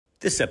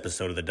This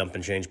episode of the Dump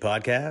and Change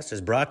podcast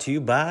is brought to you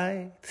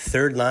by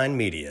Third Line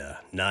Media.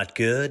 Not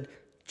good,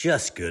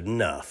 just good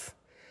enough.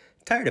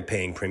 Tired of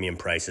paying premium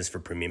prices for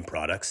premium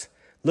products?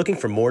 Looking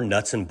for more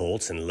nuts and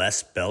bolts and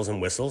less bells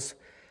and whistles?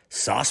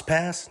 Sauce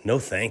Pass? No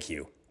thank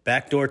you.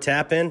 Backdoor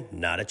tap-in?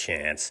 Not a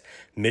chance.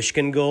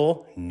 Michigan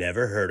goal?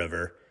 Never heard of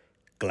her.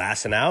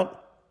 Glassing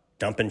out?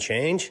 Dump and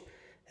Change?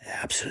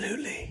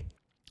 Absolutely.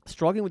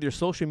 Struggling with your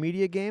social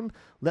media game?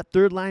 Let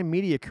Third Line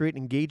Media create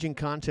engaging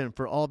content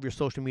for all of your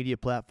social media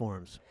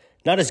platforms.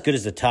 Not as good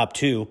as the top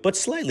two, but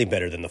slightly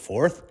better than the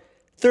fourth.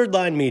 Third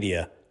Line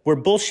Media, where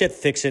bullshit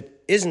fix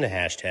it isn't a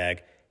hashtag,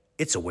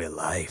 it's a way of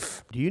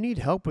life. Do you need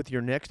help with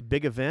your next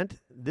big event?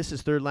 This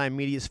is Third Line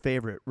Media's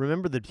favorite.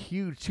 Remember the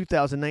huge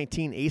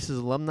 2019 ACES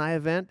alumni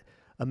event?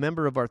 A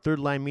member of our Third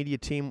Line Media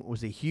team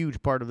was a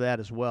huge part of that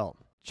as well.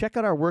 Check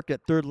out our work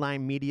at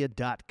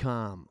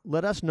thirdlinemedia.com.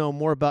 Let us know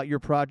more about your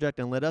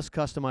project and let us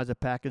customize a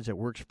package that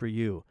works for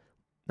you.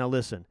 Now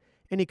listen,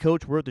 any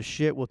coach worth a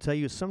shit will tell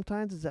you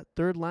sometimes it's that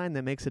third line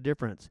that makes a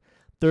difference.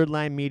 Third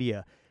Line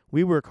Media.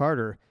 We work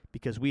harder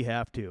because we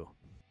have to.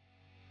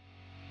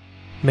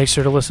 Make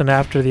sure to listen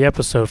after the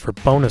episode for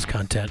bonus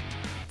content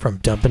from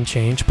Dump and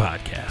Change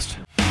Podcast.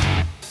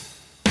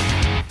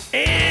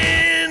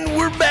 And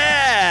we're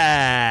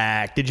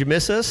back. Did you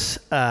miss us?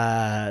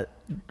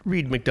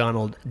 Reed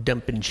McDonald,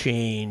 Dump and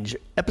Change,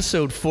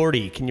 episode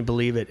 40. Can you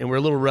believe it? And we're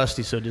a little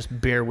rusty, so just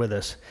bear with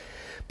us.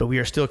 But we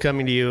are still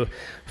coming to you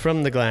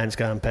from the Glines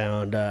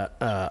compound,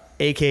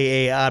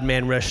 a.k.a. Odd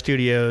Man Rush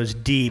Studios,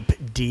 deep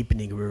in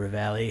Eagle River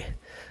Valley.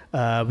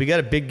 We got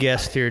a big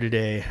guest here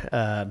today.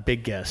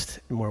 Big guest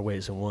in more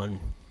ways than one.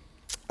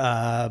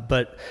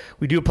 But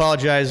we do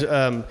apologize.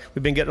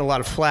 We've been getting a lot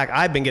of flack.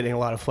 I've been getting a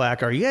lot of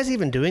flack. Are you guys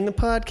even doing the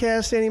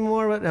podcast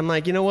anymore? But I'm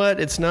like, you know what?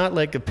 It's not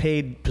like a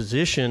paid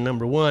position,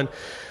 number one.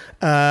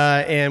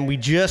 And we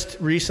just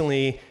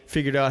recently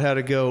figured out how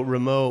to go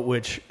remote,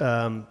 which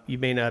you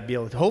may not be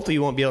able to. Hopefully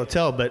you won't be able to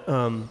tell, but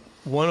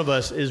one of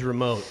us is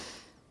remote.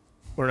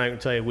 We're not going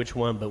to tell you which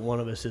one, but one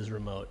of us is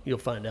remote. You'll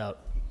find out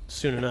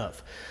soon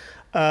enough.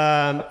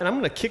 And I'm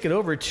going to kick it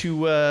over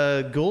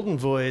to Golden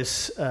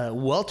Voice,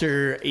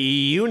 Walter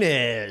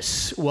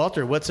Eunice.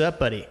 Walter, what's up,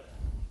 buddy?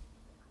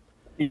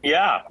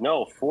 Yeah,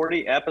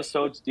 40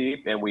 episodes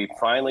deep, and we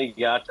finally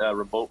got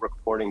remote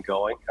recording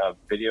going.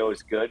 Video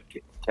is good.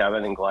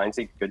 Kevin and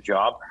Glindsey, good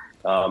job.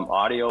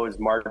 Audio is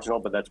marginal,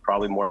 but that's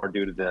probably more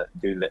due to the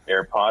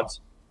AirPods.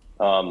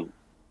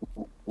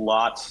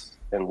 Lots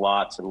and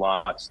lots and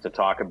lots to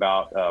talk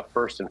about.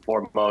 First and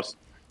foremost,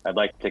 I'd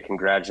like to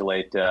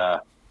congratulate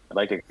the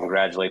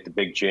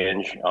Big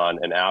Ginge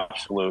on an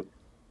absolute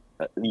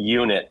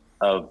unit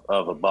of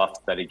a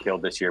buff that he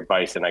killed this year,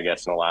 bison, I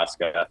guess, in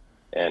Alaska,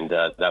 and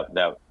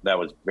that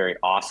was very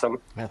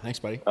awesome. Yeah, thanks,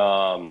 buddy.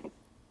 Other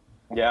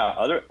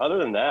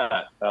than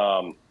that,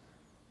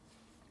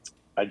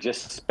 I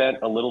just spent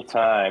a little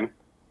time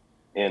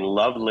in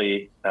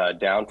lovely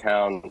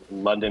downtown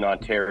London,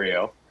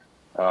 Ontario.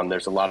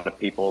 There's a lot of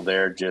people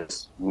there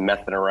just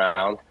messing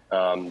around.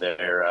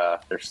 They're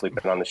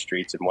sleeping on the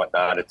streets and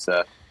whatnot. It's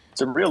a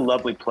real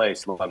lovely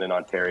place, London,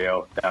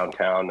 Ontario,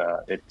 downtown.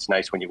 It's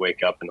nice when you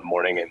wake up in the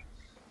morning and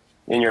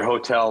in your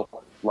hotel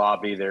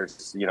lobby,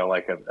 there's,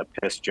 like a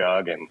piss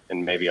jug and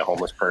maybe a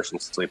homeless person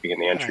sleeping in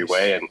the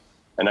entryway. Nice. And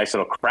a nice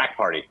little crack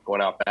party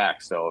going out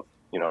back. So,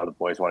 the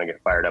boys want to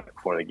get fired up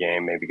before the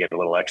game, maybe get a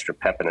little extra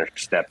pep in their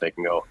step. They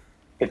can go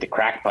hit the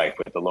crack pipe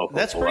with the local.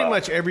 That's pretty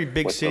much every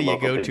big city you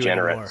go to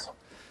anymore.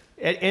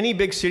 Any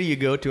big city you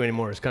go to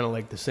anymore is kind of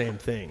like the same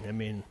thing. I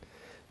mean,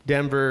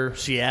 Denver,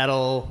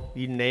 Seattle,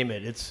 you name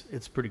it.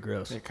 It's pretty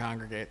gross. It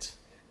congregates.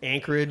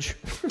 Anchorage.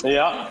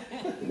 Yeah.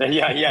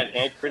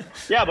 Anchorage.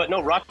 Yeah, but no,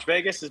 Las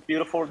Vegas is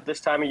beautiful this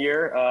time of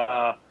year.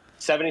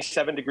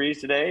 77 degrees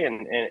today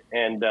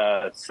and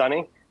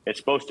sunny. It's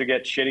supposed to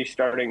get shitty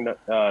starting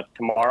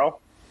tomorrow.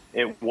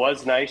 It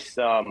was nice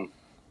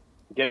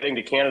getting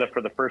to Canada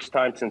for the first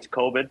time since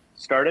COVID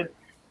started.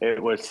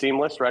 It was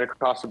seamless right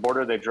across the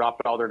border. They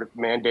dropped all their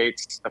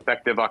mandates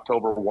effective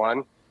October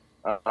 1.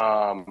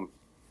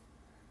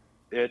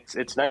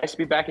 It's nice to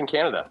be back in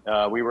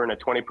Canada. We were in a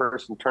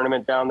 20-person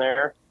tournament down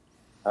there.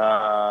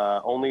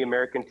 Only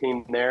American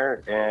team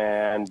there,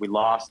 and we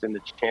lost in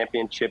the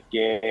championship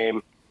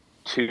game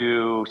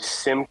to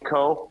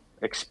Simcoe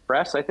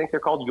Express. I think they're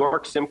called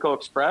York Simcoe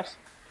Express.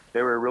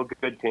 They were a real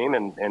good team,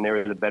 and they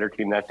were the better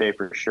team that day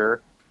for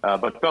sure.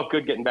 But felt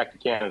good getting back to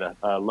Canada.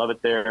 Love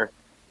it there.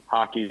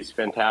 Hockey's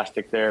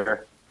fantastic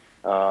there,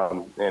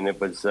 and it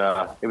was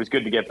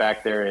good to get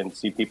back there and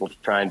see people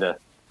trying to,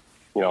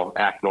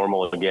 act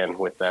normal again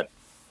with that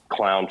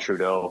clown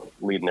Trudeau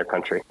leading their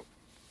country.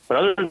 But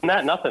other than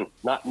that, nothing.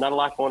 Not a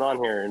lot going on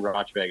here in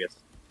Las Vegas.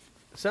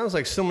 Sounds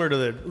like similar to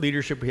the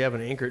leadership we have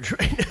in Anchorage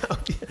right now.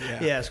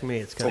 You ask me,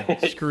 it's kind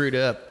of screwed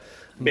up.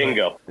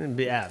 Bingo.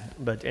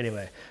 But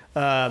anyway,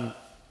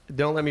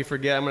 don't let me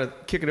forget. I'm going to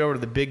kick it over to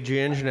the Big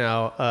Ginge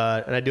now,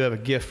 and I do have a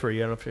gift for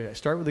you. I don't know if I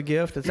start with a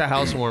gift. It's a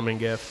housewarming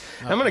gift.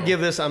 I'm going to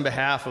give this on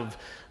behalf of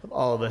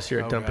all of us here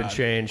at Dump and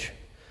Change.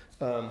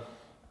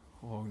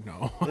 Oh,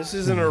 no. This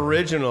is an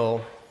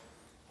original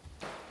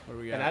What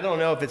do we got? And I don't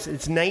know if it's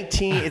in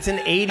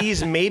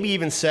 80s, maybe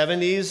even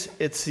 70s.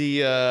 It's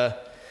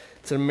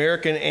it's an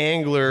American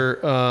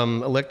Angler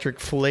electric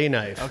fillet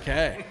knife.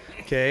 Okay.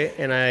 Okay,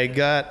 and I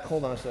got,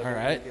 hold on a second. All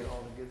right.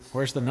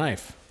 Where's the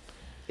knife?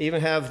 I even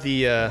have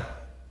the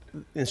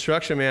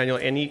instruction manual,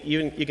 and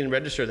you can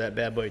register that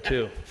bad boy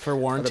too. For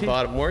warranty? At the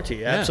bottom,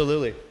 warranty,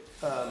 absolutely.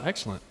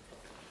 Excellent.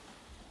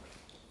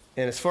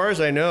 And as far as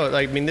I know,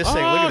 like, I mean, this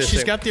thing, look at this she's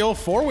thing. got the old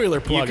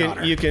four-wheeler plug on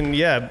her. You can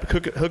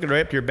hook it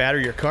right up to your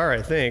battery, your car,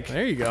 I think.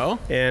 There you go.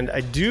 And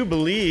I do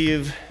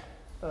believe,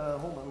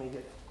 hold on, let me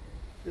get,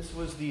 this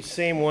was the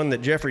same one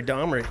that Jeffrey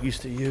Dahmer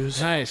used to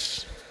use.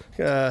 Nice.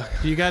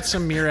 You got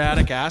some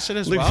muriatic acid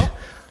as well?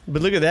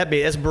 But look at that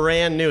baby. That's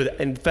brand new.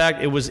 In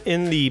fact, it was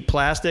in the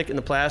plastic, and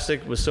the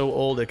plastic was so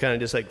old it kind of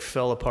just like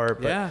fell apart.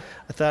 But Yeah.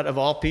 I thought, of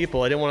all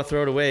people, I didn't want to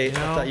throw it away. I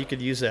thought you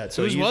could use that.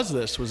 So Whose was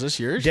this? Was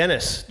this yours?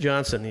 Dennis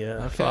Johnson,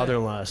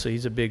 father-in-law. So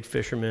he's a big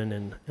fisherman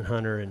and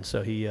hunter, and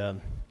so he, So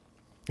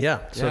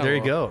there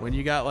you go. When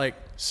you got like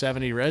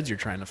 70 reds you're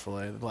trying to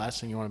fillet, the last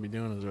thing you want to be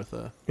doing is with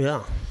a...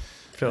 Yeah.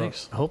 So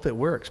Thanks. I hope it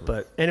works.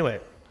 But anyway,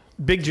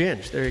 big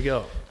ginge. There you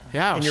go.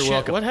 Yeah, And you're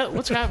welcome.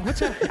 What's happened?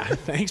 Yeah,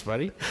 thanks,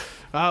 buddy.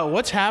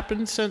 What's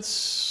happened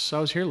since I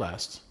was here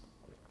last?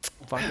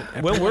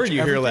 When were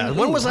you here last?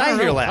 When was I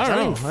here last? I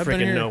don't I've been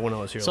freaking here. know when I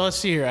was here So last. let's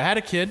see here. I had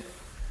a kid,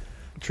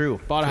 True.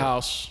 bought a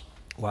house,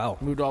 Wow.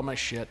 moved all my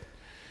shit.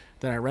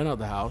 Then I rented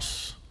the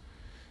house,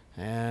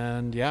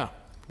 and yeah.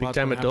 Big lots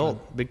time been adult.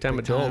 happening. Big time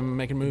Big adult. time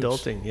making moves.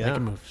 Adulting. Yeah.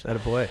 Making moves. That a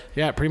boy.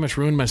 Yeah, it pretty much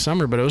ruined my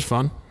summer, but it was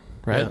fun,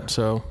 right? Yeah.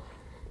 So,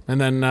 and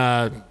then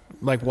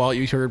like Walt,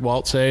 you heard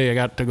Walt say, I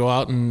got to go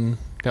out and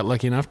got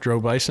lucky enough,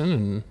 drove bison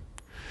and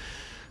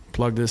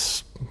plugged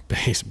this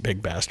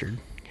big bastard.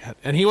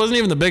 And he wasn't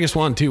even the biggest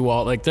one too,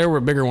 Walt. Like there were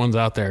bigger ones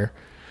out there,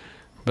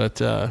 but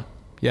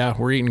yeah,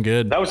 we're eating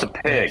good. That was a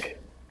pig.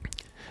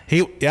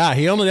 He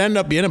only ended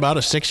up being about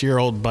a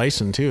 6-year-old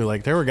bison too.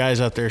 Like there were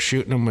guys out there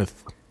shooting them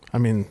with, I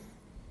mean,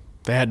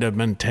 they had to have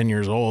been 10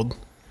 years old.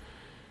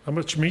 How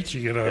much meat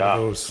you get out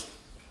of those?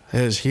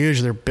 It was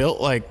huge. They're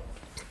built like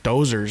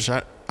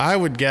dozers. I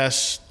would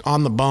guess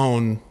on the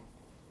bone,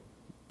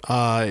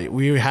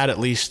 we had at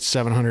least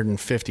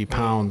 750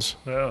 pounds.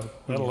 Yeah,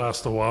 that'll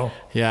last a while.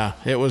 Yeah,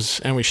 it was,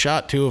 and we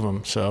shot 2 of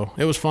them, so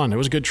it was fun. It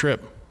was a good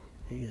trip.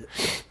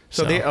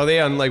 So are they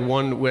on like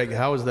one? Like,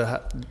 how is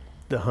the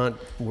hunt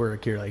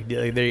work here? Like,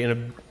 are they in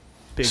a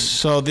big?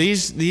 So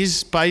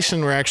these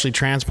bison were actually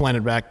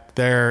transplanted back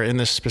there in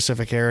this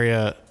specific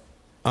area.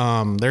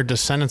 They're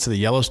descendants of the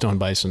Yellowstone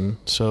bison.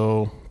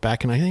 So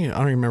back in, I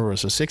don't remember, it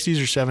was the 60s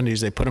or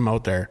 70s, they put them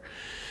out there,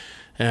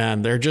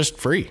 and they're just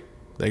free.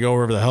 They go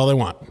wherever the hell they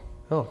want.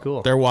 Oh,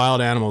 cool. They're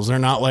wild animals. They're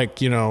not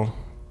like, you're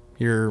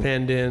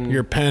penned in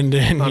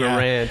on a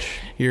ranch.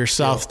 Your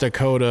South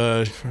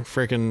Dakota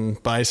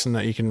freaking bison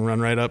that you can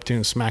run right up to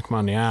and smack them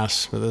on the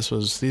ass. But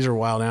these are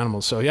wild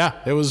animals. So yeah,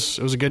 it was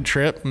a good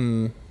trip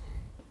and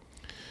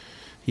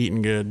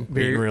eating good,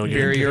 eating real good.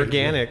 Very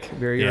organic.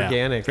 Very Yeah,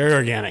 organic. Very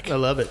organic. I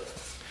love it.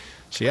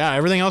 So yeah,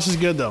 everything else is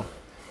good though.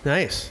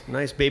 Nice.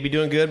 Baby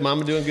doing good.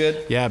 Mama doing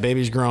good. Yeah,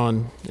 baby's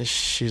growing.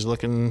 She's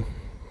looking,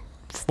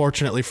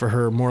 fortunately for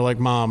her, more like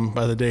mom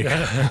by the day.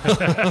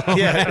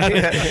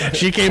 Yeah.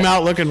 She came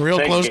out looking real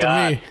Thank close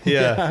God. to me.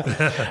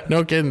 Yeah.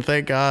 No kidding,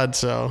 thank God.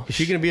 So Is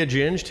she gonna be a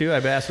ginge too?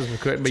 I've asked this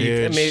quick, but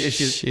dude,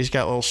 she's she's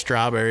got little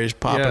strawberries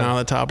popping Yeah. out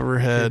of the top of her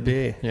head. Could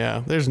be.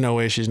 Yeah, there's no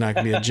way she's not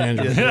gonna be a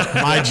ginger.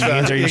 My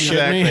genes, are you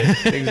shitting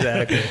me?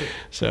 Exactly.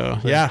 So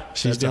yeah,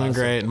 she's that's doing awesome.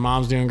 great, and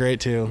mom's doing great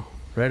too.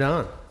 Right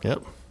on.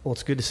 Yep, Well,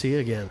 it's good to see you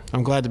again.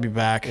 I'm glad to be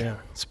back. Yeah.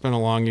 It's been a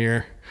long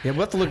year. Yeah,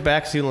 we'll have to look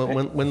back see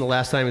when the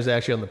last time he was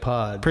actually on the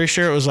pod. Pretty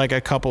sure it was like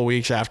a couple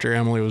weeks after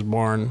Emily was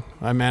born.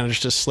 I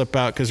managed to slip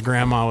out because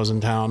Grandma was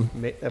in town.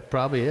 That's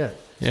probably it.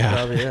 That's Yeah.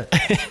 probably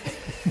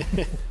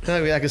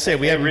it. Like I say,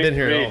 we haven't been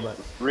here at all, but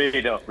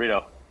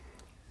Rito.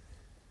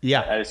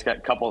 yeah. I just got a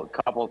couple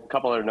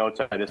other notes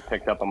I just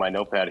picked up on my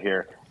notepad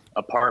here.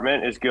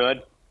 Apartment is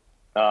good.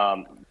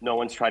 No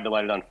one's tried to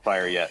light it on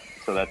fire yet,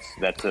 so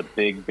that's a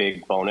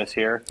big bonus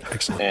here.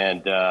 Excellent.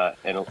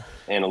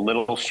 And a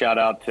little shout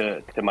out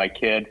to my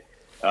kid.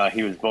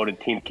 He was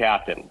voted team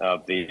captain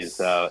of his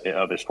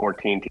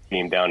 14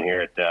 team down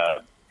here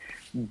at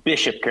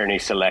Bishop Kearney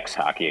Selects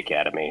Hockey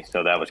Academy.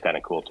 So that was kind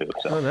of cool too.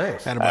 So Oh,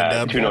 nice. Atta my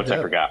dub. 2 notes I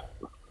Dub. forgot.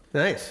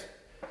 Nice.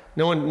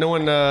 No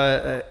one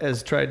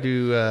has tried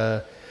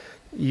to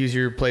use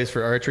your place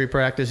for archery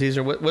practices,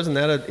 or wasn't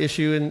that an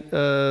issue in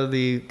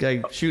the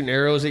guy shooting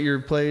arrows at your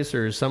place,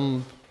 or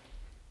some?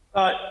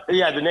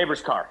 Yeah, the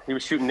neighbor's car. He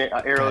was shooting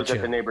arrows Gotcha.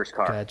 at the neighbor's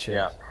car. Gotcha.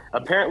 Yeah.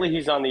 Apparently,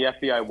 he's on the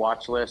FBI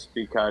watch list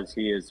because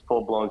he is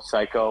full-blown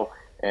psycho,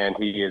 and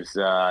he is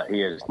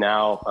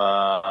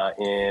now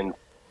in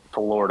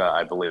Florida,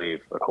 I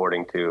believe,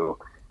 according to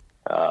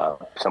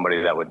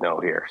somebody that would know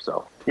here.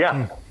 So,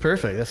 yeah.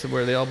 Perfect. That's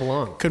where they all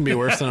belong. Couldn't be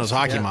worse than those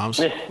hockey moms.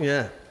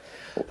 Yeah.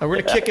 We're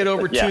going to kick it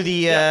over to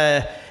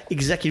the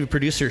executive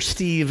producer,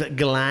 Steve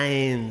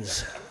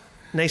Glines.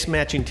 Nice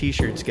matching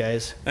T-shirts,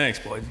 guys. Thanks,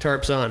 Boyd.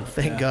 Tarps on.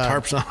 Thank God.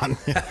 Tarps on.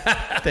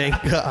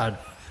 Thank God.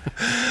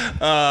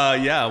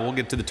 Yeah, we'll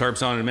get to the tarp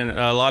sauna in a minute.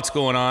 Lots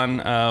going on.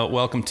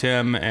 Welcome,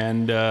 Tim.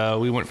 And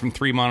we went from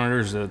 3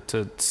 monitors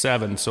to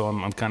 7, so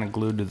I'm kind of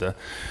glued to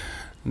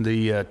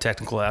the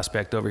technical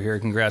aspect over here.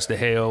 Congrats to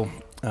Heo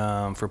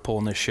for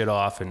pulling this shit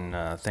off,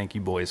 and thank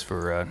you boys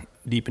for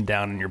deeping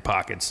down in your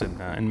pockets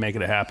and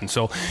making it happen.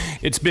 So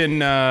it's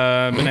been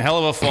a hell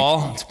of a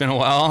fall. It's been a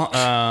while.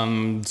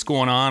 It's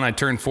going on. I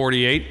turned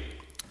 48.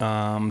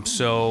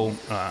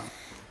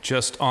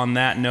 Just on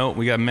that note,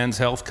 we got Men's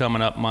Health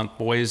coming up month,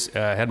 boys.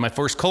 Had my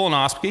first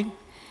colonoscopy.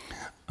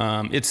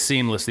 It's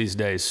seamless these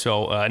days.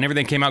 So, and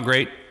everything came out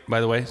great,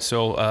 by the way.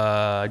 So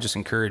I just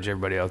encourage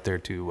everybody out there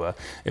to,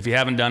 if you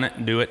haven't done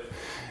it, do it.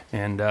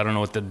 And I don't know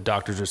what the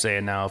doctors are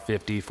saying now,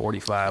 50,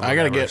 45. I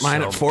got to get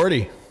mine at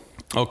 40.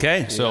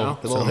 Okay. So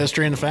a little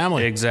history in the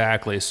family.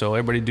 Exactly. So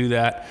everybody do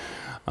that.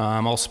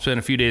 Also spent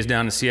a few days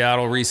down in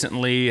Seattle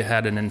recently.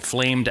 Had an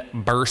inflamed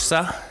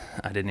bursa.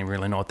 I didn't even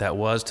really know what that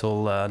was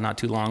till not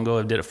too long ago.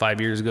 I did it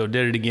 5 years ago,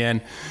 did it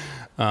again.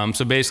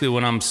 So basically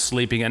when I'm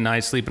sleeping at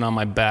night, sleeping on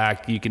my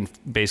back, you can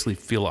basically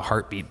feel a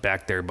heartbeat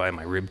back there by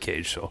my rib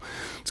cage. So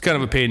it's kind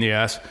of a pain in the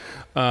ass.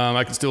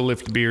 I can still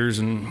lift beers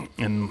and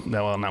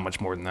well, not much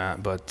more than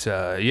that. But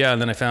yeah,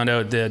 and then I found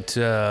out that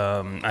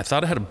I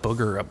thought I had a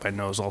booger up my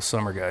nose all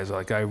summer, guys.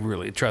 Like I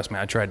really, trust me,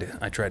 I tried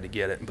to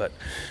get it, but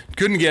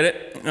couldn't get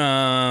it.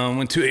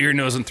 Went to an ear,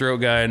 nose, and throat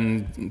guy,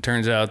 and it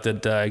turns out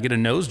that I get a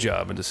nose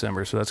job in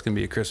December. So that's going to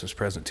be a Christmas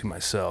present to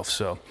myself.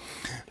 So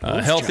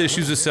health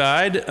issues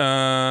aside,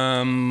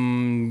 Kevin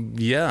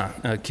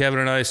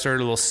and I started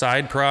a little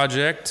side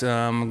project.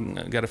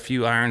 Got a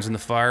few irons in the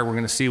fire. We're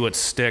going to see what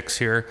sticks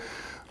here.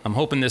 I'm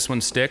hoping this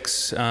one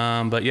sticks,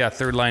 but yeah,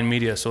 Third Line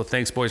Media. So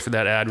thanks, boys, for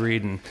that ad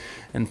read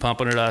and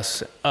pumping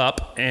us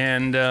up.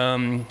 And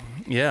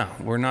yeah,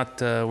 we're not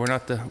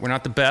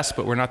the best,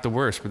 but we're not the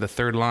worst. We're the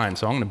third line.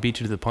 So I'm going to beat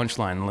you to the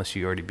punchline, unless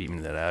you already beat me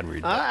to that ad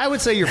read. I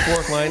would say your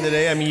fourth line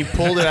today. I mean, you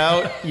pulled it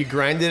out, you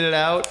grinded it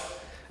out.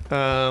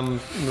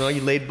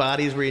 You laid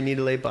bodies where you need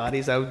to lay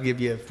bodies. I would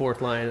give you a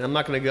fourth line. I'm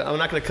not going to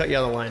cut you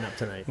out of the lineup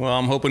tonight. Well,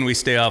 I'm hoping we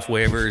stay off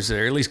waivers,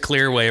 or at least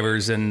clear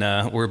waivers, and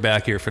we're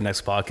back here for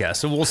next podcast.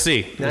 So we'll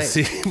see. Nice.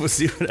 We'll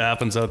see what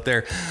happens out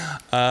there.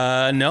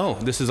 No,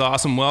 this is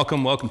awesome.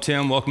 Welcome,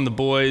 Tim. Welcome the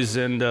boys,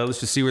 and let's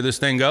just see where this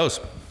thing goes.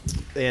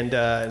 And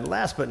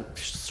last but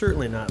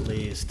certainly not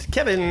least,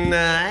 Kevin.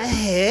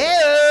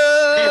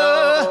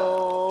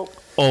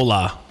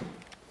 Hola.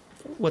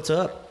 What's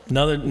up?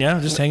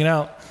 Just hanging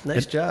out.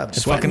 Nice job.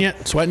 Sweating yet?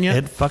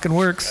 It fucking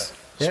works.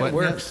 Yeah, it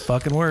works.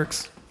 Fucking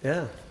works.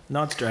 Yeah.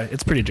 No, it's dry.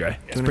 It's pretty dry.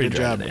 It's Doing pretty a good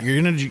dry job.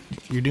 today.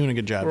 You're doing a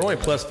good job. We're only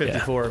plus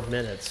 54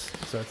 minutes,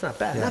 so it's not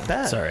bad. Not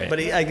bad. It's all right. But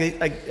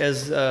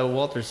as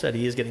Walter said,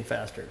 he is getting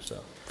faster.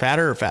 So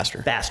Fatter or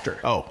faster? faster.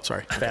 Oh,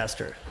 sorry.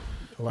 Faster.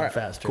 A lot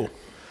faster. cool.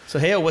 So,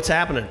 Hale, what's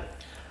happening?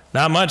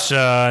 Not much.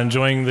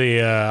 Enjoying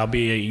the. I'll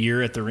be a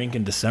year at the rink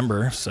in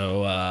December,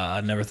 so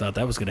I never thought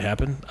that was going to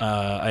happen.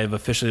 I have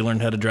officially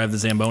learned how to drive the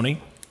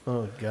Zamboni.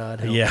 Oh,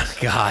 God. Help Yeah, us.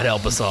 God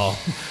help us all.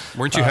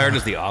 Weren't you hired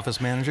as the office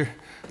manager?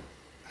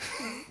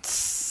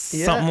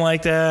 Something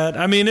like that.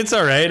 I mean, it's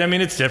all right. I mean,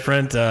 it's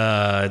different.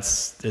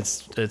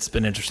 It's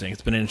been interesting.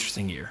 It's been an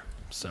interesting year.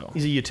 So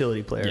He's a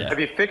utility player. Yeah. Have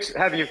you fixed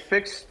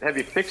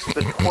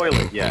the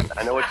toilet yet?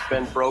 I know it's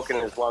been broken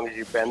as long as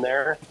you've been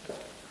there,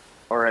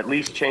 or at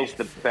least changed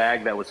the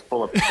bag that was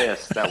full of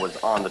piss that was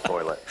on the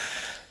toilet.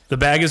 The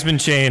bag has been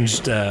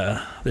changed.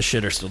 The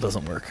shitter still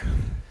doesn't work.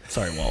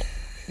 Sorry, Walt.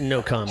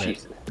 No comment.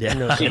 Jesus. Yeah.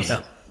 No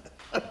comment.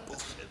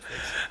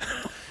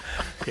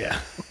 Yeah.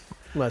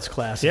 Well, that's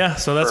classic. Yeah,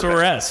 so that's where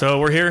we're at. So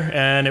we're here,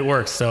 and it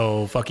works.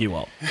 So fuck you,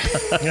 Walt.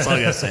 That's all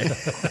I got to say.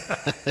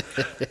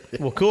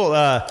 Well, cool.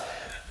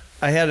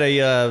 I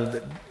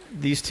had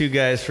these two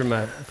guys from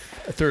a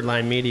Third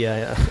Line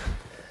Media.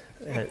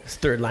 It's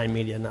Third Line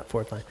Media, not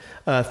Fourth Line.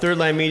 Third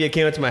Line Media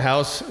came up to my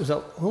house.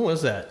 Who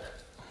was that?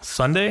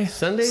 Sunday?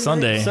 Sunday Was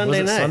night.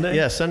 it Sunday?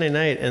 Yeah, Sunday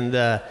night.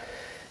 And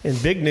in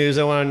big news,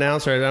 I want to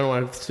announce, or I don't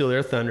want to steal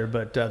their thunder,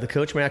 but the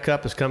Coach Mac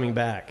Cup is coming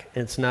back.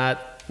 It's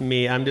not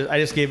me. I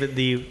just gave it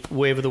the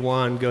wave of the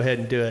wand. Go ahead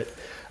and do it.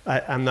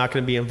 I'm not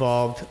going to be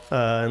involved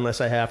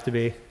unless I have to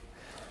be.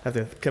 I have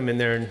to come in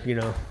there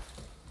and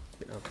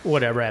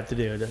whatever I have to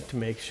do to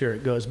make sure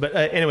it goes. But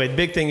anyway, the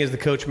big thing is the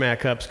Coach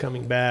Mac Cup's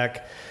coming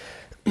back.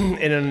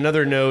 And on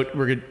another note,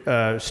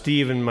 we're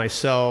Steve and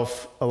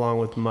myself, along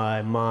with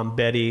my mom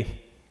Betty,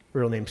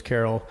 real name's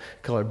Carol,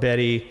 call her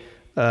Betty.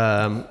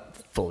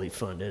 Fully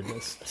funded.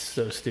 That's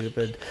so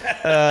stupid.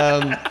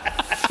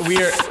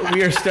 We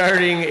are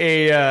starting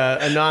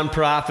a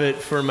nonprofit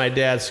for my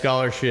dad's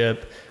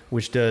scholarship,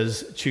 which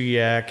does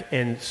Chuyak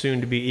and soon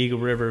to be Eagle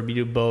River. We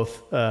do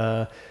both.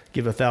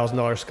 Give a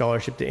 $1,000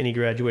 scholarship to any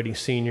graduating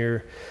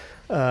senior.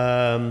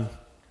 So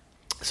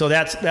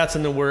that's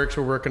in the works.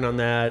 We're working on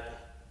that.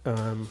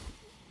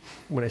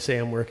 When I say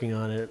I'm working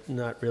on it,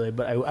 not really,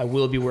 but I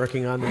will be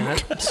working on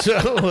that.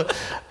 So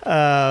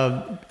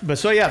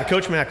the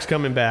Coach Mac's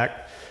coming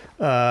back.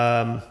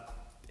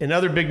 In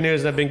other big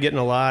news, I've been getting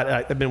a lot.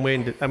 I've been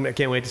waiting. I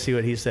can't wait to see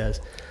what he says.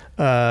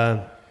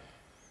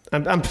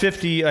 I'm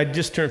 50. I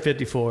just turned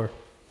 54.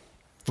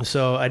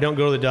 So I don't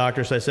go to the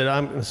doctor. So I said,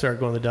 I'm going to start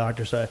going to the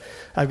doctor. So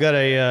I've got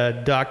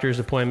a doctor's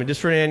appointment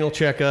just for an annual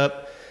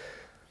checkup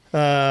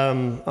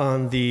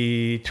on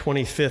the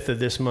 25th of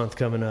this month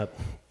coming up.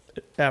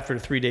 After a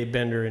 3-day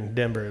bender in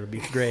Denver, it'll be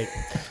great.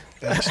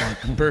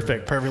 Excellent.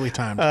 Perfect. Perfectly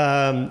timed.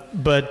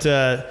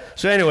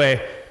 So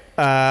anyway,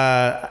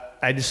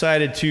 I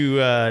decided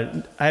to,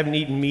 I haven't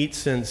eaten meat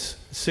since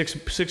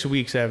 6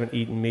 weeks. I haven't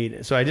eaten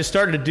meat. So I just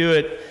started to do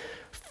it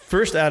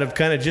first out of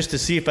kind of just to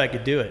see if I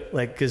could do it.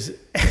 Like, cause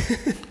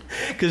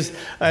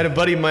I had a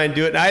buddy of mine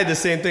do it. And I had the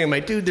same thing. I'm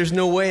like, dude, there's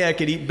no way I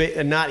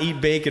could not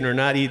eat bacon or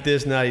not eat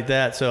this, not eat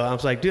that. So I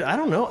was like, dude, I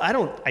don't know.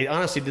 I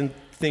honestly didn't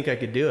think I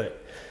could do it.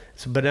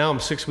 So, but now I'm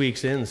 6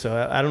 weeks in,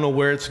 so I don't know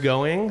where it's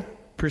going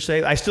per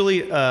se. I still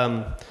eat.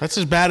 That's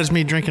as bad as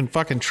me drinking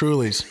fucking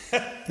Trulies.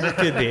 It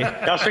could be.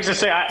 I was fixing to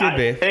say, Could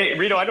be. hey,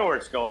 Rito, I know where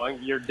it's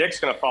going. Your dick's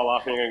going to fall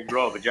off and you're going to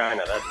grow a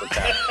vagina. That's what's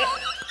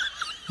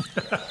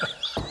happening.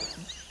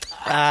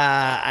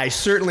 I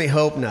certainly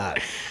hope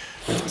not.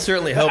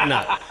 Certainly hope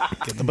not.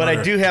 But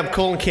I do have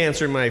colon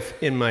cancer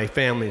in my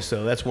family,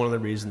 so that's one of the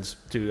reasons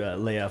to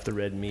lay off the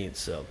red meat.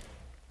 So.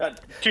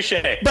 Touche.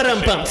 But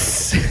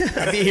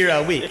I'll be here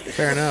all week.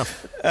 Fair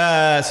enough.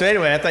 So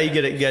anyway, I thought you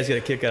guys get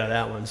a kick out of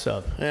that one.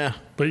 So Yeah.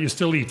 But you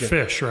still eat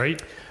fish,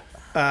 right?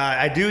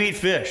 I do eat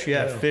fish.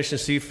 Yeah, fish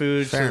and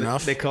seafood. Fair so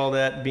enough. They call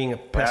that being a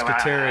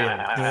pescatarian.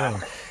 Yeah.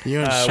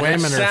 You and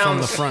Swayman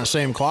are from the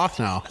same cloth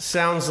now.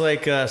 Sounds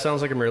like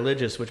I'm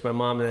religious, which my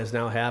mom is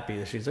now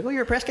happy. She's like, "Oh,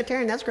 you're a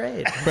pescatarian. That's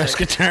great."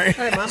 Pescatarian.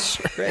 All right, Mom.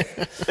 Great.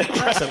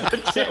 Awesome.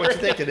 It's not what you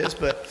think it is,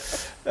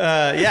 but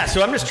yeah.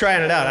 So I'm just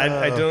trying it out.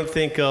 I don't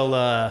think I'll.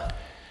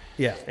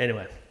 Yeah.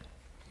 Anyway,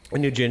 I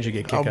knew Ginger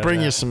get kicked out. I'll bring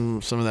of you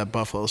that. some of that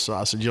buffalo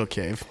sausage. You'll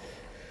cave.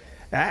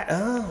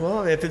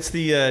 Well, if it's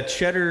the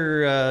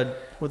cheddar,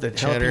 with the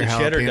cheddar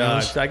jalapenos.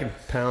 dogs, I can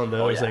pound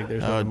those. yeah. Like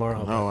there's no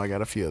tomorrow. Oh, I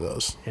got a few of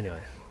those.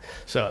 Anyway,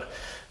 so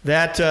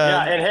that.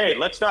 Yeah, and hey,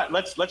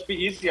 let's be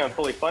easy on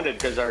Fully Funded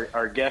because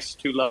our guest's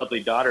two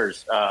lovely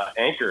daughters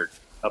anchored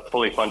a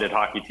Fully Funded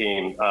hockey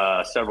team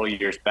several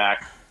years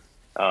back.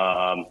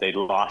 They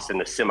lost in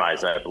the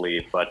semis, I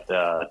believe, but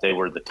they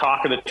were the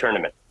talk of the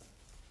tournament.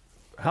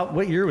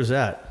 What year was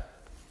that?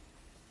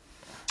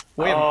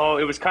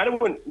 It was kind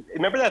of when.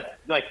 Remember that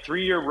like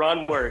 3-year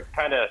run where it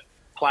kind of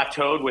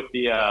plateaued with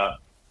the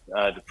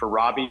for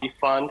Robbie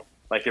fund.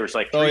 Like there was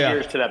like 3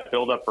 years to that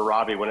build up for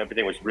Robbie when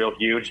everything was real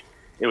huge.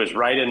 It was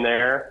right in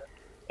there,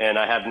 and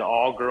I had an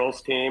all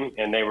girls team,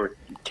 and they were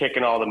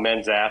kicking all the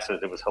men's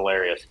asses. It was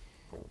hilarious.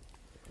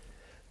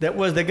 That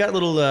got a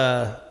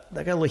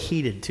little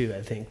heated too,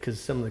 I think,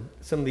 because some of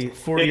the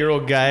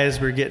 40-year-old guys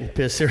were getting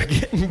pissed. They were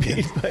getting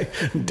beat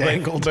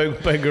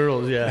by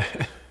girls. Yeah,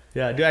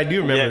 yeah, I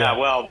do remember that.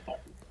 Well,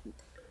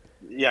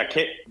 yeah,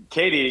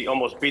 Katie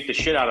almost beat the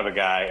shit out of a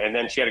guy, and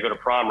then she had to go to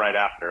prom right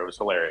after. It was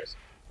hilarious.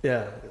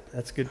 Yeah,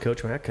 that's a good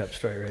Coach Matt Cup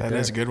story right there. That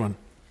is a good one.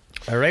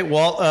 All right,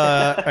 Walt,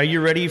 are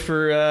you ready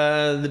for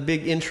the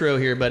big intro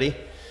here, buddy?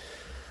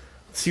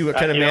 Let's see what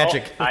kind of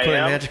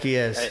magic he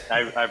has.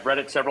 I've read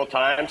it several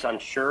times. I'm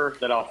sure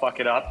that I'll fuck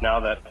it up now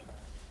that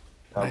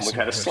we've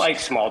had a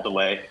small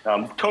delay.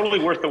 Totally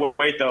worth the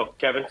wait, though,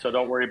 Kevin, so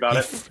don't worry about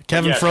it.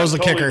 Kevin froze the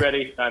kicker.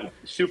 Ready. I'm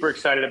super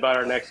excited about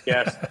our next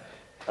guest.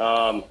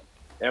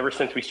 Ever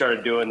since we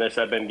started doing this,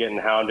 I've been getting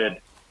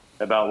hounded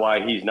about why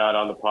he's not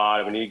on the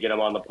pod. We need to get him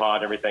on the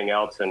pod, everything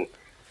else.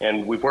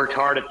 And we've worked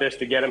hard at this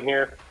to get him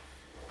here.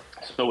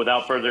 So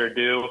without further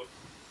ado,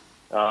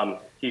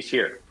 he's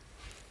here.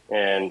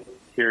 And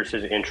here's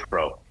his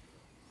intro.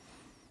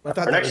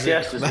 Our next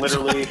guest is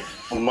literally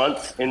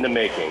months in the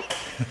making.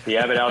 The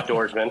avid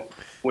outdoorsman,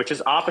 which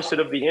is opposite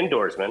of the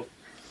indoorsman,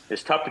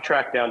 is tough to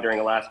track down during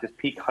Alaska's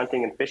peak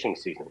hunting and fishing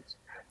seasons.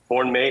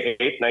 Born May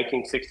 8,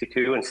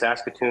 1962 in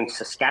Saskatoon,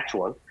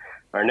 Saskatchewan,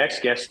 our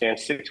next guest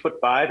stands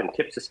 6'5" and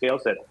tips the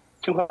scales at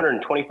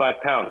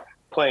 225-pound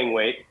playing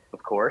weight,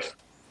 of course.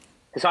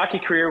 His hockey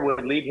career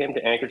would lead him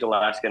to Anchorage,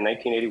 Alaska in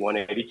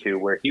 1981-82,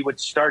 where he would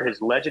start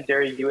his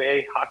legendary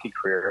UAA hockey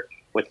career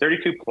with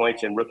 32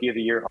 points and Rookie of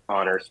the Year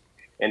honors,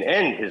 and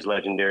end his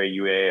legendary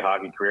UAA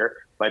hockey career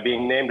by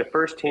being named a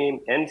first-team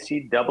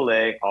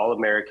NCAA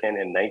All-American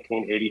in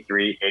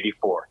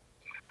 1983-84.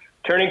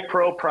 Turning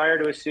pro prior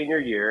to his senior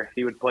year,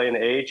 he would play in the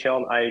AHL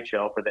and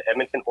IHL for the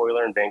Edmonton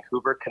Oilers and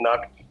Vancouver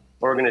Canuck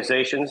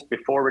organizations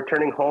before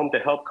returning home to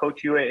help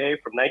coach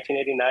UAA from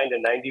 1989 to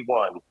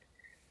 91,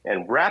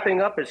 and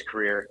wrapping up his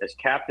career as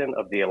captain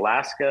of the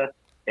Alaska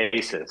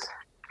Aces.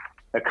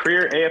 A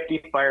career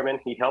AFD fireman,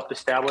 he helped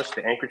establish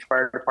the Anchorage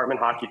Fire Department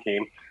hockey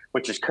team,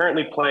 which is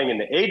currently playing in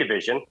the A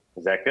division.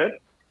 Is that good?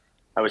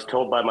 I was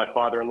told by my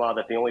father-in-law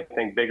that the only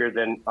thing bigger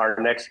than our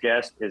next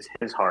guest is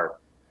his heart.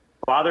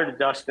 Father to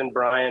Dustin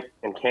Bryant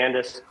and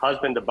Candace,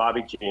 husband to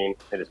Bobby Jean,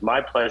 it is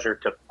my pleasure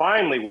to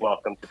finally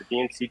welcome to the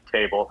DNC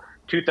table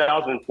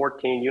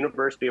 2014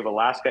 University of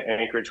Alaska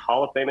Anchorage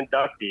Hall of Fame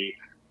inductee,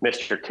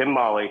 Mr. Tim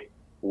Molley.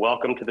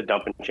 Welcome to the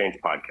Dump and Change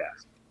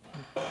podcast.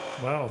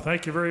 Wow,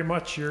 thank you very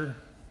much. You're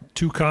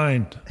too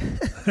kind.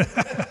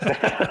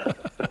 I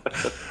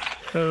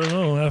don't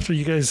know. After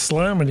you guys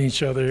slamming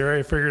each other here,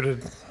 I figured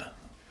it'd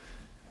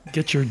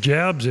get your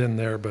jabs in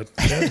there, but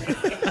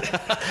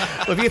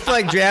Well, if you feel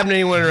like jabbing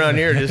anyone around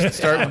here, just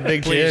start with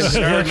Big Chin.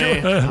 Start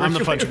me. I'm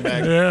the punching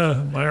bag.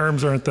 yeah, my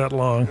arms aren't that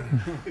long.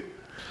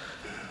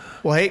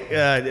 Well, hey,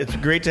 it's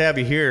great to have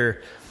you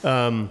here.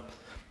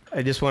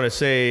 I just want to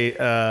say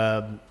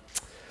I'm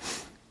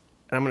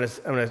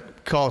gonna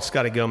call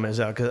Scotty Gomez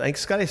out because I think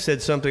Scotty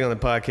said something on the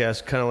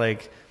podcast, kind of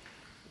like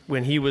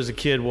when he was a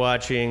kid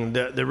watching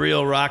the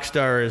real rock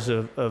stars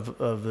of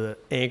the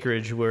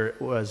Anchorage, where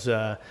it was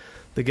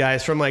the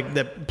guys from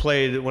that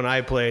played when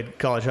I played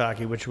college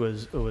hockey, which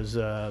was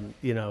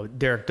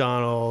Derek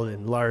Donald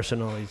and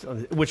Larson, all these,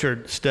 which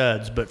are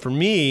studs. But for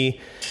me,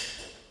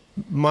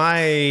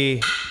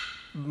 my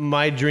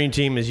dream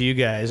team is you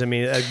guys. I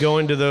mean,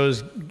 going to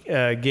those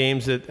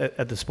games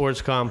at the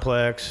sports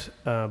complex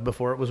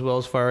before it was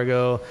Wells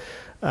Fargo.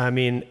 I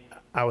mean,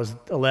 I was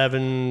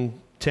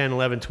 10,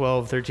 11,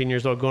 12, 13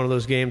 years old going to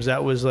those games.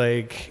 That was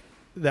like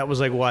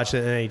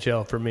watching the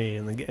NHL for me.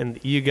 And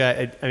you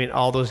guys, I mean,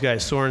 all those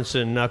guys,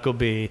 Sorensen,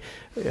 Knuckleby,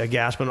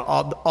 Gaspin,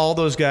 all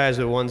those guys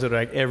are the ones that are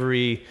like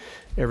every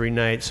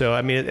night. So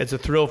I mean, it's a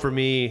thrill for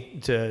me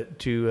to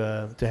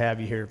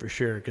have you here for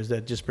sure, because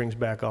that just brings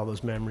back all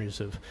those memories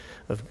of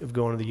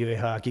going to the UA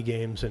hockey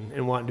games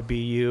and wanting to be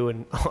you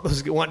and all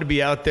those, wanting to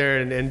be out there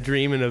and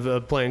dreaming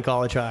of playing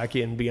college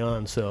hockey and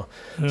beyond. So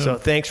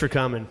thanks for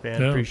coming,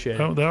 man. Appreciate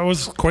it. That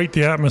was quite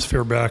the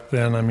atmosphere back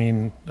then. I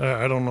mean,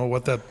 I don't know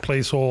what that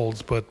place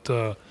holds, but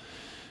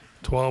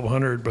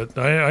 1,200. But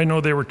I know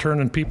they were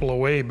turning people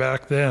away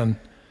back then,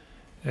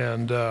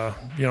 and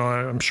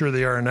I'm sure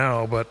they are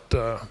now. But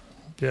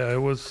yeah,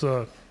 it was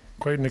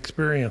quite an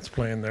experience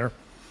playing there.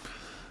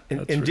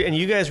 And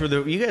you guys were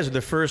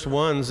the first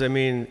ones. I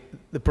mean,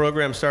 the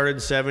program started in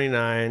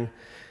 '79.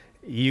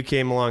 You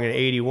came along in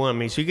 '81. I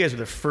mean, so you guys were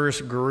the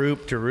first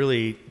group to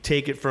really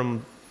take it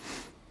from,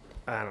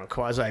 I don't know,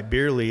 quasi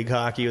beer league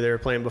hockey they were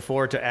playing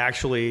before to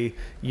actually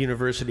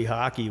university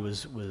hockey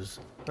was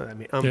I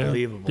mean,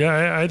 unbelievable.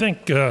 Yeah, I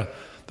think the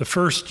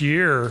first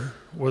year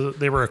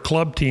they were a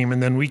club team,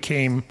 and then we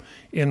came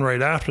in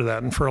right after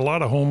that. And for a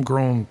lot of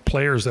homegrown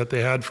players that they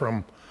had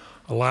from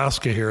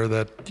Alaska here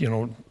that,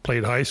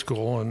 played high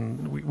school,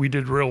 and we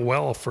did real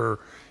well for,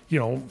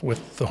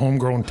 with the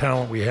homegrown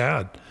talent we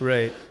had.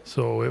 Right.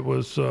 So it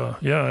was,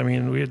 I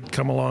mean, we had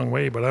come a long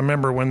way. But I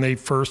remember when they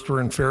first were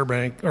in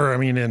Fairbank, I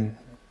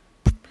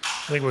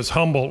think it was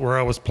Humboldt where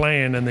I was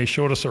playing, and they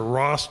showed us a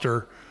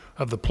roster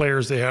of the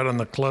players they had on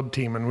the club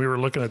team, and we were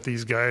looking at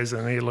these guys,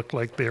 and they looked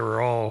like they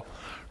were all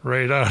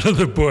right out of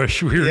the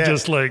bush. We were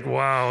just like,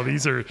 wow,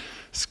 these are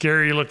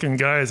scary looking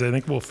guys. I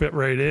think we'll fit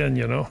right in,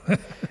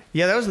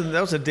 Yeah, that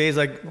was the days.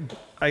 Like,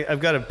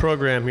 I've got a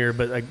program here,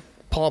 but like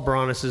Paul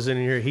Bronis is in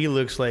here. He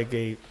looks like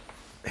a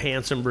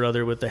handsome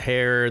brother with the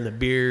hair and the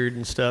beard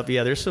and stuff.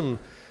 Yeah, there's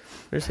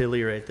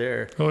Hilly right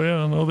there. Oh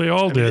yeah, no, they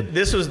all did.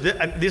 This is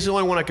the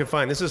only one I could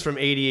find. This is from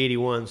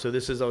 '80-'81. So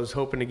I was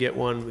hoping to get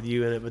one with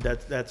you in it,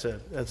 but that's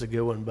a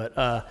good one.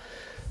 But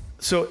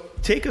so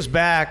take us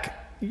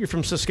back. You're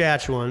from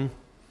Saskatchewan.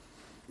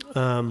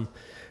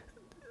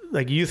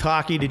 Like youth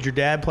hockey. Did your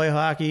dad play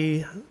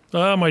hockey?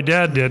 My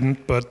dad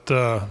didn't, but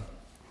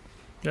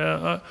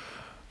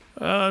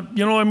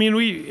I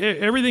mean,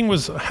 everything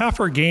was, half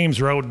our games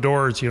were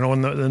outdoors,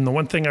 and the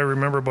one thing I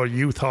remember about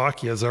youth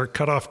hockey is our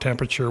cutoff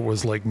temperature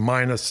was like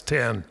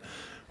 -10,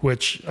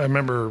 which I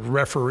remember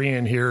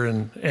refereeing here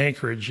in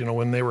Anchorage,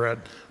 when they were at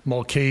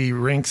Mulcahy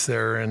rinks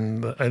there,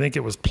 and I think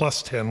it was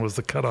 +10 was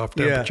the cutoff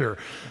temperature.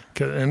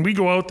 Yeah. And we'd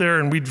go out there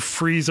and we'd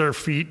freeze our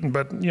feet, and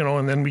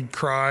then we'd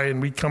cry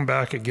and we'd come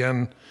back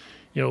again,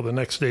 the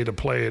next day to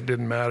play. It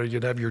didn't matter.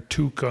 You'd have your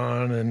toque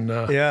on, and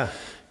yeah,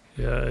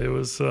 it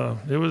was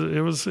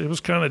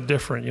kind of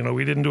different.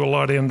 We didn't do a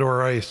lot of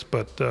indoor ice,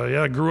 but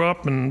I grew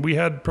up and we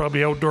had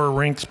probably outdoor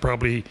rinks.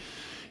 Probably,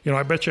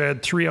 I bet you I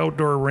had 3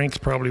 outdoor rinks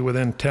probably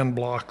within 10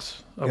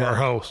 blocks of our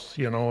house.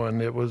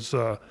 And it was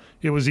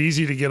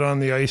easy to get on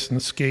the ice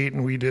and skate,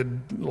 and we did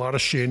a lot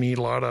of shinny,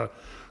 a lot of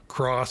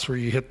cross where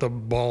you hit the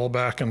ball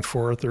back and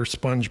forth, or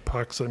sponge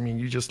pucks. I mean,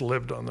 you just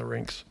lived on the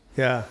rinks.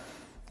 Yeah.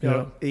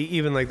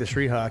 Even like the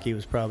street hockey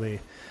was probably.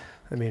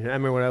 I mean, I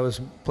remember when I was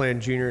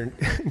playing junior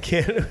in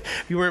Canada,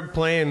 you weren't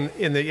playing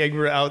you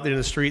were out in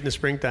the street in the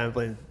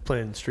springtime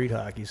playing street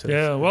hockey.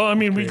 So well, I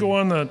mean, we go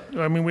on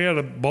we had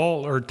a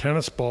ball or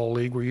tennis ball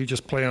league where you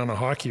just play on a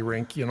hockey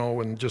rink,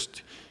 and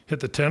just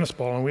hit the tennis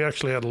ball. And we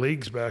actually had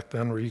leagues back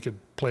then where you could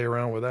play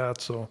around with that.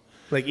 So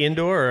like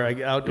indoor or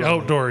outdoor?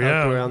 Outdoor,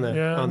 yeah. Outdoor on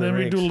and then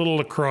we do a little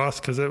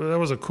lacrosse because that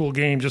was a cool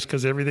game, just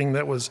because everything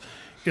that was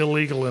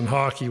illegal in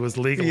hockey was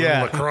legal in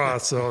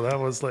lacrosse. So that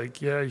was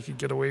like, you could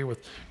get away with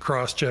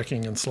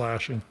cross-checking and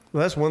slashing.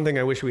 Well, that's one thing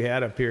I wish we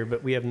had up here,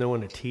 but we have no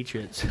one to teach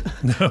it.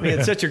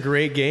 It's such a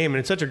great game, and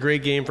it's such a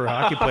great game for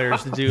hockey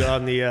players to do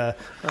on the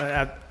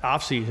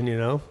off season.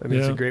 I mean,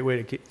 it's a great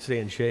way to stay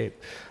in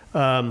shape.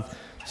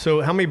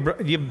 So how many do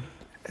you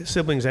have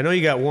siblings? I know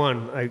you got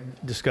one. I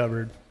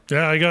discovered.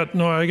 Yeah, I got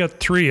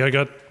 3. I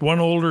got one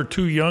older,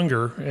 2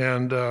 younger,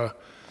 and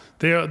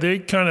they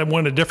kind of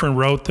went a different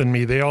route than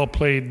me. They all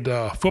played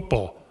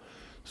football.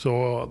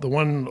 So the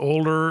one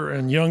older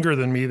and younger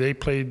than me, they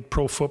played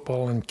pro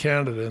football in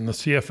Canada in the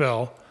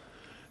CFL.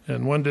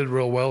 And one did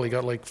real well. He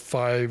got like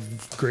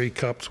 5 Grey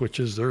Cups, which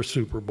is their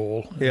Super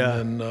Bowl. Yeah.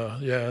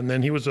 And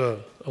then he was a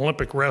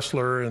Olympic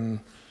wrestler in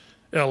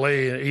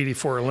L.A. in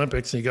 '84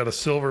 Olympics, and he got a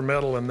silver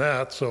medal in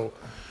that. So,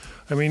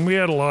 I mean, we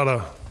had a lot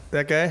of...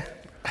 That guy?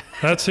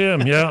 That's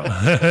him,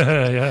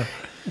 yeah.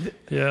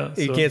 Yeah.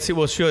 You so- can't see.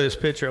 We'll show this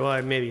picture.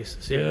 Well, maybe you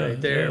see it right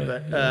there. yeah,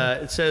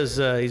 But it says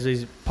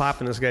he's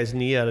popping this guy's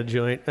knee out of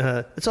joint.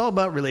 It's all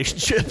about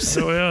relationships.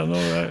 So, yeah,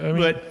 no, I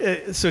mean...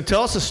 But so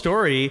tell us a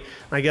story.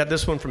 I got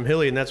this one from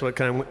Hilly, and that's what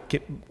kind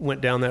of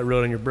went down that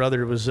road on your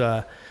brother. Was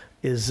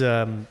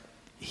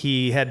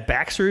he had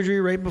back surgery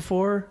right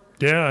before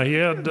Yeah, he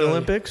had the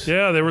Olympics?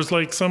 Yeah, there was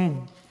like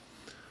some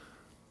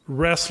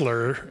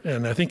wrestler,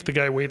 and I think the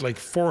guy weighed like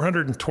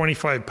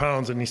 425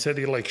 pounds, and he said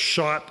he like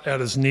shot at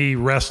his knee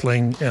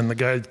wrestling, and the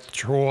guy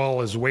threw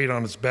all his weight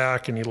on his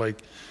back, and he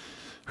like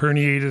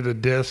herniated a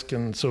disc,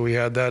 and so he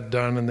had that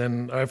done. And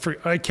then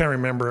I can't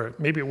remember,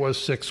 maybe it was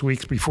 6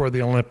 weeks before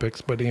the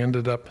Olympics, but he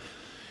ended up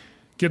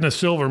getting a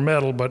silver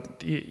medal.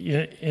 But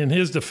in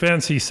his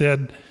defense, he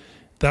said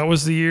that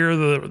was the year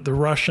the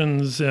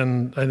Russians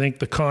and I think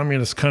the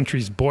communist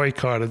countries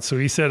boycotted. So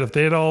he said if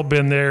they'd all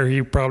been there,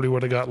 he probably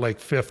would have got like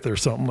 5th or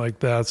something like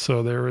that.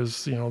 So there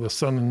was, the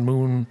sun and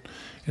moon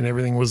and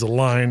everything was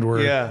aligned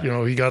where,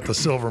 he got the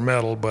silver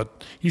medal,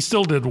 but he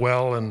still did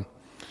well. And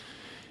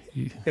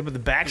but the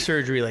back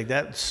surgery like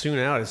that soon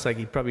out, it's like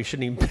he probably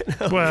shouldn't even been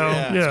out. well,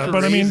 Yeah, it's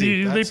but I mean,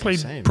 crazy. they That's played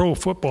insane. pro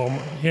football,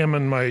 him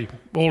and my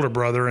older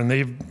brother, and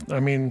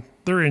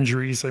their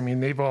injuries,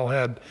 they've all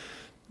had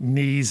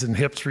knees and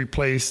hips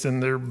replaced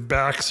and their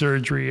back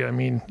surgery.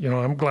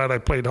 I'm glad I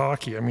played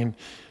hockey.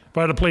 If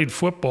I'd have played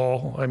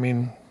football, I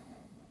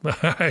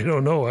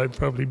don't know, I'd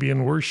probably be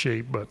in worse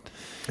shape, but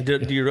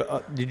Did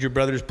your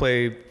brothers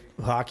play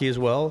hockey as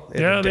well?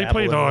 yeah, they Dabble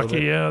played in a little hockey.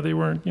 bit? Yeah, they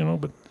weren't,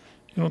 but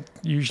you don't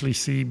usually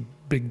see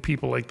big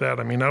people like that.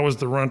 I was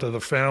the runt of the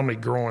family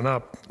growing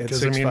up. At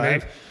 'Cause,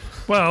 6'5"?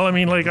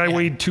 I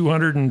weighed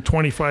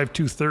 225,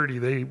 230.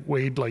 They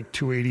weighed like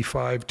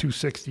 285,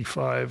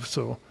 265.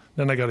 So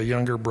then I got a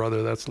younger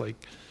brother that's like,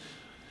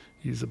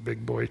 he's a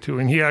big boy too.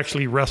 And he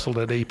actually wrestled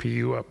at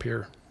APU up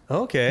here.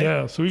 Okay.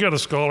 Yeah, so we got a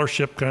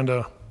scholarship kind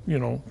of,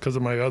 because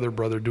of my other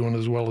brother doing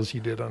as well as he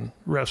did on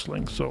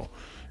wrestling. So,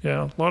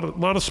 yeah, a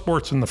lot of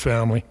sports in the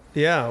family.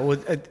 Yeah, well,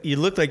 you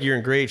look like you're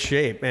in great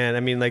shape, man.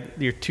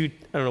 You're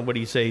I don't know, what do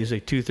you say? You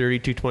say 230,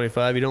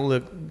 225. You don't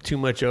look too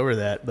much over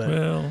that, but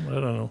Well, I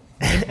don't know.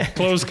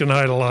 Clothes can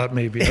hide a lot,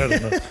 maybe. I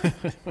don't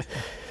know.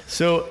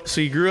 So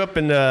you grew up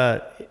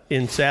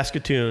in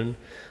Saskatoon.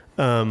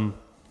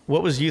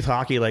 What was youth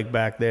hockey like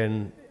back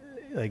then?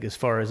 Like as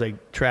far as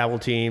like travel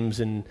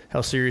teams, and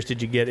how serious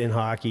did you get in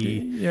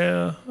hockey?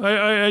 Yeah,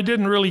 I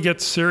didn't really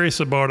get serious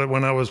about it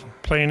when I was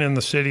playing in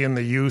the city in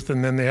the youth,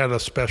 and then they had a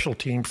special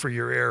team for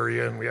your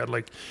area, and we had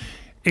like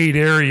 8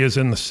 areas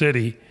in the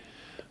city.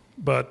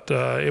 But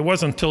it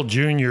wasn't until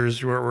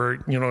juniors where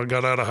I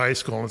got out of high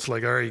school, and it's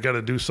like, all right, you got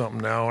to do something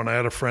now. And I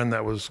had a friend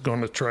that was going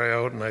to try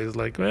out, and I was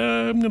like,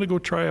 I'm going to go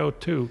try out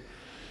too.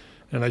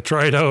 And I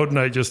tried out, and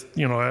I just,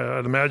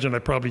 I'd imagine I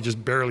probably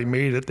just barely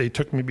made it. They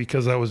took me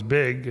because I was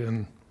big,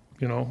 and,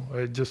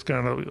 I just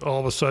kind of all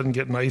of a sudden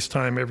getting ice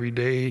time every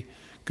day,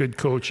 good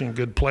coaching,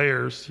 good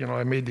players.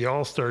 I made the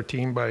all-star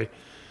team by,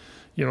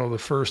 the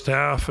first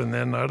half, and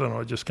then, I don't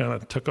know, it just kind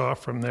of took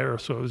off from there.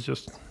 So it was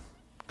just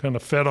kind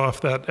of fed off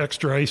that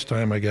extra ice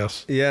time, I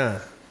guess. Yeah.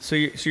 So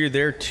you're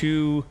there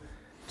two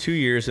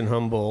years in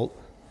Humboldt.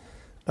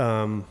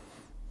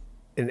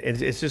 And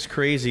it's just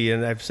crazy,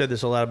 and I've said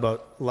this a lot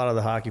about a lot of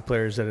the hockey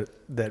players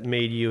that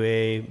made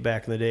UA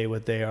back in the day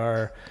what they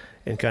are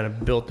and kind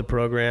of built the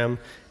program,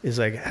 is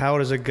like, how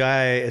does a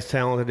guy as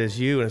talented as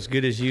you and as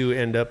good as you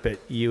end up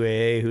at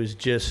UAA, who's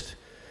just,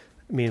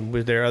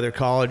 was there other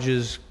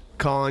colleges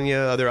calling you,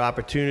 other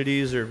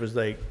opportunities, or it was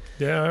like...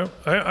 Yeah,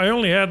 I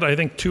only had, I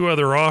think, 2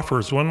 other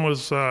offers. One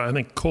was, I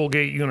think,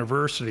 Colgate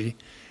University,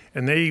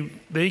 and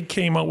they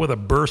came out with a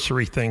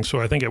bursary thing, so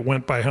I think it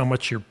went by how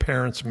much your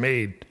parents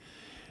made.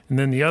 And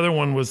then the other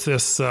one was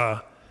this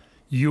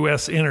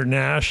U.S.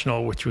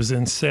 International, which was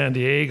in San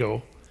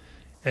Diego.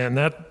 And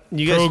that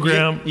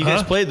program... You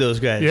guys played those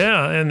guys.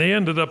 Yeah, and they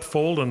ended up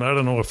folding, I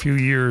don't know, a few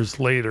years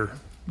later,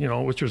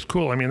 which was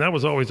cool. That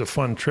was always a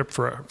fun trip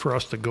for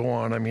us to go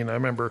on. I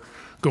remember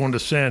going to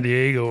San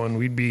Diego, and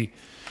we'd be,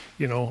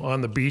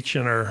 on the beach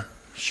in our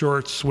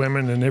shorts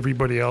swimming, and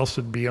everybody else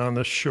would be on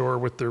the shore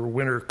with their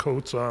winter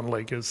coats on,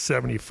 like it's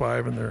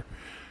 75, and they're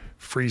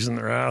freezing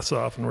their ass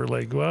off, and we're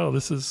like, wow,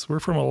 we're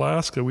from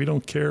Alaska, we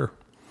don't care.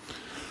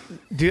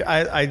 Dude,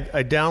 I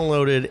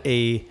downloaded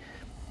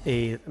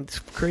it's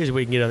crazy what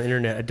you can get on the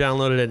internet. I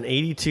downloaded an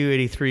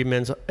 82-83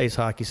 men's ice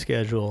hockey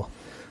schedule,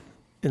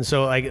 and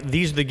so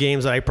these are the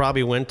games that I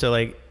probably went to,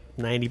 like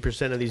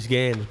 90% of these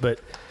games. But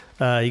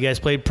you guys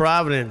played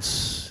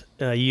Providence,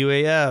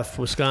 UAF,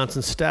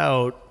 Wisconsin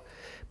Stout,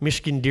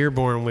 Michigan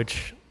Dearborn,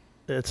 which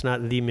It's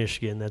not the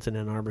Michigan. That's in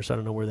Ann Arbor, so I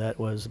don't know where that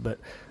was. But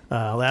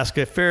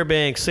Alaska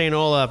Fairbanks, St.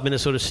 Olaf,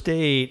 Minnesota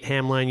State,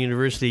 Hamline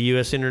University,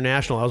 U.S.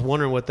 International. I was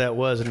wondering what that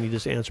was, and you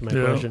just answered my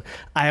question.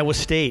 Iowa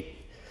State.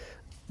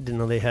 Didn't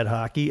know they had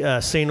hockey.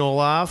 St.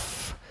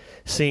 Olaf,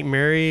 St.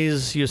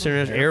 Mary's, U.S.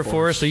 International, Air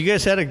Force. So you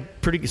guys had a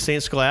pretty good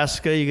St.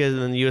 Scholastica. You guys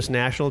in the U.S.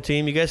 national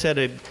team. You guys had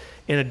a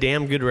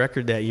damn good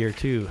record that year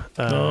too.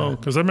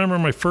 Because I remember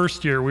my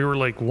first year we were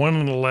like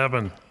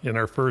 1-11 in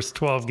our first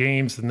 12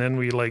 games, and then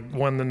we like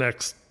won the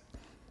next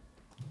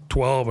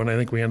 12, and I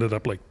think we ended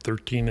up like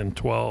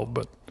 13-12.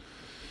 But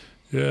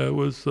yeah, it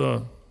was I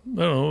don't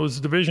know. It was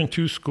Division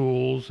II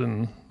schools,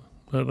 and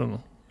I don't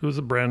know. It was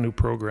a brand new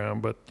program,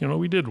 but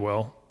we did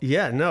well.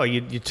 Yeah, no,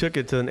 you took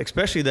it to,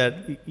 especially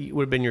that it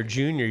would have been your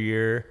junior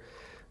year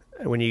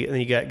when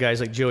you got guys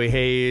like Joey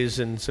Hayes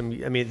and some.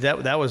 I mean,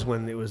 that was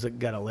when it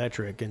got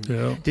electric. And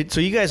so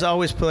you guys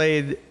always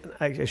played.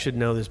 I should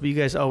know this, but you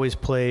guys always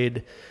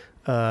played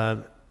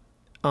on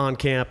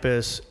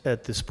campus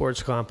at the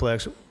sports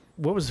complex.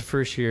 What was the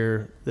first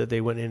year that they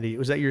went into?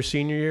 Was that your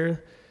senior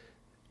year?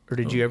 Or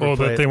did you ever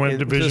play? That they went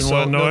Division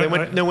I? No,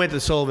 they went to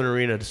the Sullivan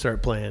Arena to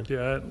start playing.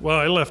 Yeah, well,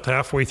 I left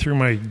halfway through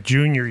my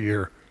junior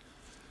year.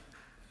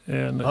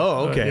 And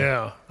okay.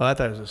 Yeah. Oh, I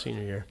thought it was a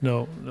senior year.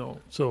 No.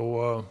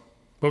 So,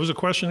 what was the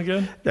question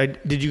again?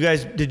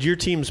 Did your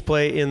teams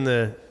play in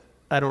the?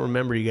 I don't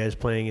remember you guys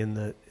playing in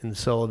the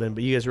Sullivan,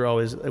 but you guys were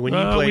always when you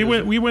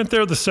played. We went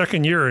there the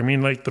second year. I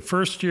mean, like the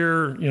first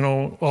year,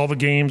 all the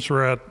games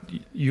were at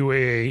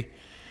UAA,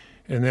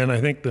 and then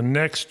I think the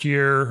next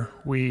year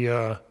we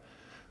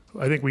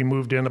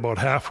moved in about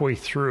halfway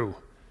through,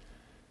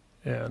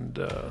 and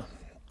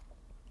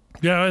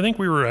I think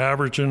we were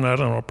averaging, I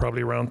don't know,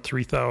 probably around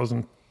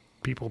 3,000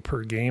 people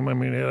per game. I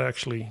mean, it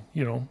actually,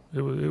 it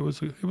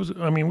was.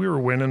 I mean, we were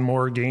winning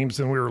more games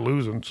than we were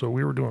losing, so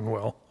we were doing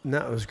well.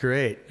 That was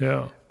great.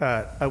 Yeah.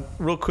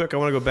 Real quick, I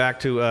want to go back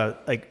to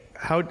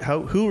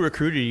who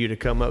recruited you to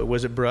come up?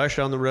 Was it Brush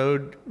on the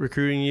road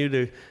recruiting you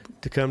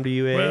to come to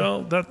UA?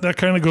 Well, that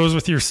kind of goes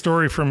with your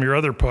story from your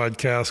other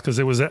podcast, because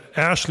it was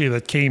Ashley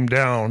that came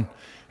down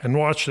and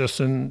watched us,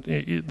 and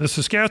the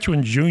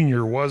Saskatchewan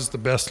Junior was the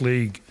best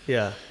league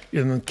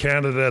in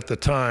Canada at the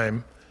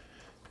time,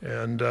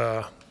 and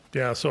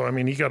so I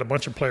mean, he got a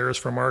bunch of players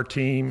from our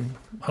team,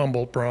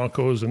 Humboldt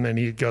Broncos, and then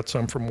he got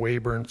some from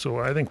Weyburn. So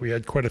I think we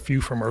had quite a few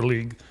from our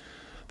league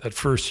that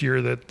first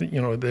year that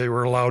they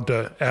were allowed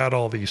to add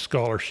all these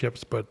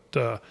scholarships. But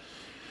that's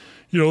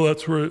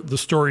where the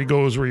story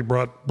goes, where he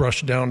brought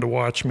Brush down to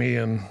watch me,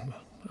 and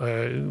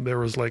there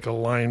was like a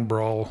line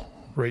brawl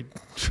right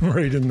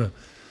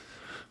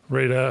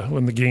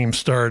when the game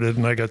started,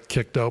 and I got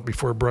kicked out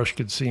before Brush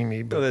could see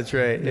me. But, that's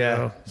right.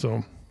 Yeah.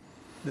 So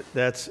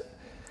that's.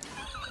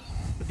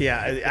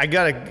 Yeah, I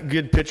got a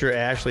good picture of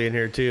Ashley in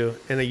here too,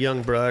 and a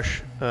young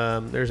Brush.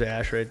 There's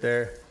Ash right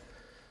there.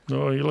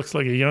 Oh, he looks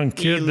like a young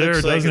kid there,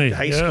 doesn't he?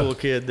 High school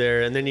kid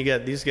there, and then you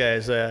got these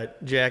guys,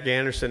 Jack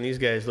Anderson. These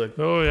guys look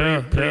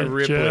pretty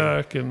rippling.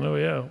 Jack, and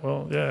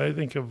I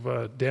think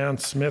of Dan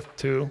Smith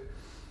too.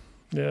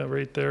 Yeah,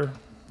 right there.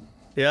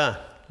 Yeah.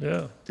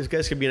 Yeah. These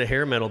guys could be in a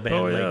hair metal band.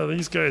 Oh yeah,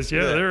 these guys.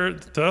 Yeah,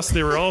 to us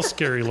they were all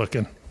scary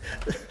looking.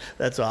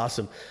 That's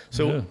awesome.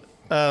 So.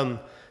 Yeah.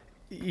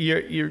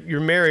 You're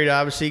married,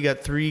 obviously. You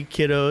got 3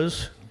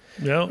 kiddos.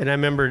 Yeah. And I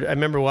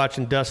remember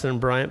watching Dustin and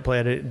Bryant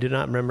play. I did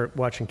not remember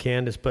watching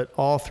Candace, but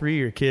all 3 of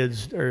your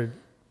kids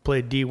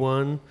played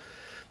D1.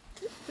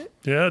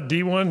 Yeah,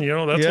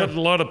 D1. That's what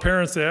a lot of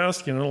parents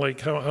ask. Like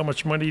how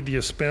much money do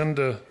you spend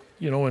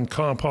in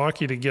comp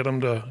hockey to get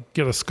them to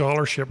get a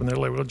scholarship? And they're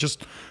like, well,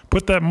 just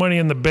put that money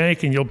in the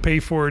bank and you'll pay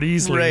for it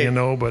easily.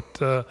 Right.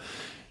 But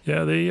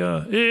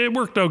it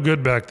worked out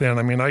good back then.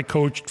 I mean, I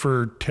coached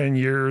for 10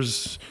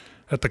 years.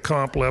 At the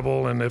comp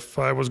level, and if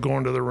I was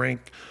going to the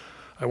rink,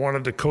 I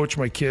wanted to coach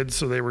my kids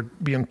so they were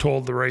being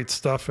told the right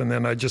stuff, and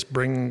then I just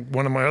bring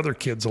one of my other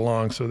kids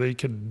along so they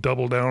could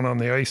double down on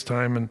the ice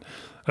time, and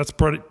that's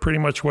pretty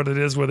much what it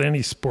is with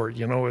any sport.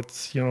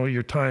 It's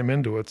your time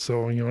into it,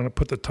 so you want to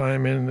put the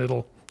time in,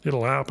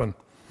 it'll happen.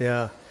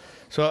 Yeah.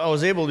 So I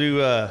was able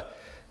to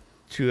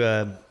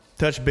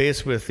touch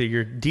base with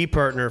your D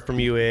partner from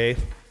UA,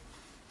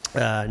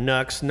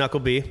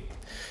 Knuckleby.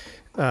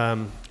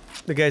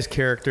 The guy's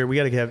character, we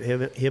got to have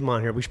him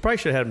on here. We probably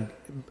should have had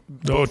him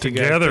both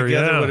together.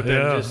 Together would have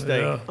been just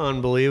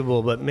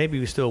unbelievable, but maybe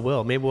we still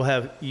will. Maybe we'll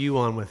have you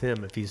on with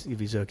him if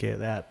he's okay with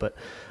that. But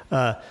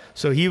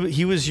so he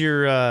was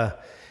your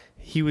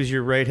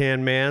right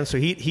hand man. So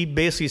he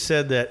basically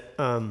said that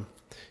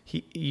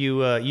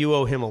you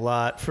owe him a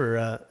lot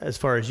for as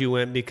far as you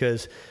went,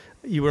 because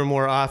you were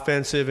more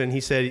offensive, and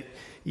he said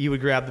you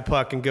would grab the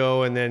puck and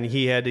go, and then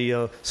he had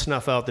to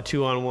snuff out the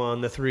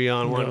 2-on-1, the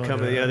 3-on-1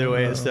 coming the other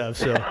way and stuff.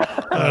 So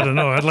I don't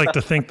know. I'd like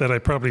to think that I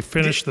probably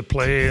finished the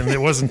play and it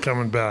wasn't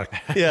coming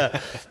back.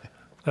 Yeah,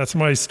 that's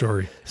my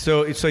story.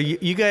 So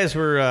you guys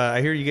were.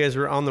 I hear you guys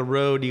were on the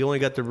road. You only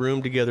got the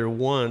room together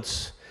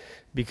once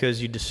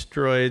because you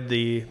destroyed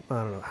the.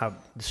 I don't know how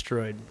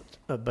destroyed,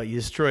 but you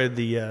destroyed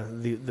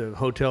the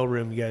hotel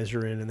room you guys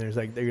were in, and there's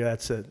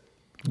that's a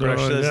brush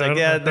this. I Like,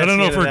 yeah, that's don't the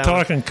know end if of we're that one.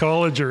 talking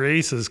college or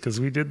Aces, because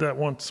we did that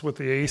once with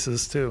the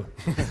Aces too.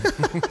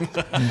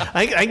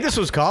 I think this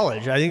was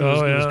college. I think it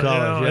was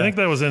college. Yeah. I think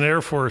that was in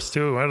Air Force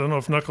too. I don't know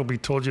if Knuckleby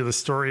told you the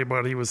story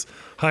about he was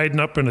hiding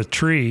up in a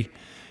tree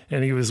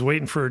and he was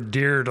waiting for a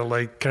deer to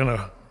like kind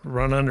of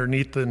run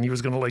underneath it, and he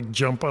was going to like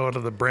jump out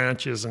of the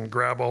branches and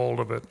grab a hold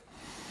of it.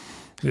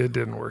 It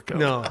didn't work out.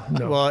 No.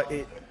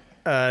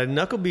 Well,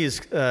 Knuckleby is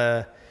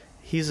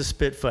he's a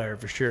Spitfire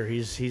for sure.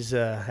 He's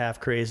half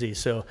crazy.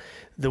 So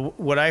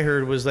what I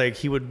heard was like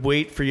he would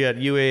wait for you at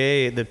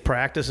UAA. The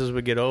practices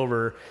would get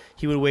over.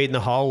 He would wait in the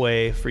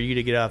hallway for you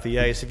to get off the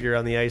ice if you're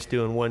on the ice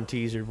doing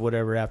 1Ts or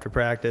whatever after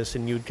practice,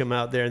 and you would come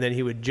out there, and then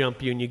he would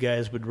jump you, and you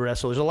guys would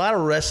wrestle. There's a lot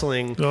of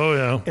wrestling. Oh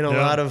yeah. And a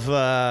lot of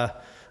a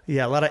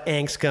lot of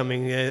angst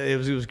coming. It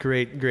was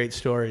great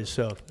stories.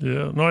 So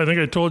Yeah. No, I think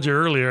I told you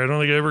earlier. I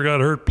don't think I ever got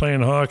hurt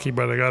playing hockey,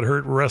 but I got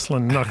hurt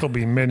wrestling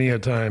Knuckleby many a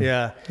time.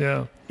 yeah.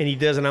 Yeah. And he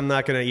does, and I'm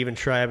not going to even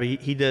try, but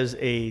he does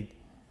a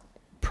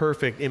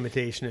perfect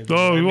imitation of you.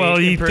 Oh, I mean, well,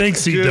 he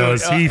thinks he dude,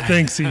 does. He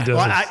thinks he does. Well,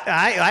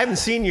 I haven't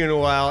seen you in a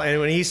while, and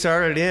when he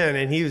started in,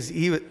 and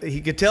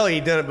he could tell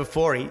he'd done it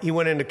before. He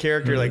went into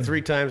character like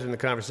 3 times in the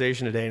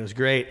conversation today, and it was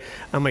great.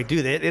 I'm like,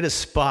 dude, it is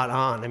spot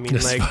on. I mean,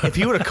 like, if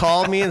he would have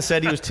called me and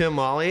said he was Tim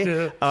Molly,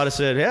 I would have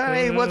said,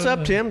 hey, what's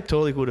up, Tim?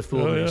 Totally would have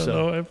fooled Oh, me. yeah,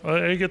 So.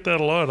 no, I get that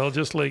a lot. I'll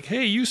just like,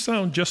 hey, you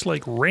sound just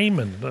like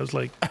Raymond. I was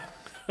like,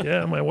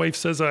 yeah, my wife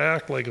says I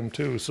act like him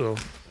too. So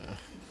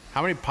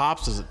How many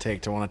pops does it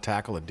take to want to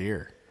tackle a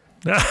deer?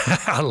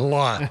 a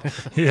lot.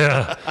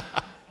 Yeah.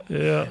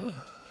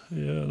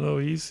 No,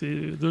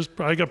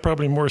 I got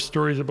probably more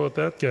stories about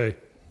that guy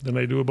than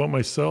I do about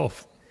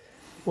myself.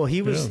 Well,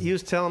 he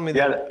was telling me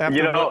that. Yeah,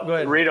 after, go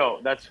ahead. Rito,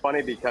 that's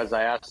funny because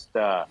I asked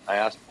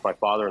my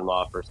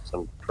father-in-law for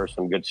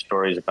some good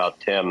stories about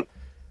Tim,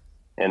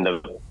 and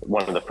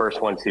one of the first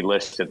ones he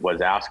listed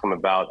was ask him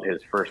about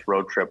his first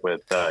road trip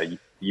with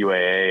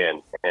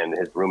UAA and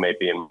his roommate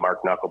being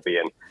Mark Knuckleby,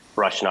 and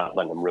Rush not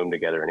letting them room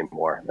together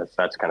anymore.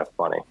 That's kind of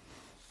funny.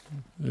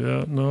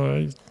 Yeah,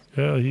 no,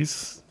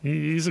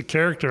 he's a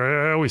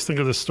character. I always think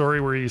of the story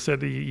where he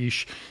said he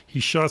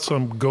shot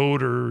some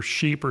goat or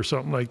sheep or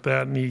something like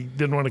that, and he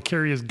didn't want to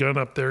carry his gun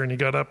up there, and he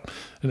got up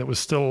and it was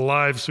still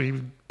alive, so he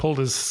pulled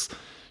his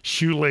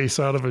shoelace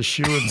out of his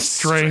shoe and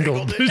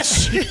strangled the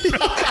sheep.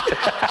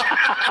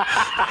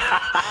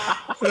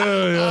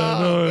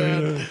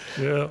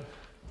 Yeah.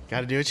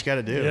 Got to do what you got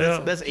to do. Yeah.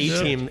 That's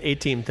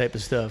A-team type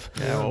of stuff.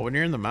 Yeah, well, when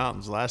you're in the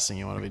mountains, the last thing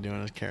you want to be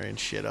doing is carrying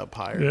shit up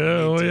higher.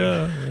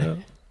 Yeah.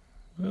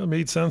 Well, it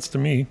made sense to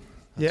me.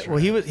 Yeah, well,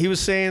 he was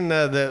saying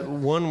the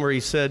one where he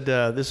said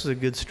this is a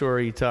good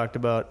story. He talked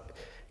about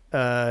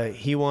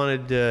he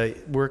wanted to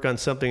work on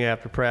something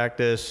after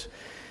practice,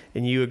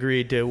 and you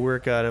agreed to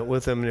work on it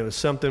with him. And it was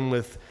something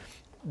with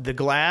the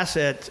glass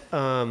at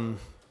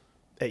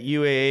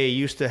UAA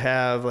used to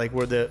have like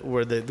where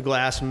the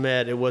glass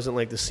met. It wasn't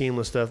like the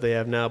seamless stuff they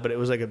have now, but it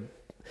was like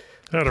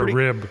Had a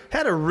rib,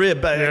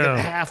 but like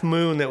a half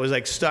moon that was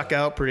like stuck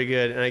out pretty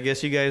good. And I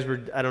guess you guys were,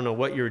 I don't know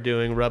what you were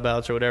doing, rub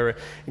outs or whatever,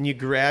 and you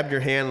grabbed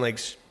your hand, like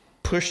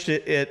pushed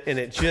it and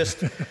it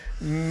just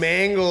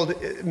mangled.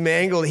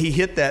 He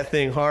hit that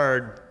thing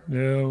hard.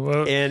 Yeah,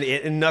 well,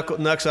 and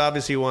Nux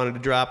obviously wanted to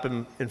drop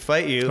him and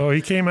fight you. Oh, he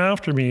came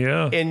after me,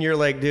 yeah. And you're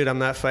like, dude, I'm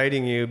not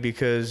fighting you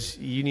because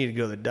you need to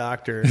go to the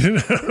doctor.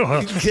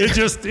 It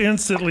just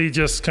instantly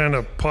just kind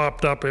of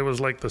popped up. It was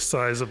like the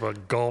size of a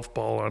golf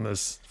ball on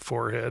his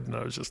forehead, and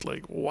I was just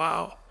like,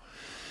 wow.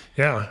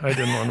 Yeah, I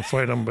didn't want to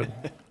fight him,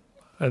 but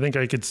I think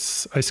I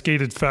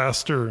skated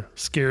faster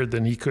scared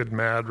than he could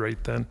mad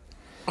right then.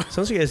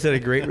 Sounds like you guys had a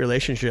great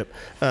relationship.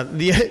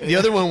 The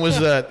other one was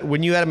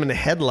when you had him in a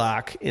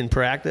headlock in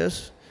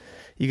practice.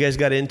 You guys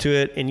got into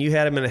it, and you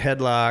had him in a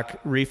headlock,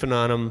 reefing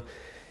on him.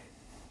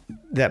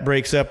 That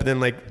breaks up, and then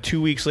like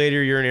 2 weeks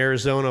later, you're in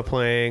Arizona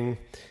playing,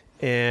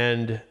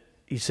 and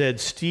he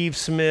said Steve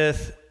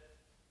Smith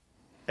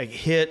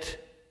hit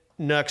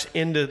Nux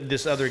into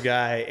this other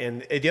guy,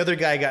 and the other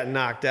guy got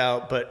knocked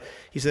out, but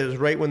he said it was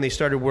right when they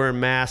started wearing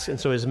masks, and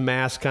so his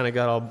mask kind of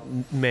got all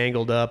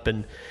mangled up,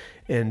 and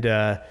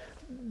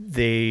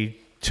they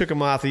took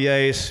him off the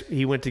ice.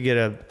 He went to get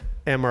a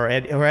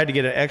MRI or had to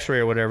get an X-ray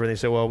or whatever. And they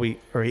said,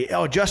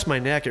 adjust my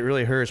neck. It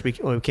really hurts. We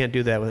can't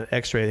do that with an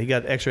X-ray. He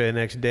got an X-ray the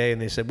next day,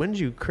 and they said, when did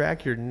you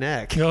crack your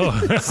neck? Oh.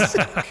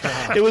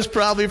 It was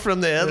probably from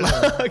the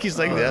headlock. He's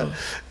like that.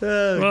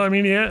 Well,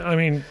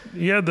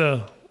 he had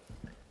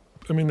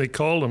they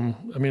called him,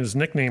 his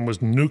nickname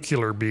was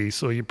Nuclear Bee.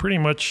 So you pretty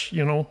much,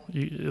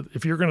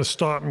 if you're going to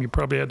stop him, you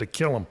probably had to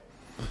kill him.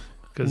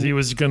 Because he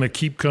was going to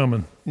keep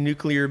coming.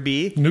 Nuclear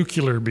Bee?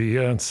 Nuclear Bee,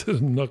 yeah, instead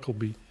of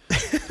Knuckleby.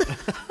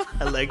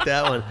 I like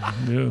that one.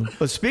 Yeah.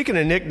 Well, speaking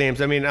of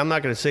nicknames, I'm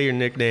not going to say your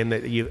nickname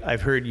that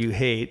I've heard you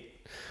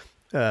hate.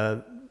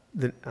 I'm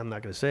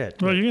not going to say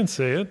it. Well, you can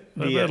say it.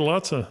 I've had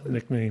lots of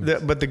nicknames.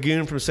 But the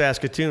goon from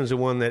Saskatoon is the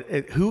one that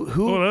who.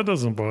 Oh, that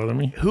doesn't bother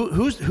me.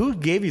 Who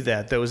gave you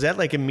that though? Was that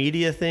like a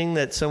media thing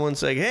that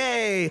someone's like,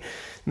 hey, and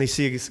they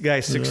see a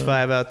guy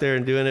 6'5" out there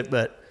and doing it?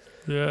 But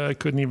yeah, I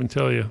couldn't even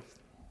tell you.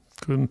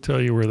 Couldn't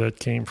tell you where that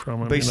came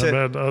from. I But mean, you said-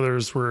 I've had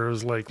others where it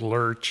was like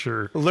Lurch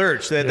or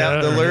Lurch. The Yeah,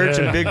 Lurch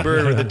yeah. and Big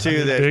Bird were the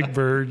two that Big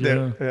Bird.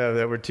 Yeah.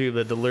 that were two.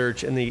 The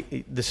Lurch and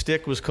the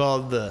stick was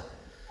called the.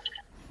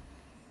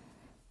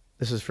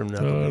 This is from I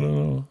don't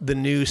know. the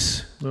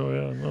Noose. Oh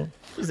yeah, no.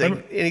 It's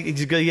like,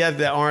 you have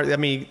the arm. I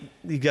mean,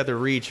 you got the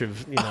reach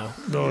of No,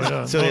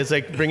 yeah. So no. it's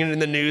like bringing in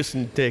the noose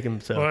and take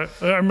him. So Well,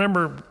 I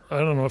remember. I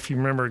don't know if you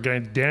remember a guy,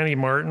 Danny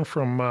Martin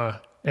from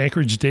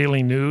Anchorage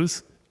Daily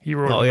News. He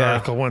wrote an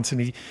article once,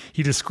 and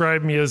he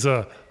described me as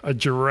a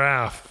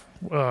giraffe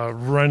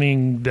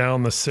running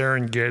down the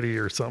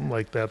Serengeti or something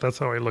like that. That's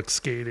how I looked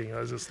skating. I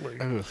was just like,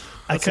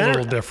 that's a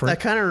little different.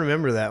 I kind of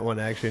remember that one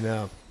actually.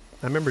 Now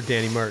I remember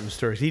Danny Martin's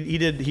stories. He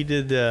did.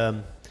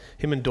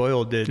 Him and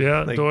Doyle did.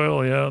 Yeah, like,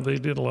 Doyle. Yeah, they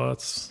did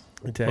lots.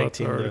 tag Lots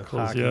team of the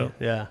articles, hockey.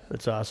 yeah.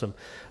 That's awesome.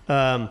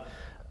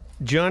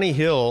 Johnny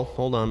Hill,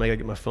 hold on, I gotta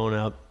get my phone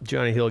out.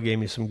 Johnny Hill gave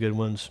me some good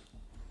ones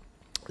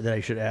that I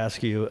should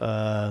ask you.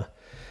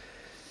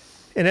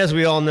 And as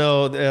we all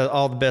know,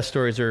 all the best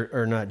stories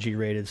are not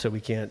G-rated, so we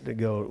can't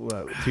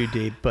go too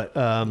deep. But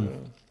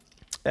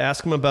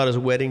ask him about his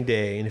wedding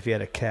day and if he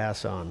had a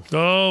cast on.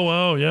 Oh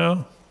wow,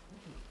 yeah.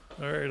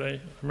 All right,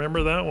 I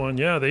remember that one.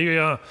 Yeah, they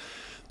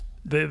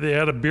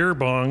had a beer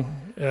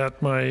bong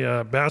at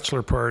my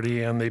bachelor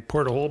party, and they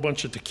poured a whole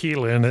bunch of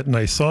tequila in it, and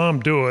I saw them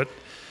do it,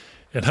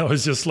 and I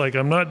was just like,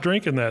 I'm not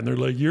drinking that. And they're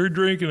like, you're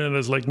drinking it. And I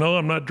was like, no,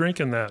 I'm not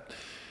drinking that.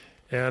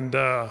 And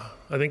I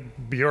think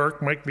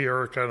Mike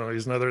Bjork, I don't know,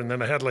 he's another. And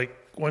then I had like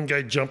one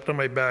guy jumped on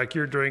my back,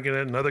 you're drinking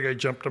it. Another guy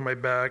jumped on my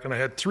back, and I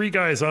had three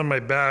guys on my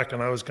back,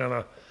 and I was kind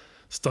of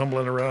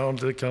stumbling around,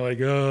 kind of like,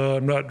 oh,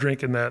 I'm not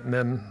drinking that. And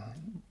then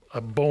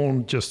a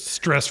bone, just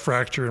stress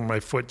fracture in my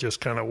foot just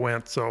kind of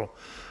went. So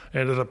I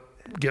ended up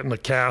getting a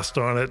cast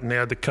on it, and they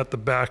had to cut the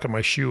back of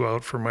my shoe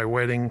out for my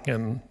wedding,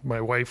 and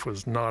my wife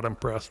was not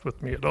impressed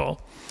with me at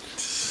all.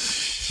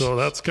 So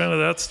that's kind of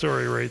that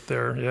story right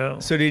there. Yeah.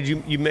 So did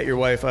you met your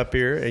wife up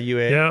here at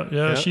UA?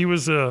 Yeah. She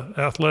was a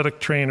athletic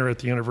trainer at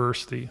the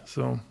university.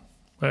 So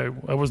I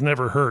was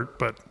never hurt,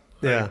 but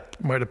Yeah.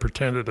 I might have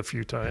pretended a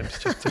few times.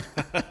 Just to,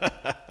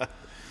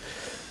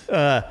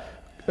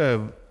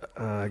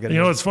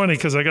 it's funny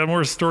because I got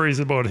more stories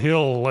about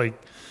Hill. Like,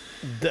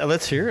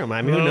 let's hear him.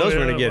 I mean, who knows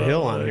when to get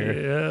Hill on here?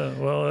 Yeah.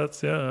 Well,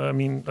 I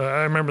mean,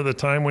 I remember the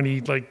time when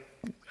he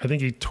I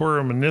think he tore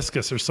a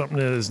meniscus or something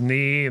in his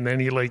knee, and then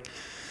he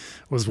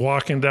was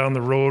walking down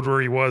the road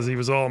where he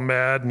was all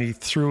mad, and he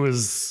threw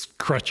his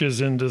crutches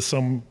into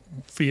some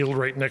field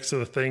right next to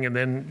the thing, and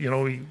then he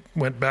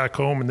went back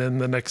home, and then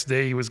the next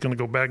day he was going to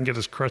go back and get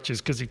his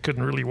crutches because he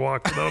couldn't really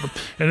walk without them,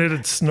 and it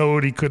had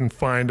snowed, he couldn't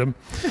find them.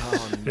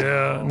 Oh, no.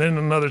 Yeah. And then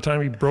another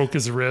time he broke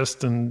his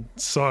wrist and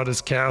sawed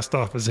his cast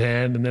off his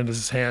hand, and then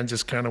his hand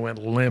just kind of went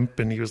limp,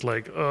 and he was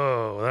like,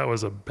 oh, that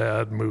was a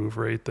bad move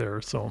right there.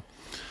 So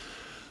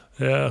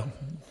yeah,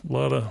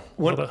 one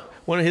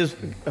of his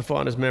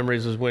fondest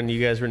memories was when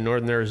you guys were in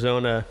northern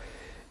Arizona,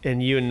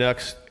 and you and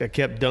Nux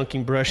kept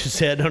dunking Brush's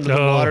head under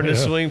the water in the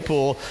swimming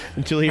pool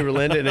until he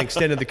relented and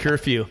extended the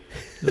curfew.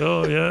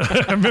 Oh yeah,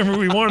 I remember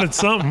we wanted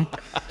something,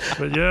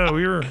 but yeah,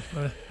 we were.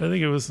 I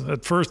think it was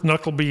at first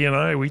Knuckleby and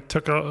I. We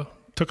took on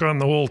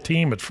the whole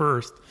team at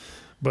first,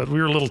 but we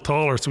were a little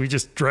taller, so we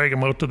just drag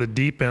them out to the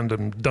deep end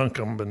and dunk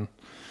them. And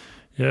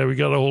yeah, we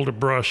got a hold of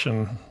Brush,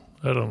 and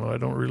I don't know. I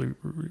don't really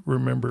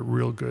remember it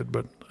real good,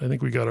 but I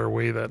think we got our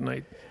way that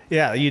night.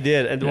 Yeah, you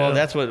did. And well,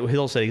 that's what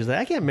Hill said. He's like,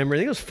 I can't remember. I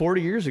think it was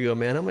 40 years ago,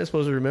 man. How am I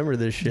supposed to remember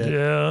this shit?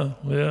 Yeah.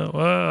 Well,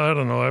 I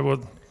don't know.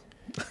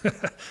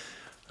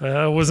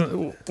 I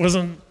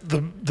wasn't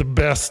the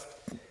best,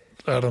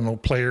 I don't know,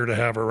 player to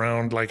have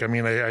around. Like, I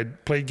mean, I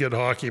played good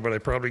hockey, but I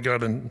probably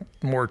got in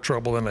more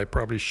trouble than I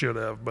probably should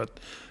have. But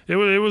it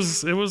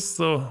was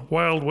the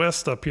Wild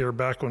West up here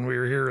back when we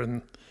were here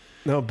in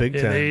big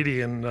time.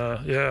 80. And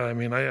I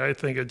mean, I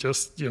think it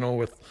just,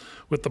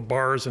 with the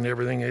bars and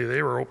everything,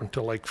 they were open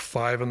till like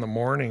 5 in the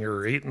morning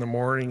or 8 in the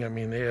morning. I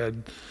mean, they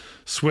had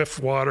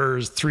Swift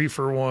Waters,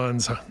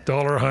 3-for-1s,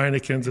 $1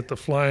 Heinekens at the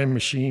Flying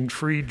Machine,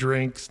 free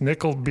drinks,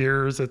 nickel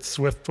beers at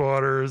Swift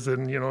Waters.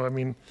 And, I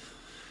mean,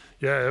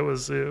 yeah, it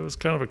was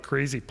kind of a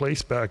crazy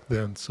place back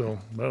then. So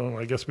I don't know,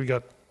 I guess we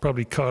got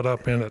probably caught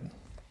up in it.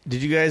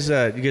 Did you guys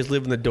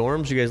live in the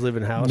dorms? You guys live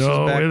in houses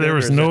No, back then? There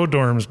was no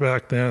dorms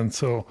back then.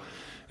 So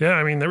yeah,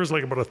 I mean, there was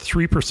like about a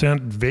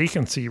 3%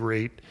 vacancy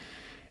rate.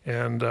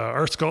 And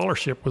our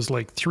scholarship was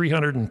like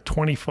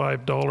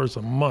 $325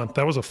 a month.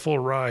 That was a full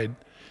ride.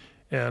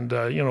 And,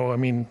 I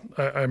mean,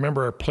 I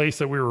remember our place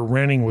that we were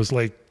renting was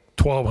like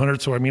 $1,200.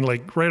 So, I mean,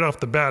 like right off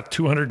the bat,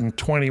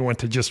 $220 went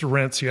to just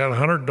rent. So you had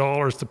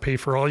 $100 to pay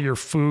for all your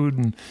food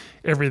and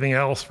everything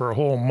else for a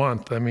whole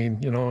month. I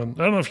mean, and I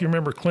don't know if you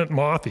remember Clint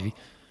Mothy.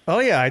 Oh,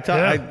 yeah. I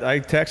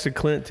texted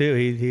Clint, too.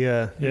 He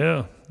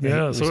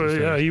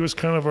was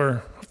kind of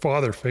our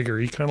father figure.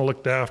 He kind of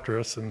looked after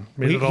us and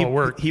made it all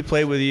work. He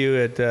played with you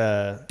at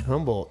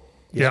Humboldt.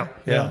 Yeah.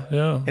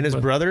 And his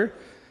brother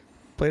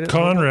played at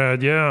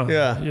Conrad.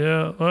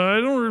 Humboldt? I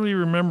don't really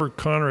remember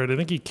Conrad. I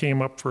think he came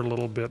up for a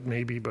little bit,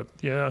 maybe, but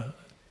yeah.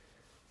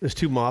 There's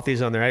two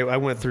Mothies on there. I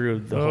went through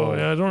the whole.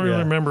 Yeah, I don't really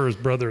remember his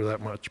brother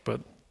that much, but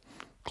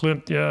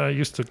Clint, I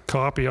used to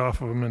copy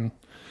off of him in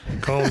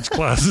college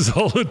classes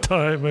all the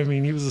time. I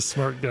mean, he was a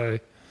smart guy.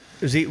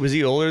 Was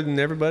he older than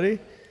everybody?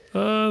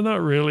 Not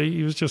really.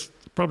 He was just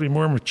probably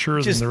more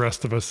mature than the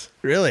rest of us.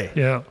 Really?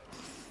 Yeah.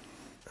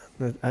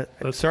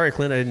 Sorry,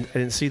 Clint, I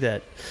didn't see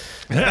that.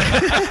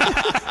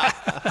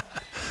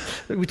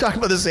 We talking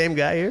about the same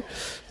guy here?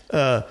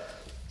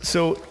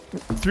 So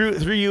through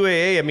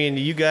UAA, I mean,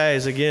 you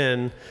guys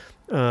again.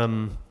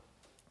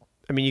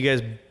 You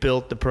guys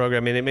built the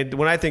program. I mean,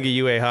 when I think of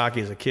UA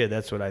hockey as a kid,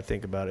 that's what I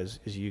think about is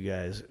you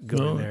guys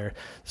going there.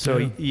 So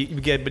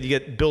you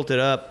get built it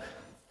up.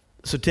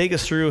 So take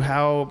us through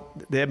how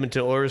the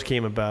Edmonton Oilers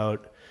came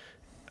about.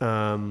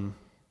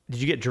 Did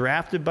you get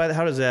drafted by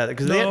how does that?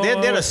 Because they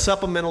had a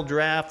supplemental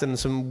draft and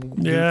some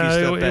goofy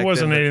stuff back it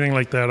wasn't then, anything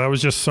like that. I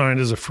was just signed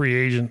as a free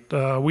agent.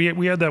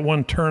 We had that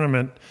one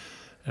tournament,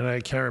 and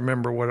I can't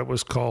remember what it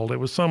was called. It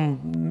was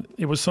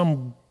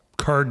some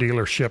car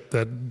dealership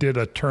that did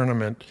a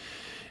tournament,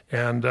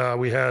 and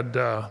we had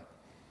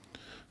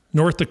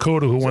North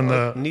Dakota who won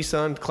the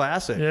Nissan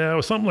Classic. Yeah, it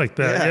was something like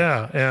that.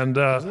 Yeah.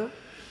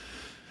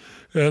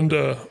 And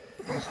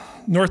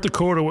North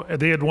Dakota,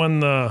 they had won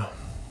the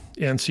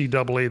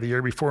NCAA the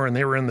year before, and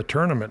they were in the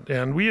tournament.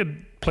 And we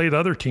had played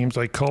other teams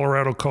like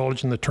Colorado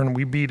College in the tournament.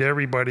 We beat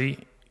everybody,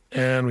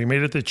 and we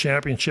made it to the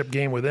championship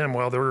game with them.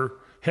 While their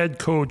head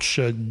coach,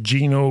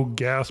 Gino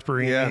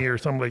Gasparini or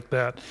something like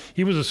that,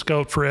 he was a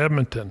scout for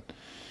Edmonton.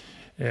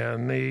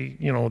 And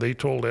they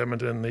told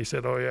Edmonton, they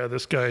said, oh, yeah,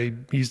 this guy,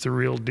 he's the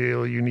real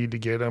deal. You need to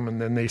get him. And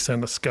then they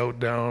sent a scout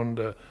down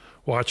to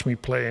watch me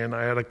play. And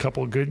I had a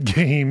couple of good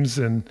games.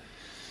 And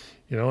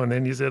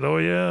then he said, oh,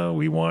 yeah,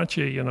 we want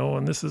you,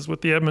 And this is with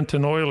the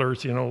Edmonton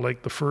Oilers,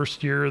 like the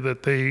first year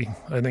that they,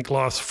 I think,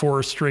 lost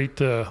 4 straight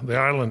to the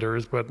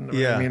Islanders. But,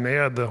 I mean, they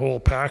had the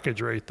whole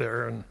package right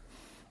there. And,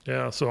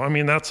 so, I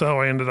mean, that's how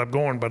I ended up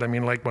going. But, I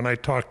mean, like when I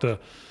talked to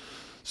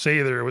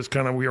Sather, it was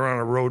kind of, we were on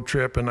a road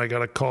trip and I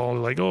got a call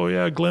like, oh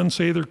yeah, Glenn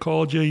Sather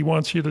called you. He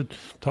wants you to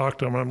talk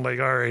to him. And I'm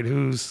like, all right,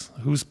 who's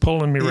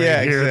pulling me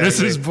right here? Exactly.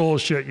 This is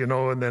bullshit,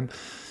 And then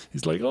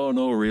he's like, oh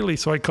no, really?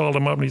 So I called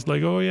him up and he's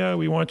like, oh yeah,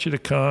 we want you to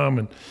come.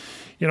 And,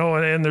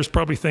 and there's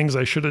probably things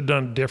I should have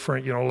done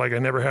different, like I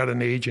never had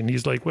an agent.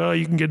 He's like, well,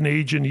 you can get an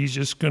agent. He's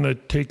just going to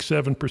take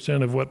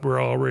 7% of what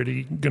we're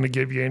already going to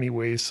give you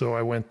anyway. So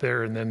I went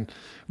there and then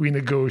we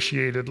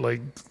negotiated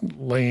like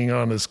laying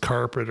on his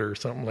carpet or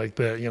something like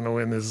that,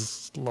 in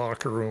his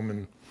locker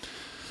room.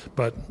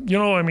 But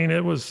I mean,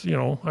 it was,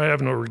 I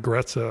have no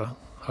regrets how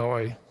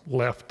I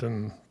left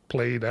and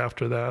played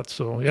after that.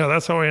 So yeah,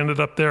 that's how I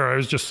ended up there. I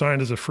was just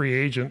signed as a free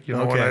agent,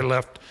 when I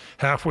left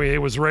halfway. It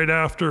was right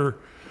after,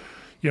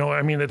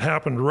 it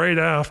happened right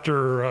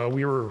after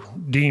we were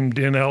deemed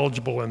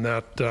ineligible in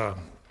that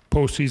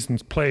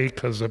postseason's play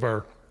because of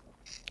our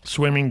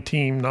swimming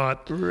team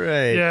not.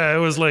 Right. Yeah, it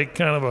was like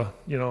kind of a,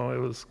 it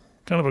was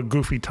kind of a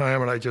goofy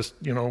time, and I just,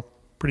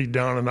 pretty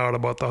down and out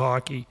about the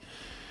hockey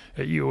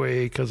at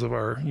UA because of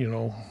our,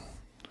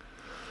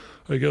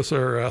 I guess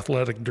our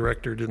athletic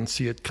director didn't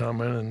see it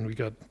coming and we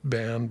got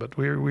banned, but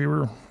we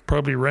were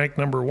probably ranked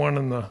number 1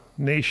 in the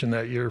nation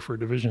that year for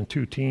Division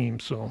II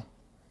teams. So,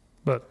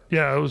 but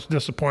yeah, it was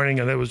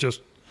disappointing, and it was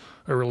just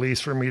a release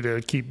for me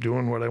to keep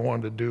doing what I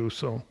wanted to do.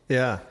 So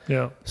yeah.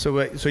 So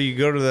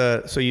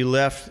you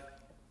left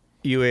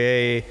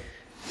UAA,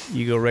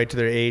 you go right to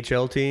their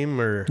AHL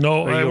team, or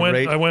no? I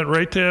went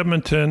right to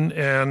Edmonton,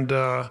 and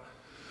I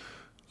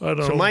don't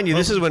know. So mind you,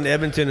 this is when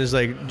Edmonton is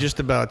like just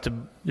about to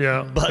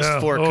bust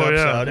 4 cups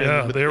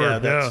out. They were.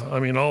 I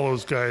mean, all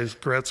those guys,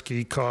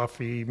 Gretzky,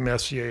 Coffey,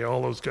 Messier,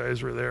 all those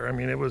guys were there. I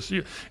mean, it was.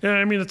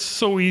 I mean, it's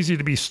so easy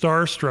to be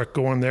starstruck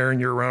going there,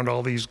 and you're around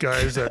all these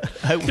guys that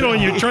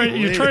you're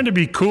trying to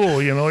be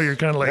cool. You're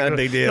kind of like not a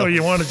big deal.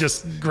 You want to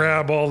just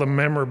grab all the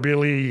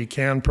memorabilia you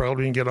can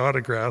probably and get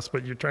autographs,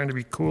 but you're trying to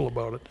be cool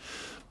about it.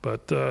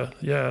 But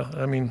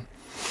I mean.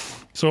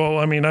 So,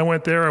 I mean, I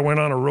went there. I went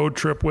on a road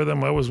trip with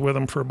him. I was with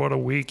him for about a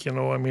week,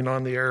 I mean,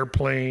 on the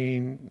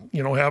airplane,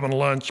 having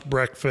lunch,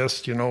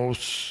 breakfast,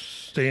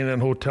 staying in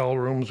hotel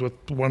rooms with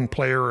one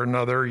player or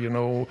another,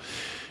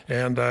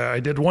 And I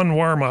did one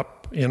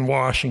warm-up in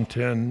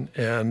Washington,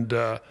 and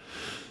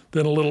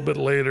then a little bit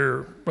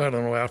later, I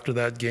don't know, after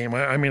that game,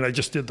 I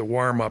just did the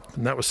warm-up,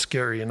 and that was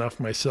scary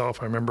enough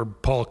myself. I remember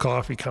Paul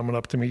Coffey coming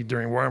up to me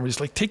during warm-up. He's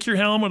like, take your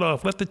helmet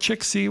off. Let the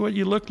chicks see what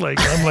you look like.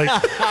 I'm like,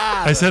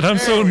 I said, I'm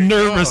so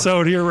nervous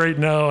out here right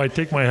now. I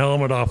take my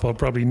helmet off, I'll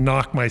probably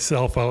knock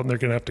myself out, and they're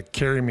going to have to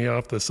carry me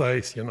off this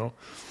ice,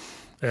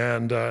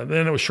 And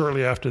then it was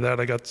shortly after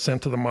that I got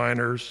sent to the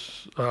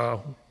minors,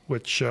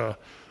 which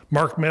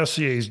Mark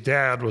Messier's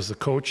dad was the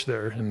coach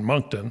there in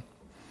Moncton.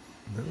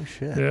 No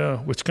shit. Yeah,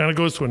 which kind of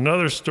goes to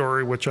another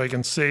story, which I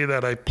can say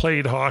that I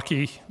played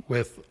hockey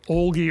with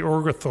Olgi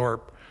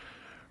Orgathorpe.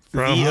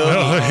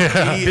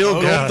 Bill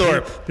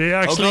Goldthorpe. They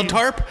actually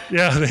Goldthorpe?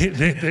 Yeah,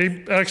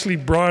 they actually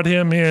brought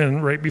him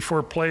in right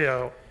before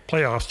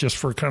playoffs just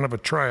for kind of a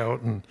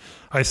tryout, and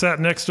I sat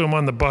next to him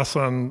on the bus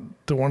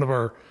to one of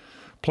our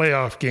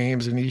playoff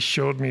games, and he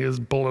showed me his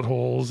bullet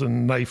holes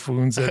and knife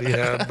wounds that he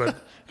had. But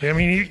I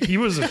mean, he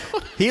was.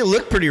 He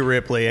looked pretty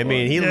Ripley. I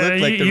mean, he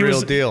looked like the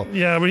real deal.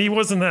 Yeah, but he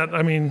wasn't that.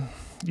 I mean,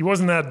 he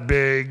wasn't that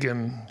big,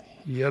 and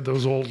he had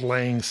those old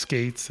Lang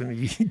skates, and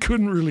he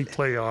couldn't really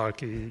play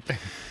hockey.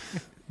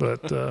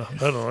 But I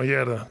don't know. He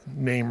had a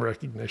name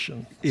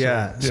recognition.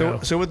 Yeah.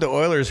 So with the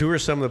Oilers, who were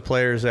some of the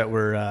players that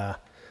were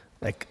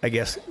like, I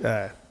guess,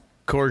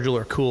 cordial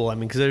or cool? I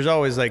mean, because there's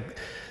always like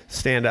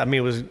stand up. I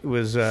mean, it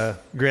was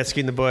Gretzky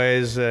and the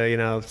boys. You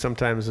know,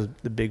 sometimes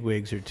the big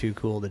wigs are too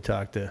cool to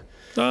talk to.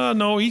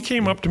 No, he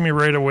came up to me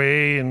right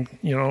away and,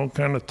 you know,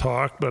 kind of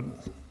talked, but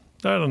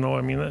I don't know.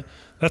 I mean,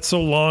 that's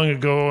so long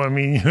ago. I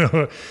mean, you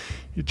know,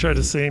 you try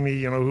to say me,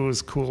 you know, who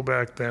was cool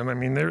back then. I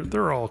mean,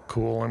 they're all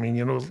cool. I mean,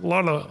 you know, a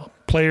lot of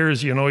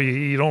players, you know,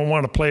 you don't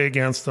want to play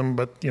against them,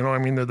 but, you know, I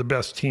mean, they're the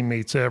best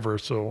teammates ever.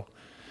 So,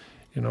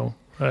 you know,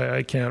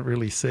 I can't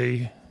really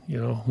say, you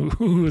know,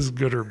 who was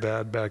good or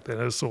bad back then.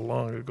 It was so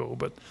long ago,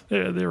 but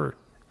they were,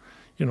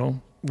 you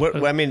know.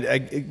 I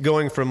mean,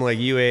 going from like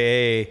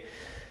UAA,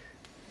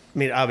 I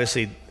mean,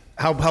 obviously,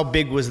 how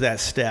big was that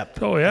step?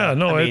 Oh yeah,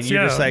 no, I mean,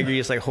 you're just like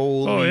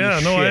holy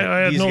shit, I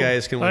had these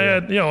guys can win.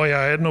 I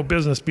had no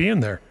business being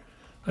there.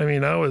 I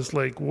mean, I was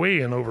like way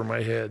in over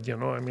my head, you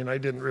know. I mean, I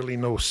didn't really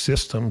know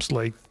systems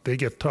like they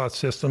get taught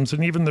systems,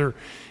 and even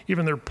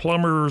their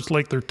plumbers,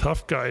 like they're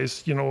tough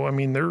guys, you know. I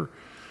mean,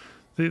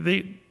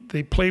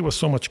 they play with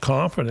so much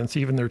confidence.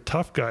 Even their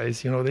tough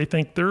guys, you know, they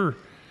think they're,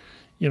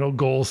 you know,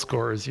 goal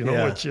scorers, you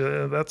know, which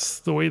that's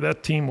the way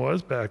that team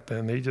was back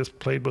then. They just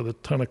played with a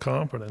ton of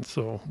confidence.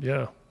 So,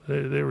 yeah,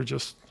 they were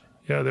just,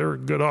 they were a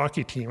good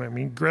hockey team. I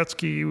mean,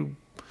 Gretzky,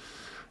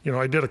 you know,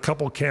 I did a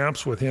couple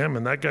camps with him,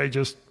 and that guy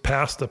just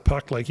passed the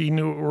puck like he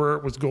knew where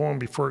it was going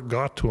before it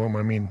got to him.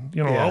 I mean,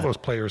 you know, all those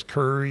players,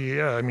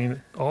 Curry, I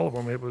mean, all of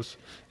them. It was,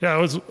 I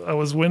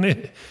was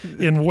winning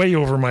in way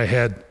over my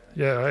head.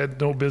 Yeah, I had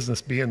no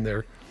business being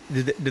there.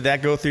 Did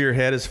that go through your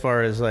head as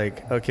far as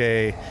like,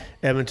 okay,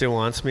 Edmonton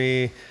wants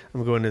me,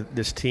 I'm going to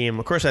this team?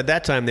 Of course, at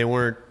that time they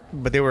weren't,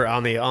 but they were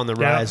on the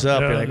rise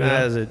up. You're like,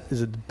 is it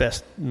the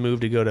best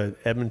move to go to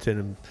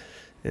Edmonton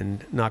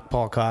and knock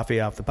Paul Coffey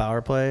off the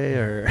power play?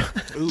 Or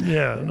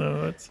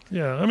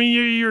I mean,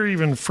 you're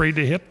even afraid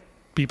to hit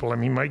people. I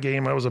mean, my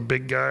game, I was a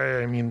big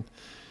guy. I mean,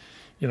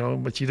 you know,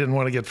 but you didn't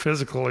want to get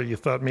physical, or you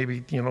thought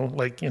maybe, you know,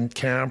 like in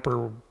camp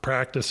or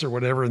practice or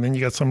whatever, and then you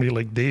got somebody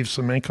like Dave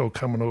Semenko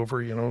coming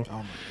over, you know. Oh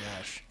my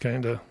gosh.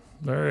 Kind of,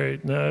 all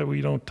right, no,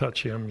 we don't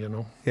touch him, you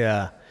know.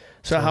 Yeah.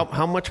 So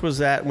how much was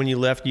that when you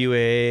left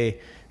UAA?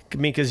 I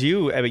mean, because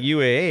you at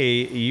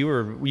UAA,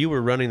 you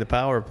were running the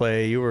power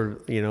play. You were,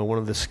 you know, one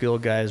of the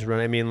skilled guys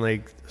running. I mean,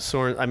 like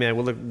Soren. I mean,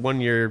 look,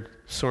 1 year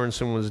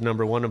Sorensen was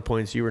number 1 in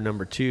points. You were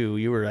number 2.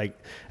 You were like,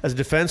 as a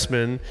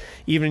defenseman,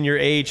 even your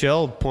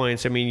AHL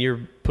points. I mean,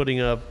 you're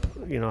putting up,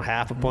 you know,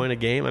 half a point a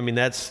game. I mean,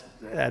 that's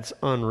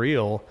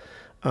unreal.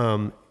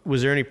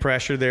 Was there any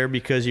pressure there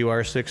because you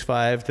are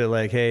 6'5" to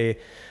like, hey,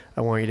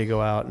 I want you to go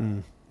out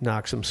and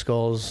knock some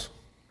skulls?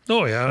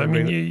 Oh yeah, I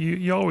mean,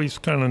 you always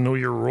kind of know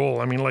your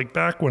role. I mean, like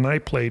back when I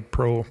played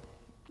pro,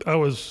 I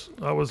was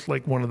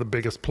like one of the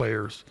biggest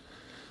players.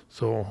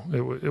 So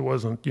it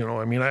wasn't, you know,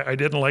 I mean, I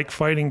didn't like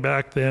fighting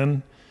back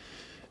then,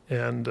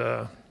 and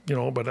you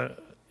know, but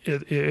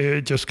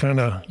it just kind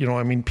of, you know,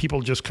 I mean,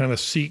 people just kind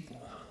of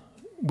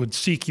would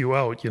seek you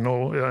out, you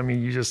know. I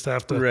mean, you just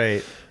have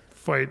to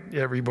fight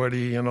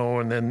everybody, you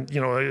know. And then,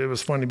 you know, it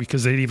was funny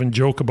because they'd even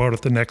joke about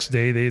it the next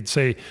day. They'd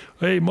say,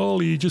 "Hey,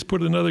 Molly, you just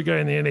put another guy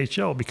in the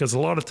NHL," because a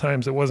lot of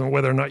times it wasn't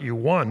whether or not you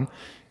won;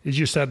 you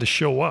just had to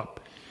show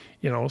up,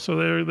 you know.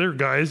 So they're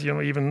guys, you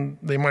know, even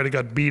they might have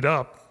got beat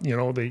up, you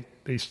know, they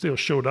still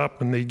showed up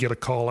and they get a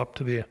call up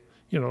to the,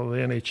 you know, the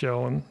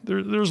NHL. And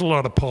there's a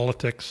lot of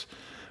politics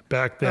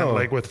back then,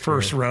 like with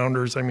first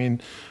rounders. I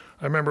mean,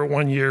 I remember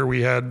one year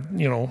we had,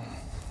 you know,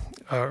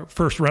 our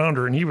first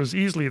rounder, and he was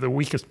easily the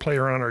weakest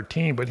player on our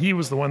team, but he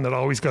was the one that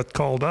always got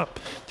called up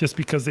just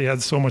because they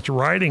had so much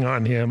riding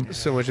on him.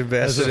 So much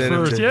invested in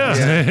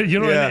him. You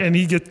know, and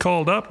he'd get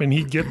called up and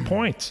he'd get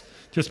points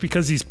just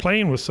because he's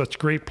playing with such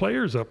great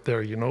players up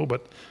there, you know.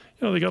 But,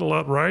 you know, they got a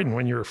lot riding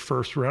when you're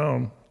first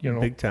round, you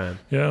know. Big time.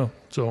 Yeah.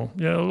 So,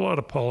 yeah, a lot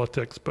of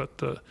politics, but,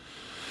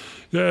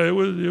 yeah, it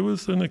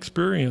was an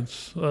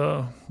experience.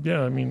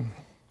 Yeah, I mean,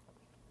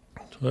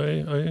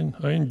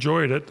 I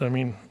enjoyed it. I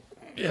mean,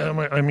 yeah,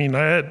 I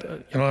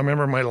had, you know, I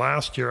remember my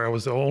last year, I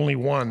was the only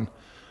one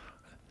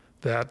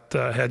that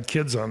had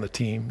kids on the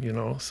team, you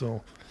know,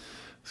 so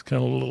it's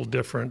kind of a little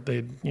different.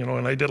 They, you know,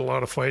 and I did a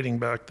lot of fighting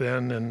back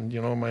then, and,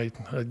 you know,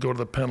 I'd go to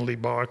the penalty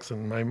box,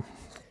 and my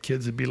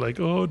kids would be like,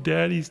 "Oh,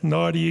 Daddy's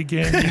naughty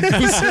again."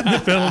 He'd sit in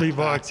the penalty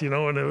box, you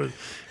know, and it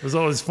was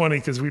always funny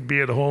because we'd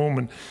be at home,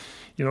 and,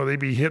 you know, they'd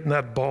be hitting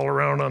that ball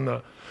around on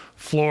the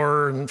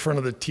floor in front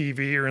of the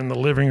TV or in the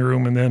living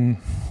room, and then,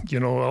 you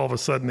know, all of a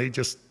sudden they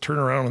just turn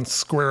around and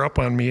square up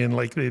on me, and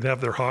like they'd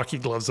have their hockey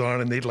gloves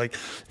on and they'd like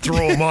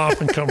throw them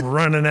off and come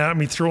running at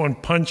me throwing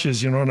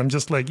punches, you know, and I'm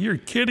just like, "You're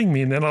kidding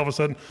me." And then all of a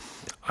sudden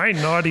I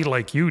naughty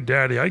like you,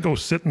 Daddy. I go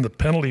sit in the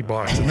penalty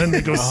box, and then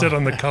they go sit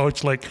on the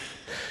couch like,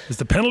 is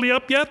the penalty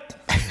up yet?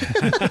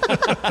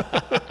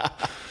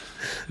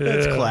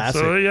 That's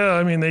classic. So yeah,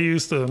 I mean, they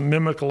used to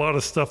mimic a lot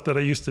of stuff that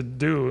I used to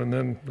do, and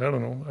then I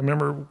don't know. I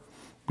remember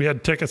we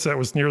had tickets that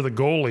was near the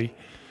goalie.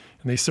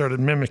 And they started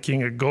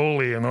mimicking a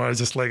goalie, and I was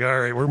just like, all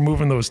right, we're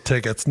moving those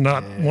tickets.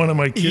 Not one of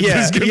my kids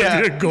is going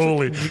to be a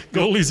goalie.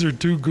 Goalies are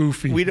too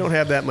goofy. We don't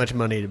have that much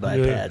money to buy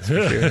pads,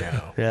 for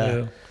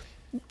sure.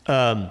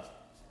 Yeah.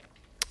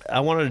 I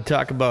wanted to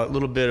talk a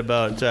little bit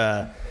about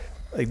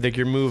like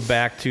your move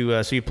back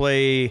to, so you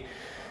play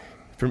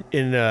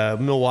in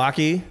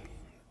Milwaukee,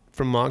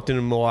 from Moncton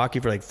in Milwaukee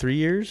for like 3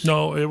 years?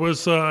 No, it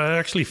was, I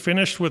actually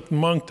finished with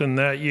Moncton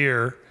that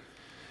year,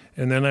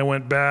 and then I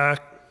went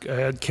back. I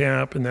had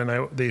camp, and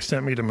then they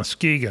sent me to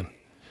Muskegon,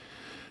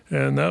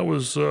 and that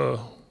was I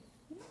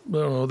don't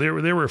know, they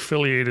were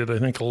affiliated, I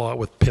think, a lot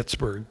with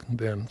Pittsburgh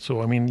then.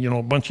 So I mean, you know,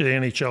 a bunch of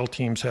NHL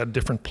teams had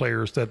different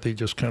players that they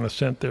just kind of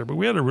sent there, but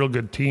we had a real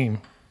good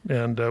team,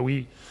 and that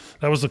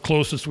was the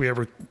closest we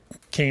ever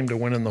came to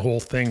winning the whole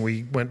thing.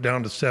 We went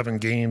down to 7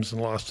 games and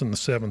lost in the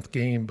 7th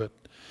game, but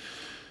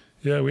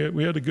yeah,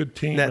 we had a good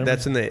team.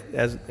 That's in the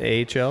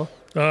AHL?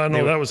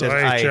 No, that was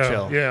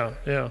IHL.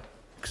 IHL. Yeah.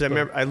 Because I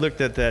remember I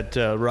looked at that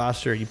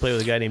roster. You played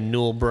with a guy named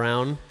Newell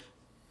Brown.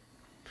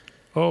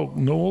 Oh,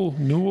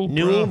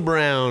 Newell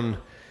Brown.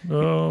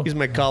 Oh. He's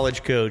my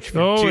college coach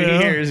for 2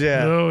 years.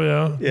 Yeah.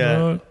 Oh,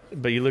 yeah.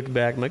 But you look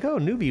back, I'm like, oh,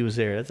 Newbie was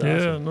there. That's awesome.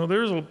 Yeah, no,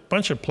 there's a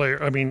bunch of players.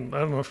 I mean,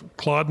 I don't know if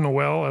Claude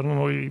Noel, I don't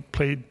know, he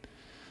played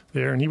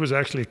there, and he was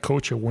actually a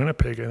coach of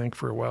Winnipeg, I think,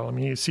 for a while. I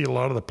mean, you see a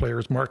lot of the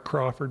players. Mark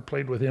Crawford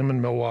played with him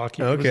in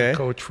Milwaukee. He was a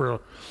coach for a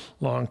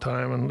long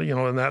time. And, you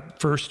know, in that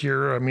first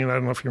year, I mean, I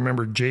don't know if you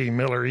remember Jay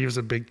Miller. He was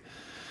kind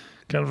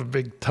of a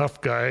big,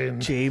 tough guy.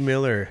 And Jay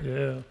Miller.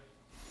 Yeah.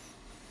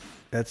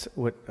 That's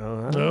what, yeah.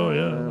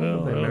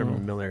 Well, I remember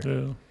Miller.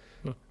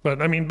 Yeah.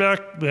 But, I mean,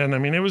 back then, I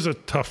mean, it was a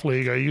tough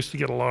league. I used to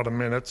get a lot of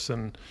minutes,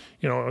 and,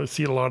 you know, I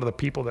see a lot of the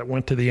people that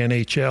went to the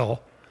NHL.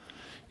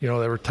 You know,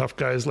 there were tough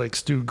guys like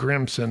Stu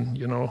Grimson,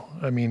 you know.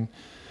 I mean,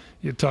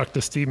 you talk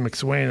to Steve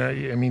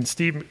McSwain. I mean,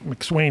 Steve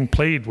McSwain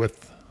played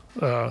with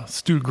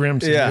Stu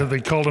Grimson. Yeah. They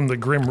called him the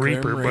Grim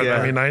Reaper. But,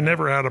 I mean, I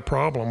never had a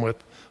problem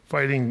with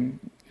fighting.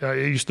 I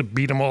used to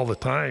beat him all the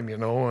time, you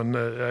know, and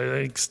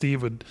I think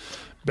Steve would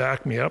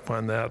back me up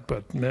on that.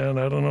 But, man,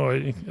 I don't know.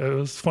 I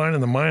was fine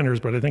in the minors,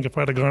 but I think if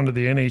I'd have gone to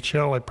the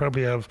NHL, I'd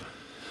probably have –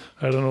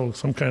 I don't know,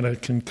 some kind of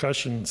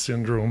concussion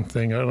syndrome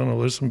thing. I don't know.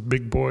 There's some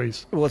big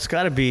boys. Well, it's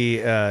got to be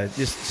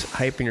just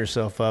hyping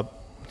yourself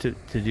up to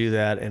do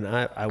that. And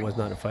I was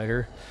not a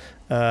fighter.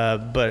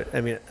 But,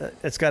 I mean,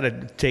 it's got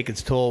to take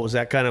its toll. Was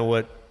that kind of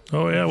what?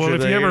 Oh, yeah. Well, if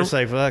you ever. Just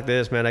like, fuck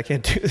this, man. I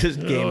can't do this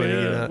game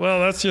anymore. Well,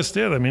 that's just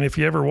it. I mean, if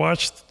you ever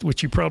watched,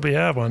 which you probably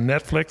have on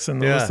Netflix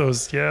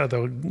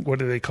and what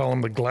do they call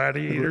them? The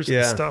gladiators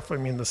and stuff. I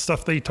mean, the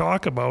stuff they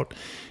talk about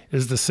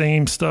is the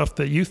same stuff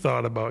that you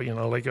thought about, you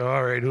know, like,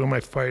 all right, who am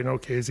I fighting?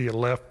 Okay, is he a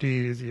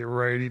lefty? Is he a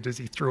righty? Does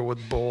he throw with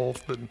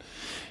both? And,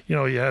 you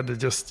know, you had to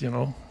just, you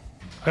know,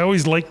 I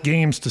always liked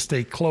games to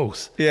stay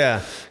close.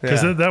 Yeah.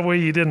 Because that way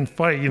you didn't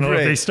fight. You know,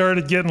 if they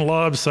started getting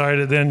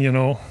lopsided, then, you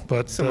know,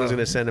 but. Someone's going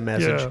to send a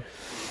message.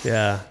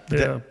 Yeah.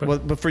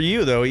 But for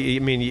you, though, I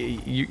mean,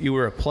 you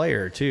were a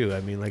player, too. I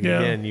mean, like,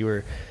 again,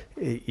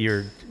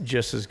 you're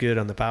just as good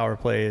on the power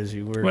play as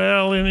you were.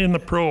 Well, in the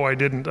pro, I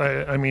didn't.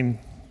 I mean,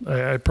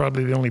 I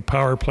probably the only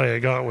power play I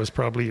got was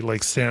probably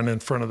like standing in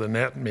front of the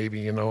net, maybe,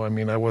 you know. I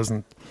mean, I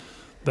wasn't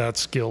that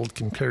skilled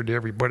compared to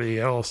everybody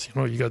else. You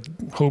know, you got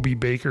Hobie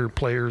Baker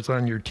players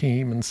on your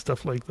team and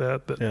stuff like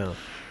that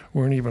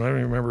weren't even, I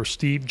don't remember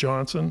Steve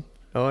Johnson.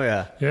 Oh,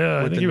 yeah. Yeah,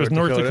 I think he was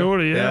North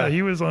Dakota. Yeah,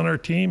 he was on our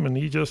team, and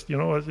he just, you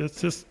know,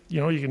 it's just, you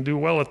know, you can do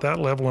well at that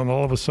level, and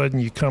all of a sudden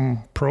you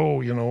come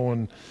pro, you know,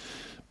 and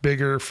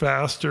bigger,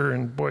 faster,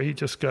 and boy, he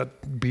just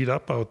got beat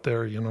up out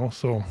there, you know.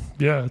 So,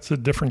 yeah, it's a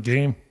different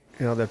game.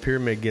 You know, the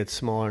pyramid gets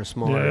smaller and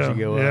smaller as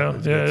you go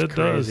up. It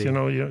does. You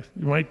know, you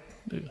might,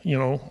 you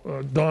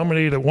know,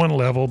 dominate at one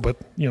level, but,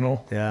 you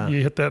know,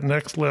 you hit that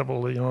next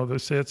level. You know, they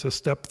say it's a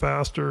step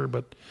faster,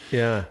 but,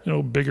 you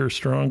know, bigger,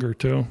 stronger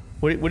too.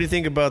 What do you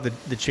think about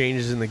the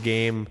changes in the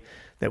game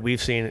that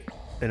we've seen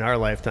in our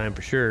lifetime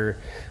for sure,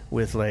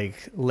 with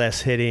like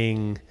less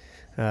hitting,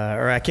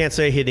 or I can't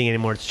say hitting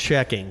anymore, it's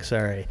checking,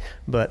 sorry.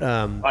 But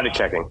body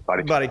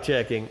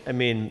checking. I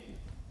mean,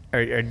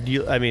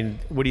 I mean,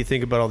 what do you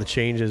think about all the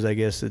changes, I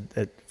guess,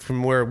 that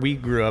from where we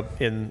grew up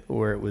in,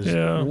 where it was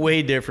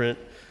way different?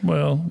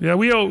 Well, yeah,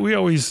 we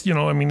always, you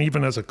know, I mean,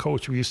 even as a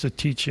coach, we used to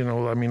teach, you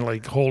know, I mean,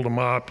 like hold them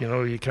up, you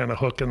know, you kind of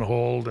hook and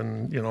hold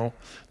and, you know,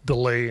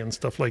 delay and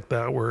stuff like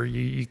that, where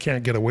you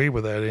can't get away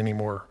with that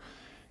anymore.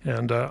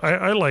 And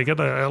I like it.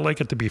 I like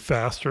it to be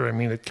faster. I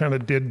mean, it kind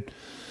of did,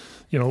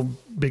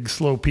 big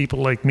slow people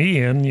like me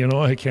in.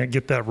 I can't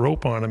get that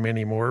rope on them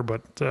anymore.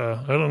 But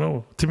I don't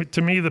know.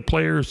 To me, the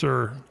players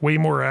are way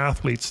more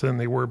athletes than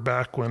they were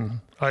back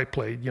when I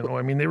played.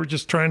 They were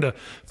just trying to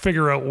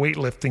figure out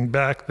weightlifting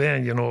back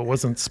then. It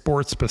wasn't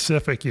sports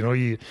specific.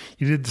 You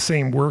did the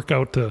same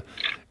workout to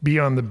be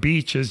on the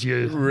beach as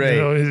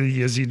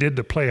as you did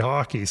to play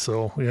hockey.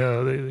 So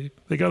yeah,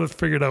 they got it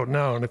figured out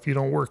now. And if you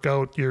don't work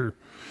out, you're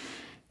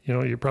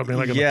probably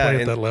not going to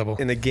play at that level.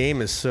 And the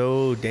game is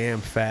so damn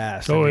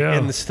fast. Yeah.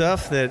 And the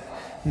stuff that,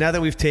 now that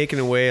we've taken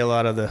away a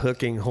lot of the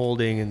hooking,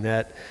 holding, and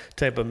that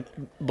type of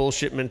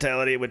bullshit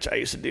mentality, which I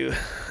used to do.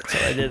 That's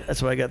what I did.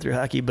 That's why I got through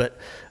hockey. But,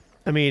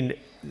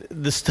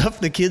 the stuff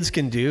the kids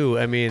can do,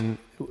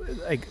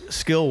 like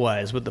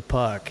skill-wise with the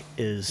puck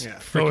is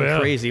freaking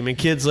crazy.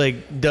 Kids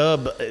like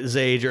Dub's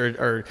age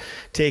are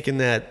taking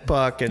that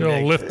puck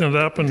and lifting it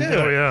up and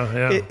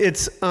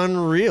it's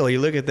unreal. You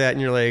look at that and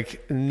you're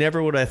like,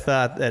 never would I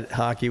thought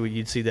that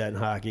you'd see that in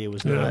hockey. It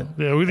was not.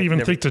 Yeah, we'd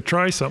even think to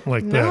try something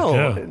like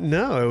that.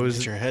 No, it was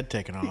get your head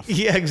taken off.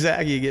 Yeah,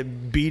 exactly. You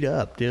get beat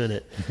up doing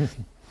it.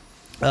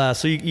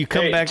 So you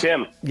come back,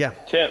 Tim. Yeah,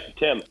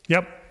 Tim.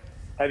 Yep.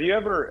 Have you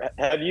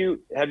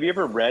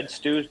ever read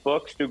Stu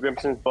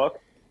Grimson's book?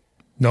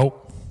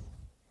 Nope.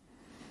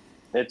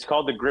 It's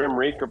called The Grim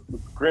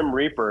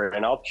Reaper,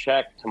 and I'll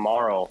check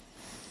tomorrow.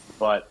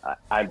 But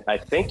I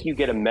think you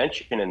get a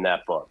mention in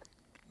that book.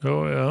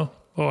 Oh yeah.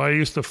 Oh, I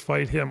used to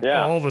fight him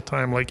all the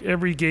time, like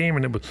every game,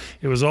 and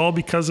it was all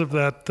because of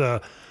that. I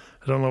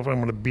don't know if I'm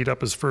going to beat up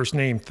his first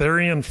name,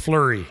 Therian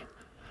Fleury.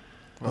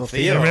 Oh,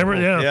 Theo. Remember?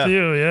 Yeah,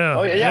 Theo, yeah.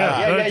 Oh,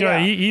 yeah. That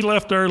guy, he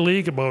left our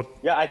league about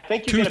I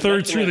think you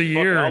 2/3 through the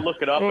year. I'll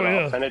look it up and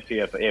I'll send it to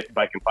you if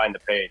I can find the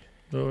page.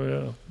 Oh,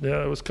 yeah.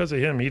 Yeah, it was because of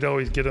him. He'd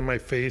always get in my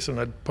face, and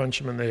I'd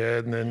punch him in the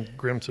head, and then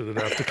Grimson would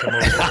have to come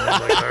over. And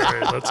I'm like, all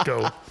right, let's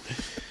go.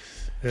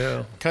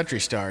 Yeah. Country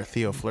star,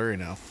 Theo Fleury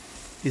now.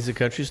 He's a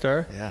country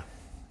star?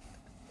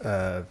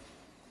 Yeah.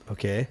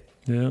 Okay.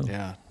 Yeah.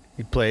 Yeah.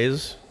 He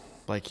plays?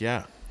 He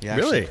actually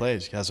Really?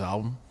 plays. He has an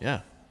album.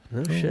 Yeah.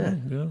 No shit.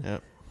 Yeah.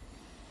 Yep.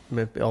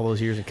 All those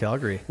years in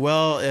Calgary.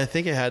 Well, I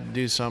think it had to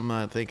do something.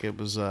 I think it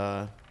was.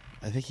 I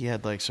think he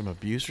had like some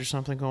abuse or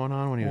something going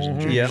on when he was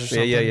in juniors or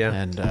something. Yeah.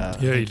 And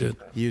He did.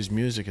 He used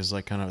music as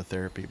like kind of a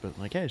therapy, but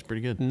he's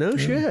pretty good. No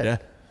shit. Yeah.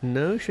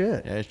 No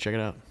shit. Yeah, just check it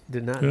out.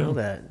 Did not know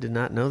that. Did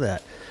not know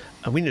that.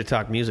 We need to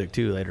talk music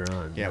too later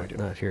on. Yeah, we do.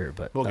 Not here,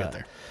 but We'll get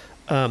there.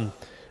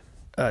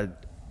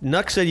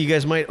 Nuck said you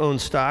guys might own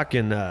stock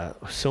in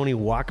Sony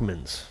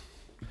Walkmans.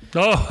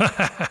 Oh,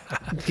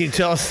 Can you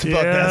tell us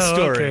about that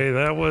story? Okay,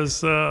 that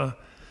was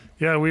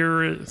we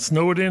were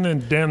snowed in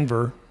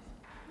Denver,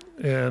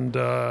 and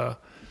I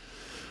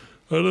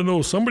don't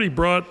know, somebody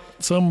brought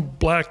some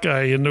black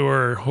guy into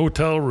our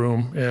hotel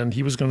room, and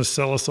he was going to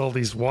sell us all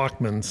these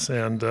Walkmans,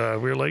 and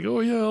we were like,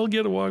 oh yeah, I'll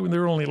get a Walkman. They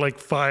were only like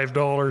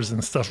 $5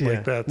 and stuff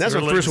like that. That's So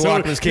when we're first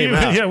Walkmans came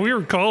out. Yeah, we were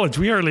in college.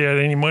 We hardly had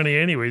any money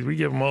anyways. We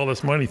give them all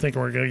this money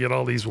thinking we're going to get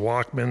all these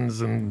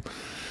Walkmans and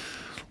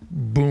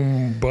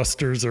boom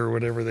busters or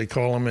whatever they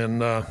call them.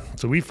 And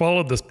so we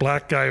followed this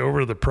black guy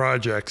over to the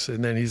projects,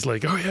 and then he's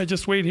like, oh yeah,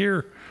 just wait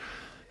here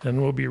and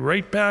we'll be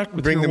right back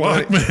with your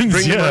Walkmans.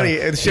 Bring the money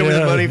and show me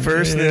the money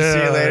first and then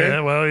see you later.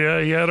 Yeah,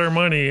 well, he had our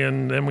money,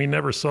 and then we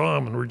never saw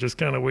him, and we're just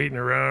kind of waiting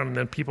around, and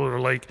then people are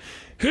like,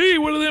 hey,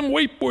 what are them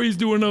white boys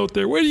doing out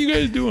there? What are you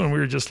guys doing? We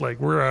were just like,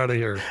 we're out of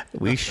here.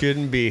 We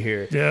shouldn't be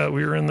here. Yeah,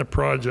 we were in the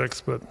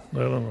projects, but I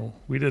don't know.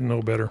 We didn't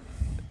know better.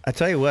 I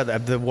tell you what,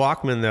 the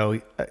Walkman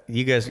though,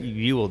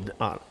 you will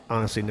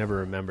honestly never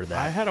remember that.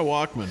 I had a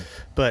Walkman,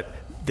 but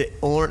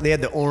they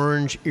had the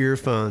orange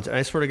earphones, and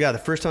I swear to God, the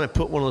first time I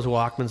put one of those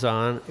Walkmans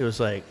on, it was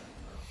like,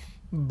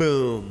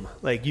 boom,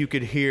 like you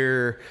could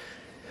hear,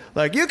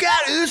 like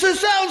this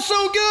sounds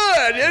so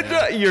good.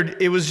 Yeah.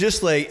 It was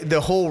just like the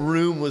whole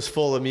room was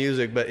full of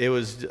music, but it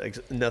was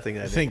like nothing.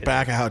 I think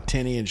back of how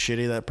tinny and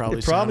shitty that probably.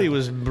 It probably sounded.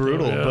 was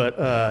brutal, but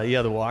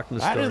the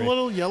Walkman. I had a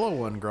little yellow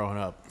one growing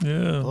up. Yeah,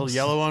 a little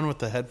yellow one with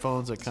the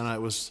headphones that kind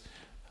of was.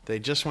 They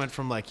just went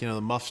from like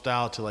the muff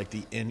style to like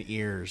the in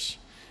ears,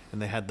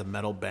 and they had the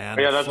metal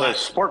band. Yeah, that's the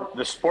sport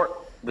model.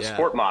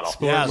 Sport model.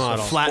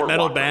 Flat sport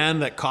metal Walkman.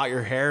 band that caught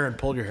your hair and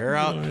pulled your hair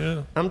out. Oh,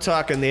 yeah. I'm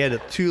talking. They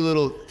had two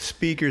little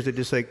speakers that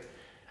just like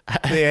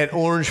they had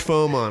orange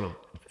foam on them.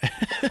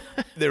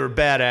 They were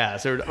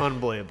badass. They were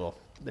unbelievable.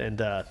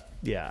 And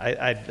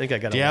I think I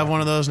got. Do you have one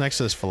of those next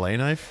to this fillet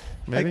knife?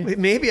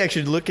 Maybe I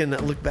should look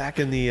back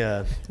in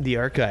the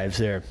archives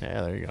there.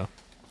 Yeah, there you go.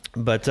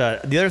 But the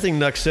other thing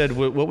Nuck said,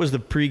 what was the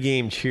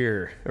pregame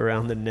cheer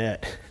around the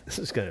net? This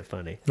is kind of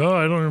funny. No,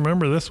 I don't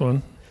remember this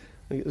one.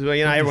 Well,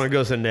 everyone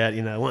goes to the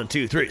net, 1,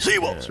 2, 3,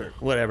 Seawolves, or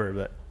whatever.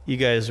 But you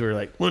guys were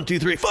like 1, 2,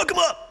 3, fuck them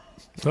up.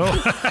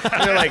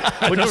 Oh, They're like,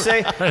 what'd you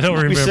say? I don't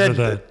remember we said,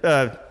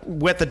 that.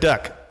 Wet the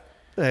duck.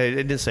 I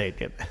didn't say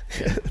it.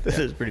 This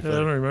is pretty I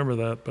funny. don't remember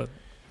that, but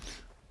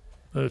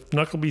if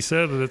Knuckleby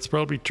said it, it's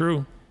probably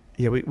true.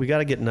 Yeah, we got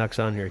to get Nux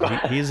on here.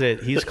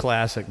 He's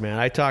classic, man.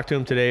 I talked to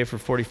him today for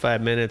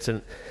 45 minutes,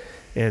 and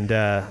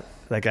I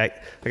can't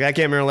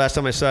remember the last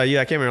time I saw you.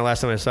 I can't remember the last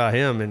time I saw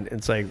him, and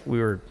it's like we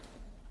were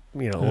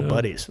old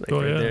buddies. Like,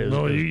 Oh yeah,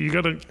 no, you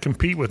got to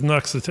compete with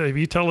Nux. If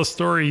you tell a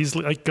story, he's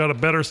like got a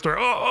better story.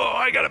 Oh,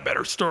 I got a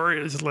better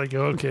story. It's like,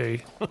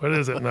 okay, what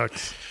is it, Nux?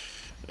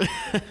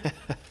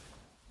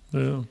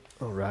 Yeah.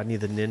 Oh, Rodney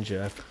the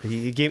Ninja.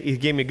 He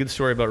gave me a good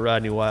story about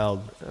Rodney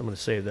Wild. I'm going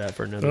to save that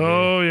for another day.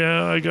 Oh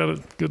yeah, I got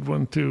a good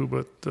one too.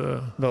 But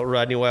About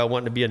Rodney Wild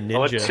wanting to be a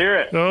ninja. Let's hear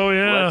it. oh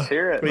yeah, Let's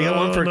hear it. We got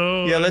one for.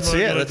 No, Yeah, let's I'm see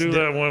not it. gonna Let's do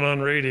that one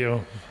on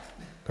radio.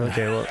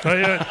 Okay, well, Oh,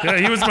 yeah,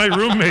 he was my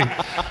roommate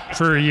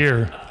for a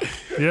year.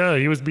 Yeah,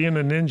 he was being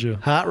a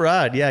ninja. Hot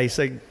Rod. Yeah, he's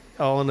like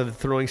all into the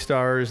throwing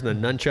stars and the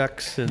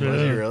nunchucks and Yeah.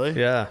 Is he really?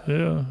 yeah.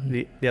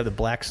 Yeah. The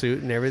black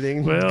suit and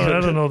everything. Well,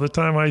 I don't know. The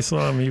time I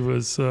saw him, he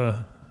was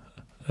a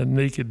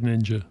naked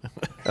ninja.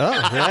 Oh,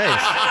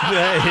 nice,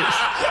 nice.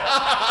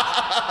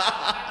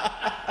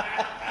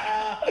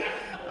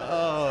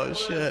 Oh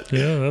shit.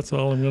 Yeah, that's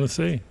all I'm going to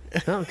say.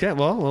 Okay,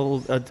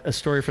 well, a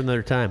story for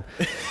another time.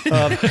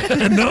 No,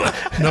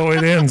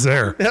 it ends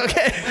there.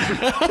 Okay.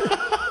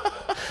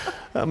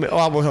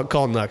 We'll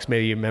call Nux.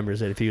 Maybe he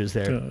remembers it if he was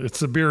there. It's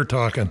the beer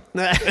talking.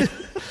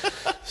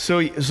 So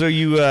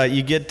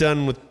you get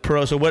done with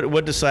pro. So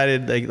what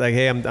decided like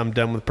hey, I'm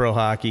done with pro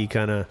hockey?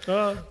 Kind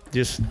of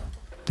just.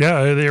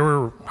 Yeah, they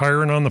were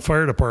hiring on the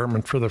fire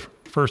department for the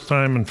first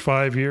time in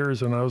 5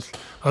 years, and I was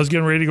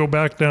getting ready to go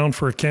back down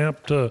for a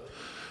camp to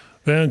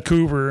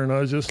Vancouver, and I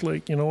was just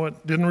like, you know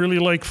what? Didn't really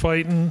like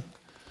fighting.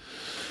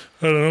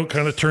 I don't know.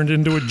 Kind of turned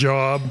into a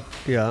job,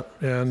 Yeah.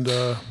 and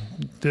So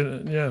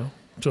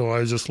I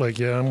was just like,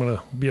 yeah, I'm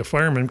gonna be a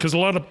fireman, because a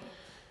lot of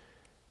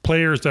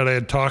players that I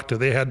had talked to,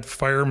 they had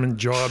fireman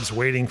jobs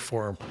waiting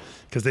for them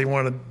because they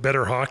wanted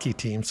better hockey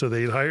teams. So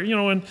they'd hire,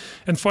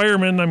 and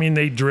firemen, I mean,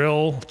 they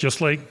drill just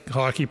like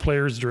hockey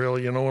players drill,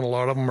 and a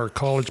lot of them are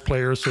college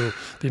players, so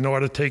they know how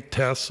to take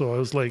tests. So I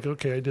was like,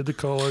 okay, I did the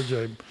college,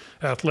 I'm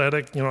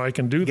athletic, I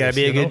can do this. Gotta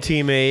be a good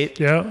teammate.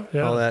 Yeah.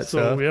 All that so,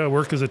 stuff. yeah,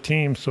 work as a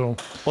team. So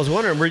I was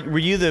wondering, were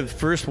you the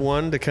first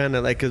one to kind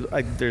of like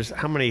there's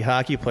how many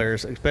hockey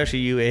players, especially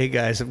UA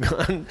guys, have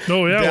gone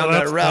Oh, yeah, down well, that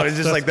that's- route? It's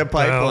just that's- like the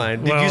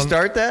pipeline. Did you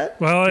start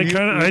that? Well, I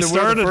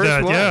started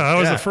that. One? Yeah, I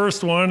was the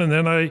first one, and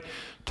then I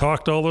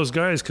talked to all those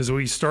guys because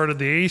we started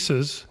the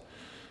Aces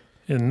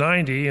in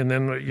 '90, and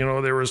then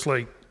there was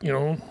like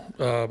Brian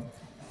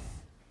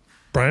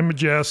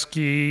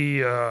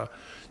Majeski,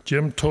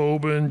 Jim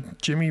Tobin,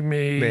 Jimmy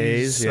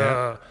Mays,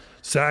 yeah.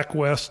 Zach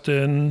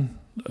Weston.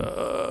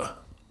 All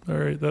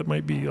right, that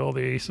might be all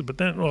the Aces, but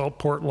then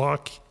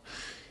Portlock.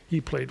 He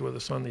played with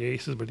us on the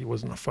Aces, but he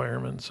wasn't a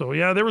fireman. So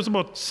yeah, there was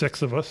about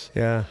 6 of us.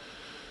 Yeah.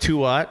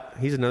 Tuat,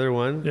 he's another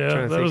one.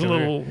 Yeah, that was a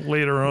little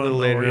later on. A little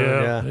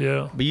later on,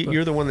 yeah. But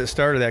you're the one that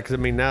started that, because I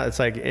mean now it's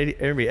like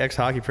every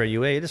ex-hockey player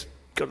UA just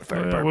go to the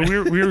fire department.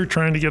 Well, we were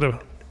trying to get a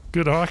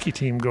good hockey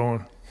team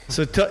going.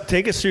 So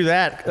take us through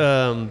that.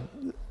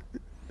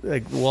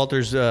 Like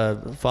Walter's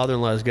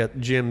father-in-law's got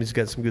Jim. He's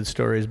got some good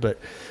stories, but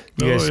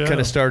you guys kind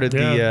of started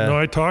the. No,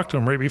 I talked to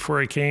him right before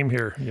I came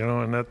here.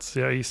 And that's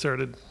he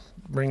started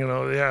bringing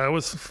out. Yeah, it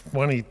was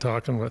funny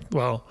talking with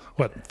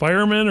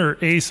firemen or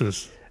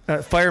Aces.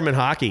 Fireman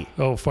hockey.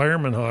 Oh,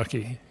 fireman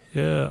hockey.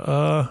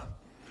 Yeah.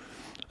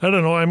 I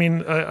don't know. I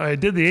mean, I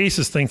did the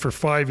Aces thing for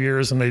 5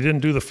 years, and I didn't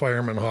do the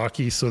fireman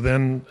hockey. So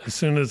then, as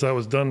soon as I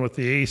was done with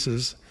the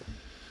Aces,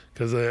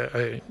 because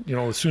I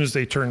as soon as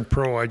they turned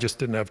pro, I just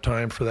didn't have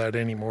time for that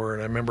anymore.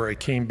 And I remember I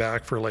came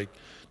back for like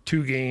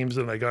 2 games,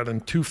 and I got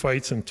in 2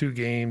 fights in 2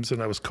 games,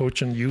 and I was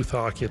coaching youth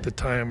hockey at the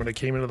time. And I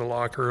came into the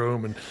locker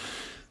room, and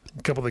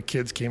a couple of the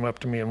kids came up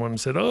to me, and one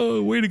said,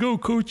 "Oh, way to go,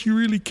 coach! You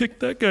really kicked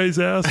that guy's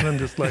ass." And I'm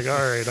just like, "All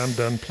right, I'm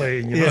done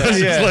playing." It's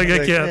just like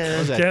I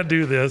can't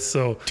do this.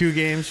 So 2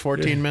 games,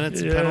 14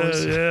 minutes,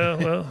 penalties.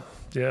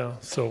 Yeah.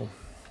 So,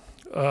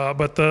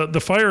 but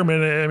the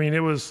firemen, I mean,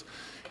 it was,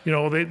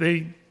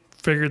 they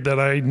figured that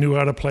I knew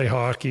how to play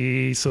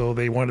hockey, so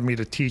they wanted me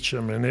to teach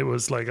them, and it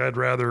was like I'd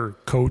rather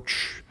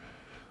coach,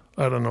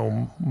 I don't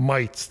know,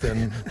 mites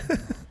than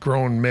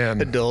grown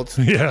men. Adults.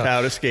 Yeah. How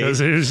to skate. It was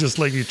just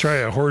like you try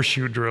a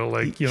horseshoe drill,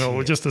 like,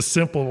 just a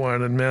simple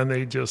one, and man,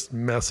 they just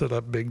mess it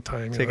up big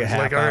time. Take a It's half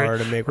like, all hour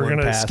right, to make we're one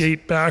gonna pass.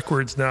 skate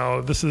backwards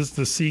now. This is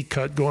the C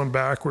cut going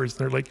backwards.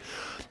 And they're like,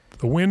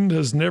 the wind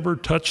has never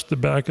touched the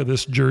back of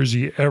this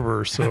jersey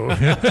ever. So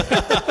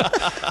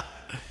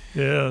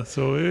yeah,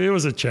 so it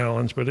was a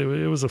challenge, but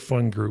it was a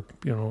fun group.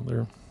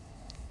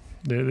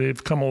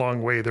 They've come a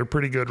long way. They're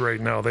pretty good right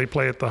now. They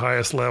play at the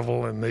highest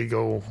level, and they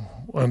go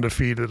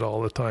undefeated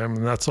all the time,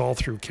 and that's all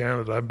through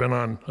Canada. I've been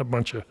on a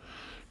bunch of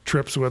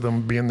trips with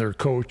them, being their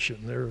coach,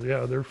 and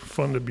they're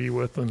fun to be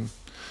with, and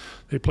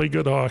they play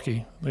good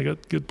hockey. They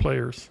got good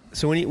players.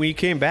 So when you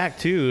came back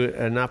too,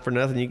 not for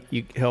nothing,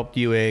 you helped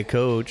UA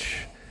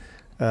coach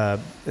in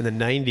the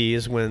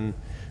 '90s when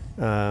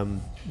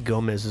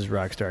Gomez's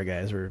Rockstar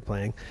guys were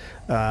playing,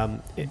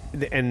 and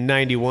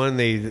 '91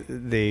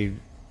 they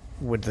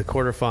went to the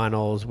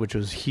quarterfinals, which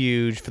was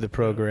huge for the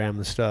program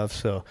and stuff.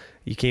 So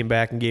you came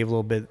back and gave a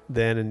little bit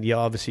then, and you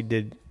obviously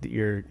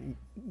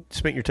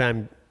spent your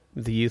time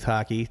with the youth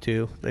hockey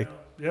too.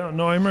 Yeah,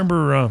 no, I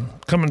remember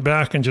coming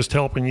back and just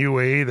helping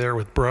UAA there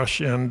with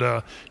brush. And,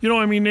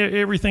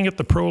 everything at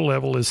the pro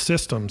level is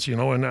systems,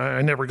 and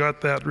I never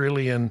got that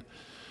really in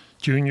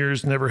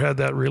juniors, never had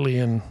that really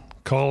in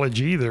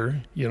college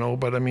either,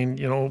 but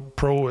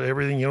pro,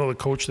 everything, the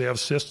coach, they have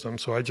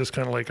systems. So I just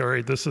kind of like, all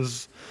right, this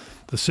is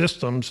the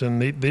systems.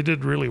 And they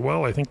did really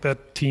well. I think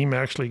that team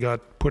actually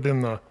got put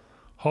in the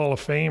Hall of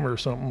Fame or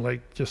something,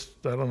 like just,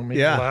 I don't know,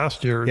 maybe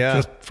last year,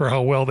 just for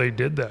how well they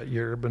did that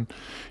year. But,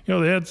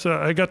 they had,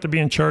 I got to be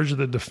in charge of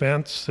the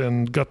defense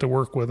and got to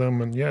work with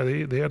them. And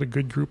they had a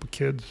good group of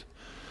kids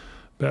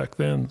back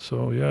then.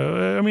 So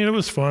it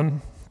was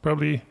fun.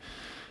 Probably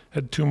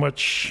had too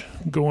much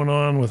going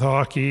on with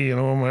hockey.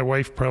 My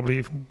wife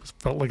probably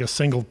felt like a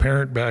single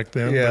parent back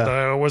then, but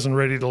I wasn't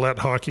ready to let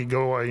hockey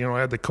go. I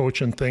had the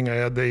coaching thing. I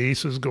had the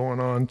aces going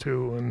on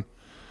too. And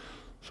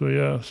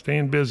so,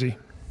 staying busy.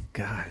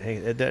 God,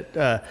 hey,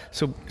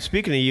 so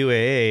speaking of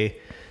UAA,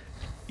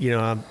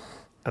 I'm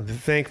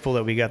thankful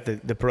that we got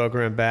the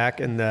program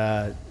back, and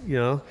I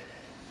would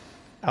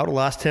have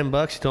lost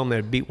 $10. You told me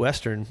they'd beat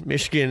Western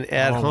Michigan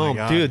at home,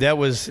 dude. That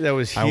was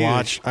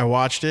huge. I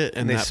watched it,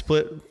 and they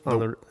split.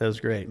 That was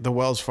great. The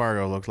Wells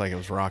Fargo looked like it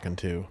was rocking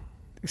too.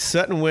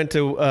 Sutton went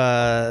to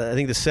I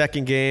think the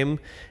second game,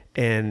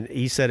 and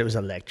he said it was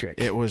electric.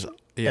 It was.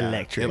 Yeah,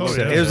 electric. It was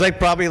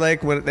probably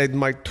like when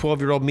my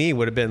 12-year-old me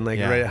would have been right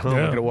at home.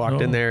 I could have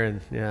walked in there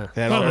and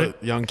They had all the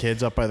young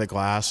kids up by the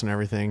glass and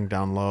everything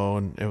down low,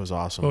 and it was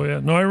awesome. Oh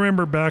yeah, no, I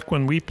remember back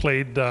when we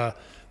played. They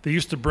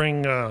used to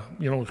bring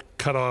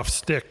cut off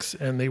sticks,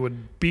 and they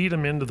would beat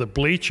them into the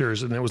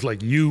bleachers, and it was like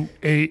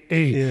UAA.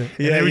 And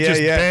they would just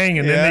bang,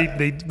 and then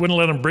they wouldn't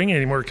let them bring it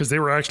anymore because they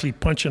were actually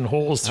punching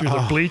holes through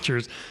the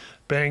bleachers,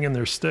 banging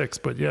their sticks.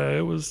 But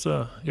it was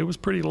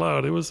pretty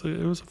loud. It was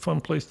a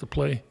fun place to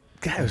play.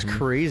 God, it was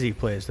crazy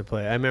place to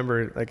play. I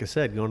remember, like I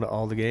said, going to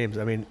all the games.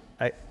 I mean,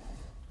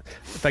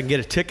 if I can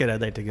get a ticket,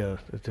 I'd like to go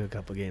to a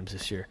couple games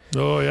this year.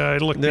 Oh, yeah. I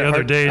looked the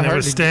other day, and there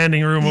was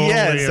standing room only.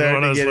 Yeah,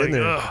 and I was like,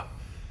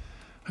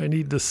 I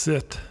need to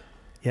sit.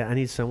 Yeah, I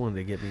need someone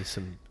to get me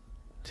some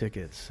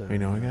tickets. You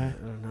know a guy? I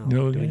don't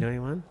know. Do we know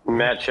anyone?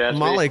 Matt Chasby.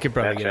 Molly could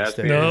probably get us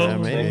there. No,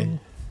 maybe.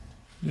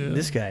 Yeah.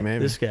 This guy.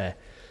 Maybe. This guy.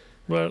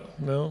 But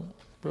no,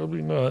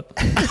 probably not.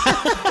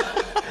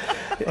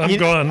 I'm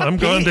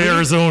gone to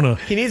Arizona.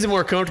 He needs a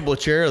more comfortable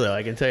chair, though.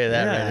 I can tell you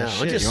that right now.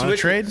 Shit. Just you want to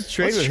trade?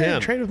 Trade with him.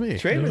 Trade with me.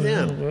 Trade with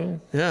him. Well,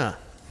 Yeah.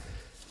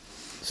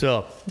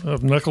 So.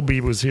 If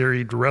Knuckleby was here,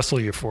 he'd wrestle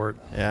you for it.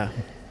 Yeah.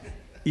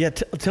 Yeah.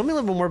 Tell me a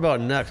little bit more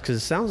about Nux, because it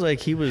sounds like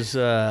he was.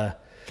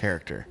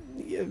 Character.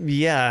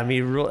 Yeah, I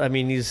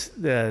mean, he's.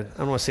 I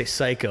don't want to say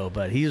psycho,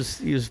 but he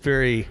was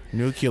very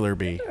Nuclear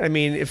bee. I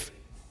mean,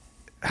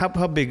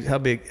 how big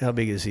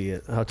is he?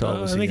 How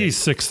tall is he? I think he's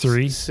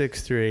 6'3".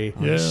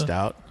 6'3". Yeah.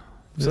 Stout.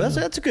 So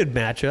that's a good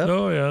matchup.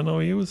 Oh yeah, no,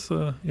 he was.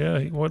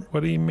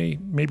 What he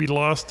maybe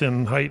lost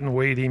in height and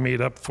weight, he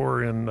made up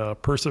for in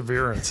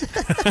perseverance.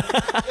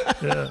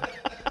 Yeah,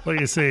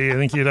 like you say, I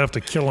think you'd have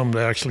to kill him to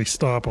actually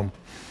stop him.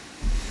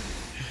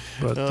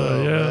 But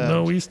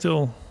we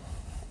still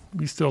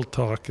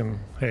talk and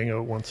hang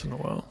out once in a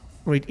while.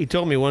 He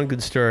told me one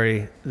good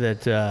story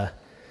that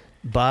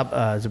Bob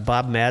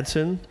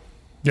Madsen.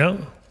 Yeah.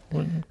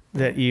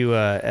 That you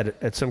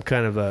at some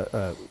kind of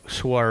a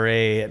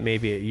soiree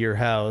maybe at your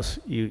house,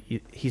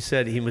 he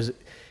said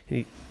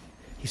he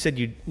said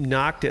you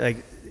knocked it,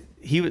 like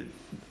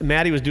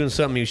Matty was doing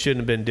something he shouldn't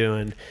have been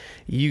doing.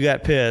 You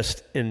got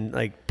pissed and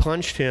like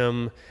punched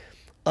him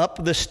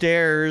up the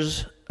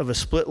stairs of a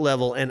split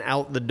level and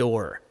out the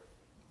door.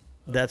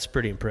 That's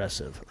pretty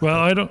impressive. Well,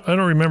 I don't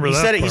remember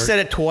that part. He said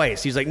it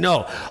twice. He's like,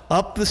 no,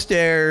 up the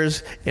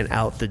stairs and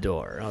out the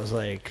door. I was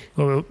like...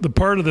 Well, the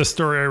part of this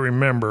story I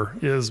remember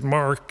is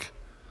Mark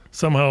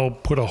somehow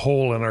put a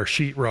hole in our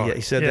sheetrock. Yeah,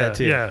 he said that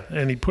too. Yeah,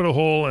 and he put a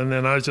hole, and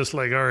then I was just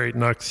like, all right,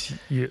 Nux,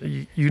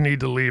 you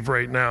need to leave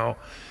right now.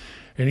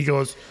 And he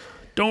goes,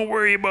 don't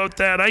worry about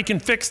that. I can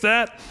fix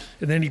that.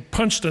 And then he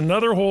punched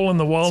another hole in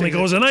the wall, and he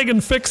goes, and I can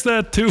fix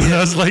that too. And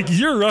I was like,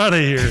 you're out of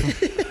here.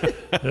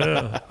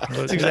 Yeah,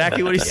 that's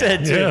exactly what he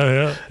said too.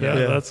 Yeah.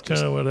 That's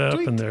kind of what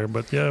happened there.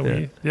 But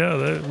we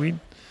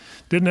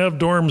didn't have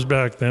dorms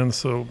back then,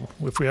 so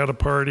if we had a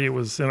party, it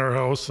was in our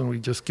house, and we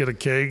just get a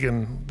keg,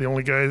 and the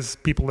only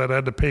people that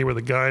had to pay were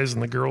the guys,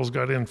 and the girls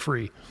got in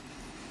free.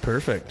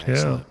 Perfect. Yeah.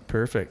 Excellent.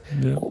 Perfect.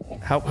 Yeah.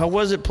 How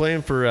was it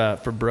playing for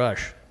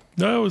Brush?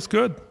 No, it was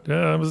good.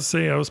 Yeah, I was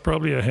saying I was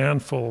probably a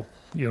handful,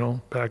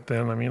 back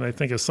then. I mean, I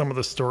think of some of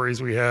the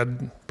stories we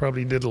had,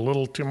 probably did a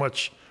little too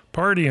much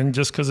partying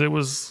just because it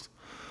was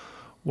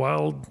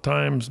wild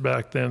times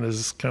back then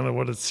is kind of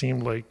what it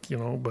seemed like,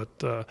 But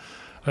I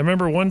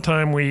remember one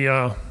time we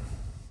had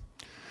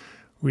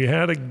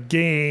a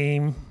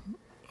game,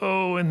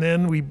 and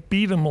then we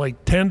beat them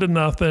like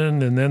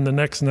 10-0, and then the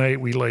next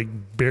night we like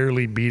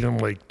barely beat them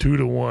like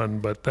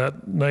 2-1. But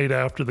that night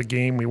after the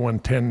game, we won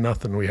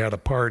 10-0. We had a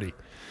party.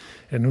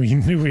 And we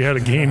knew we had a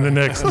game the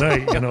next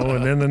night, and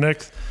then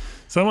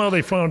somehow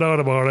they found out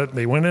about it.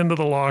 They went into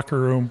the locker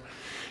room,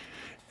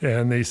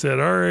 And they said,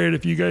 all right,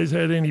 if you guys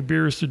had any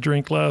beers to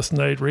drink last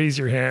night, raise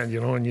your hand,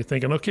 and you're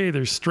thinking, okay,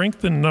 there's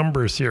strength in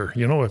numbers here.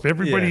 If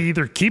everybody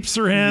either keeps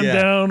their hand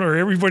down or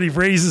everybody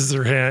raises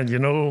their hand,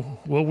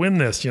 we'll win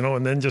this,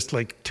 and then just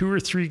like 2 or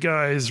 3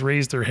 guys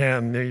raised their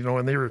hand,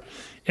 and they were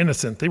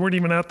innocent. They weren't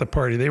even at the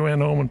party. They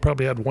went home and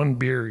probably had 1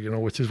 beer,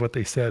 which is what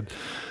they said.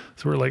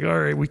 So we're like, all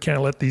right, we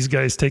can't let these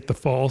guys take the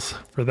falls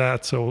for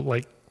that. So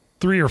like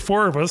 3 or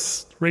 4 of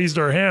us raised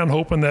our hand,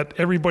 hoping that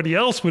everybody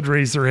else would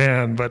raise their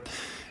hand, but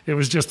it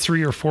was just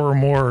 3 or 4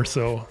 more.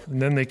 So, and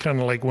then they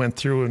kind of like went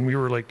through, and we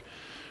were like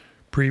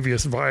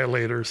previous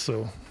violators.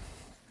 So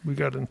we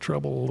got in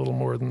trouble a little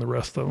more than the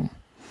rest of them.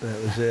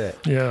 That was it.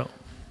 Yeah.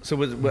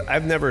 So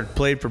I've never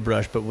played for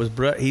Brush, but was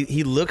Brush?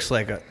 He looks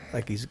like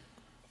he's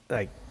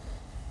like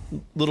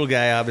little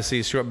guy, obviously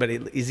he's short, but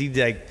is he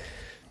like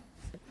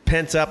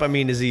pent up? I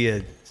mean, is he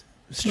a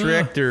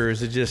strict or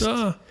is it just?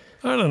 I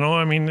don't know.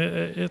 I mean,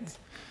 it's.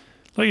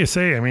 Like you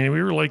say, I mean,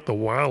 we were like the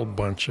wild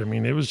bunch. I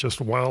mean, it was just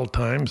wild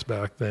times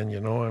back then,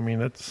 I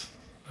mean, I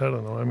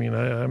don't know. I mean,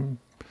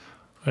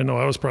 I know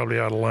I was probably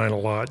out of line a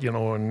lot,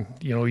 and,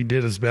 he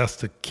did his best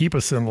to keep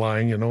us in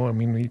line, I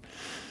mean, we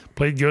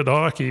played good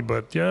hockey,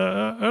 but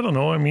yeah, I don't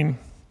know. I mean,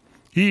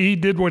 he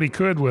did what he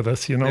could with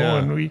us,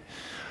 and we,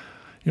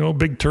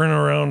 big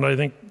turnaround, I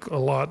think a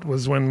lot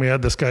was when we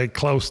had this guy,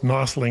 Klaus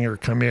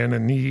Nosslinger, come in,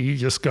 and he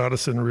just got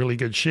us in really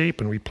good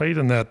shape, and we played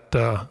in that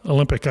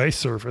Olympic ice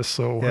surface.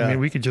 So, I mean,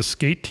 we could just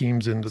skate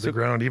teams into the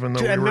ground, even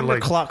though I we were remember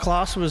like...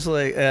 Klaus was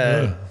like,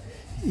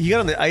 you got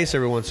on the ice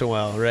every once in a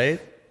while,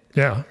 right?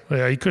 Yeah,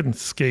 he couldn't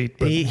skate.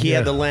 But he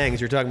had the Langs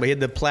you're talking about. He had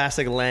the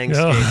plastic Lang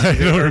No, skates. I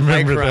don't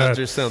remember microns that.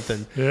 or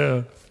something.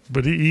 Yeah,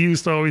 but he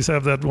used to always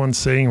have that one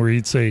saying where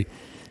he'd say,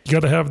 you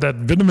got to have that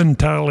winner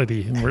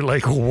mentality. And we're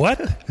like,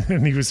 what?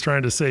 And he was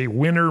trying to say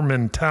winner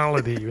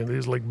mentality. And he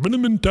was like, winner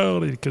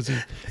mentality, because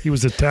he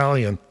was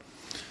Italian.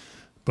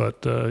 But,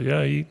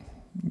 he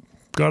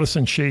got us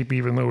in shape,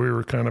 even though we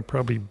were kind of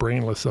probably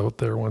brainless out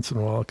there once in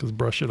a while, because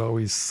Brush would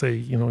always say,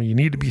 you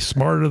need to be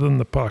smarter than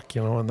the puck,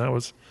 and that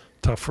was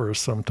tough for us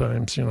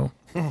sometimes,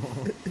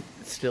 It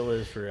still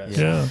is for us.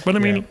 Yeah, but I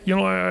mean,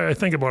 I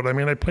think about it. I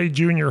mean, I played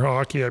junior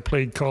hockey, I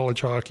played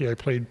college hockey, I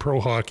played pro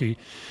hockey.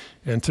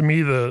 And to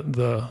me,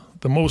 the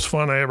most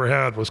fun I ever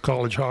had was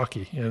college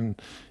hockey.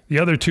 And the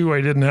other 2,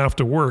 I didn't have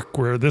to work,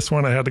 where this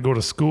one I had to go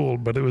to school,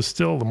 but it was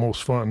still the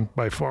most fun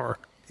by far.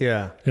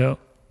 Yeah. Yeah.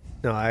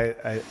 No,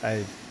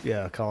 I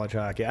college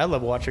hockey. I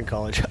love watching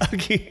college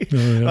hockey.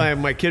 yeah.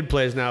 My kid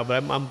plays now,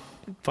 but I'm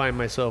find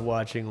myself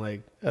watching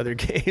like other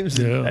games.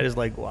 Yeah. I just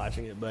like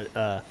watching it. But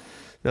no,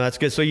 that's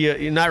good. So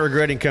you're not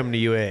regretting coming to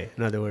UA,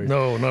 in other words?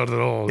 No, not at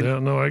all. Yeah,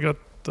 no, I got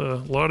a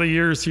lot of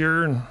years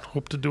here and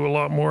hope to do a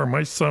lot more.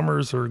 My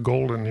summers are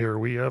golden here.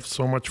 We have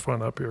so much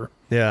fun up here.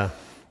 Yeah.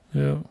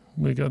 Yeah,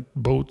 we got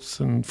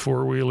boats and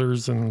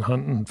 4-wheelers and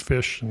hunt and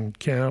fish and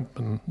camp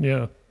and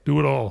do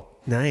it all.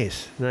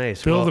 Nice.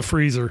 Fill the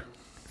freezer.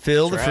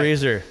 Fill the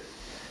freezer.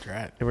 That's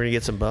right. And we're gonna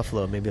get some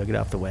buffalo. Maybe I'll get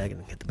off the wagon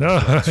and get the Oh,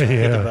 buffalo. Get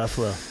the yeah.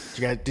 buffalo.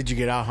 Did you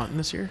get out hunting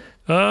this year?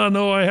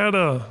 No, I had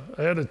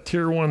a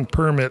tier 1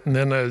 permit, and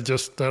then I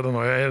don't know.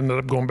 I ended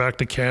up going back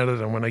to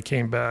Canada, and when I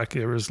came back,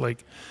 it was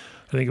like,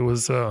 I think it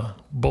was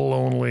bull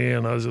only,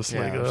 and I was just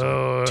like, it was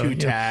oh, 2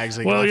 tags.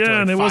 Like well, left yeah,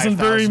 like and it wasn't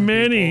very 5,000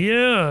 many. people.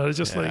 Yeah, it's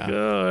just like,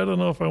 Yeah. I don't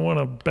know if I want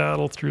to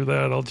battle through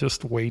that. I'll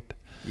just wait.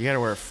 You got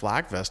to wear a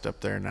flak vest up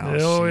there now.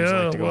 Oh seems yeah,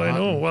 like, to go well I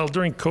know. hunting. Well,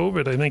 during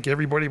COVID, I think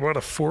everybody bought a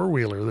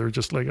 4-wheeler. They're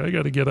just like, I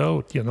got to get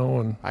out,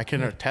 and I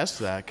can attest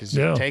to that because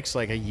Yeah. it takes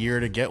like a year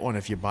to get one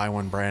if you buy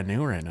one brand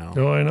new right now.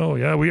 oh, I know.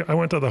 Yeah, I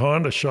went to the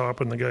Honda shop,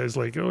 and the guy's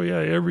like, oh yeah,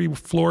 every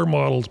floor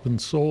model's been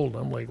sold.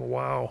 I'm like,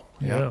 wow,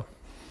 yeah.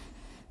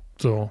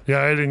 So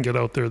yeah, I didn't get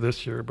out there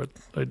this year, but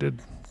I did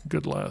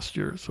good last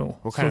year. So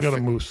What still kind of got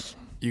a moose.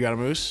 You got a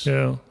moose?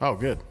 Yeah, Oh,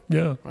 good.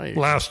 yeah. Right.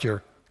 Last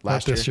year,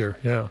 Last not this year.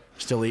 Yeah.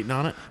 Still eating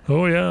on it?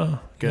 Oh yeah.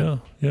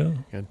 Good. Yeah.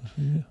 Good.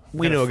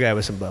 We know a guy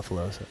with some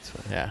buffaloes. That's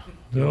fine. Yeah.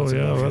 Oh yeah.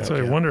 enough. That's why I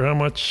Okay. wonder how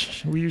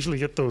much we usually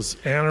get those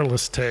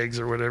antlerless tags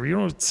or whatever. You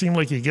don't seem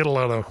like you get a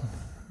lot of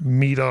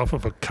meat off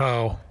of a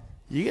cow.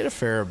 You get a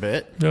fair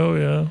bit. Oh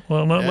yeah.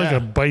 Well, not like Yeah.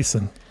 a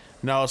bison.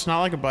 No, it's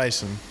not like a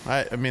bison.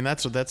 I mean,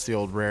 that's the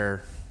old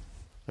rare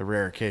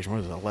occasion.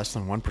 What is it? Less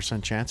than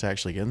 1% chance of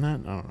actually getting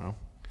that? I don't know.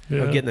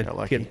 Yeah.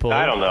 Getting pulled.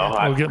 I don't know.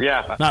 I'll get-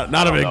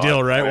 Not a big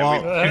deal, right,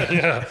 Walt?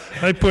 Yeah.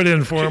 I put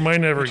in for him. I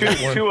never get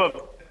one.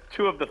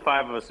 Two of the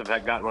 5 of us have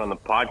gotten one on the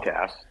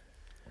podcast.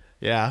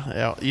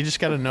 Yeah. You just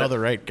got to know the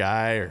right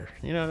guy, or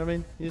you know what I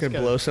mean. You just Could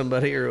gotta- blow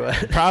somebody or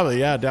what? Probably,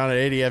 yeah. Down at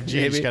ADFG,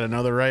 you Maybe. just got to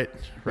know the right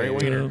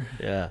wiener.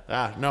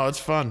 Yeah. No, it's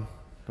fun.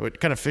 What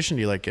kind of fishing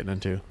do you like getting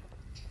into?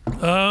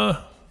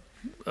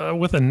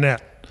 With a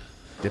net.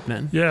 Dip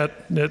netting? Yeah,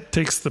 it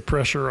takes the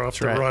pressure off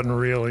the right. rod and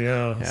reel.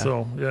 Yeah. Yeah.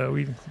 So yeah,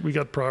 we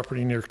got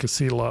property near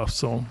Kasilof.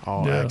 So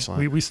Oh, yeah,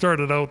 excellent. We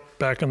started out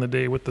back in the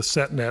day with the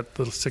set net,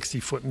 the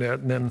 60-foot net,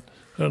 and then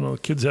I don't know,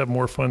 kids have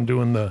more fun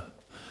doing the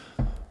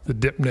the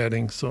dip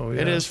netting. So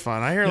yeah. It is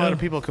fun. I hear a lot of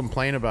people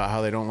complain about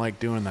how they don't like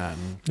doing that.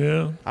 And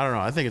Yeah. I don't know.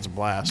 I think it's a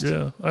blast.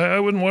 Yeah, I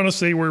wouldn't want to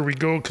say where we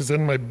go because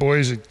then my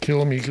boys would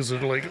kill me because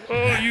they're like,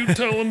 oh, you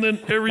tell them, then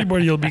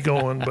everybody will be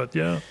going. But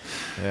yeah,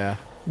 Yeah.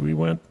 we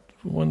went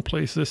one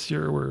place this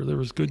year where there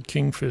was good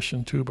king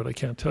fishing too, but I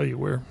can't tell you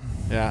where.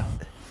 Yeah.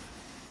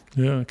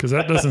 Yeah, because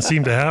that doesn't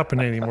seem to happen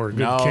anymore. Good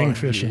No, king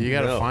fishing. You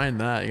got to find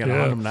that. You got to Yeah.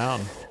 hunt them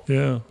down.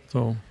 Yeah,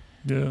 so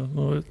yeah,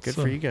 no, it's Good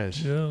for you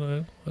guys.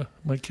 Yeah,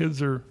 my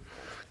kids are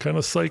kind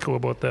of psycho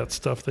about that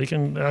stuff. They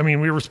can. I mean,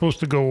 we were supposed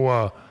to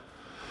go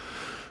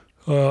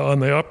on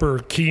the upper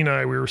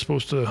Kenai. We were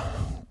supposed to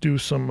do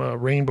some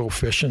rainbow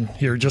fishing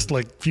here just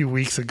like a few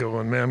weeks ago,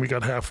 and man, we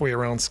got halfway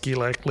around Ski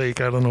Lake.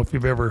 I don't know if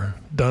you've ever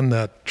done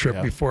that trip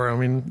Yeah. before. I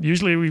mean,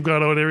 usually we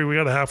got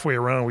halfway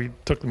around. We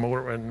took the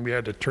motor and we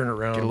had to turn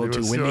around. Get a little It too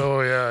was- windy?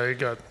 Oh yeah, it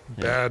got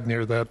bad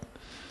near that.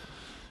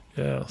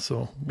 Yeah,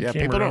 so we Yeah,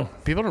 came around.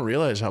 people don't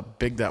realize how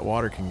big that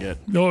water can get.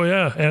 Oh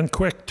yeah, and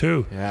quick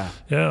too. Yeah.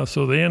 Yeah,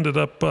 so they ended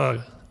up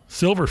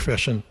silver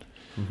fishing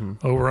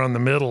over on the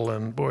middle,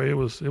 and boy, it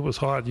was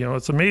hot. You know,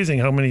 it's amazing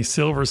how many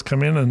silvers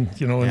come in,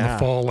 and in Yeah. the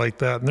fall like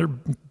that, and they're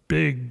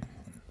big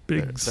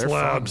They're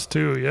slabs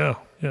too. Yeah,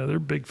 they're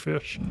big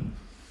fish.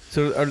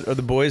 So are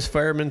the boys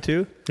firemen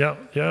too? Yeah,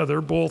 they're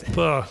both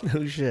Oh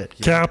shit!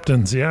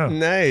 captains. Yeah,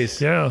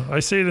 Nice. yeah. I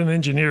stayed an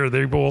engineer.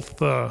 They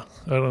both, I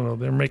don't know,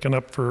 they're making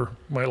up for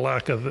my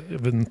lack of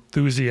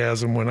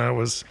enthusiasm when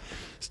I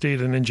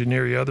stayed an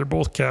engineer. Yeah, they're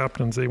both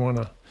captains. They want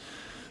to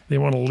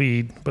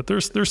lead, but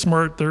they're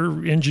smart. They're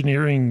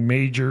engineering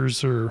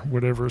majors or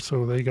whatever,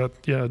 so they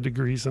got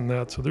degrees in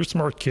that. So they're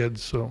smart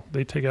kids. So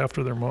they take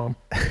after their mom.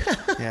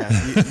 Yeah.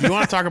 You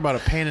want to talk about a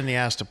pain in the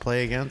ass to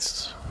play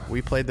against?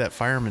 We played that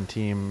fireman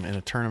team in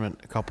a tournament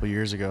a couple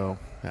years ago.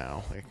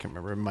 Now I can't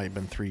remember. It might have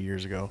been 3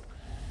 years ago.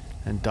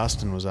 And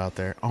Dustin was out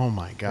there. Oh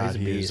my God,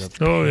 he is a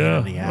pain Oh yeah,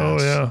 in the ass.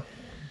 oh yeah.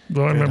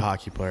 Well, I Good remember,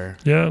 hockey player.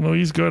 yeah, no,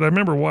 he's good. I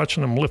remember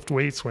watching him lift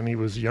weights when he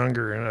was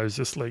younger, and I was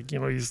just like,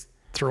 he's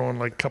throwing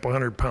like a couple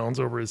 100 pounds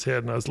over his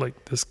head, and I was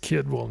like, this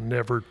kid will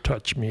never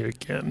touch me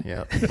again.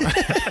 Yeah.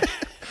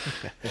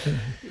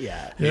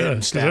 Yeah. Yeah,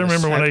 because I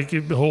remember when I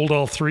could hold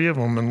all three of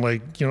them, and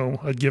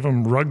I'd give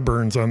them rug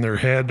burns on their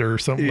head or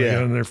something like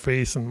that on their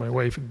face, and my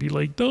wife would be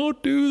like,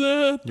 "Don't do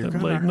that."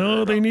 I'm like,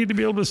 "No, they need to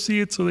be able to see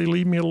it, so they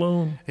leave me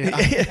alone."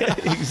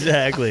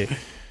 Exactly.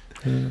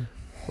 Well,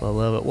 I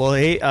love it. Well,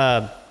 hey,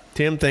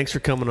 Tim, thanks for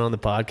coming on the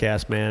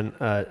podcast, man.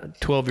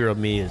 12-year-old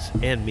me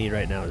and me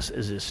right now is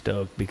just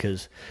stoked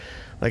because,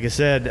 like I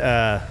said,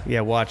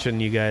 watching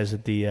you guys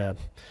at the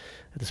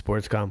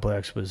sports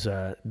complex was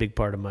a big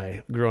part of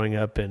my growing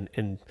up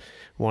and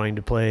wanting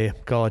to play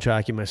college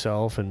hockey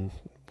myself and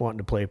wanting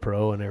to play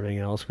pro and everything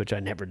else, which I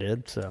never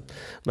did. So,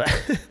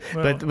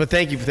 but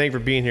thank you for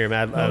being here,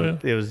 man.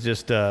 It was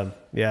just a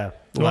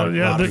lot of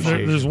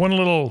appreciation. There's one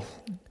little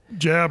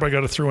jab I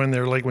got to throw in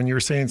there, like when you were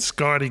saying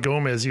Scotty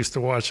Gomez used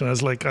to watch, and I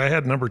was like, I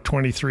had number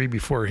 23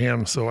 before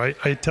him, so I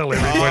tell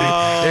everybody,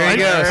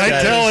 I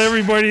tell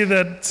everybody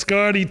that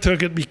Scotty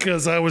took it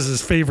because I was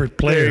his favorite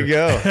player.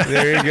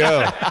 There you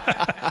go.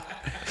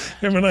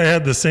 Him and I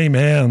had the same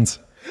hands.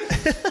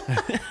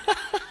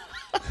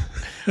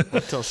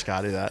 I'll tell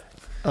Scotty that.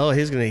 Oh,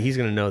 he's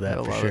gonna know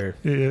that for sure.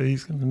 Yeah,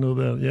 he's gonna know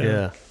that.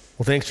 Yeah.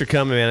 Well, thanks for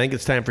coming, man. I think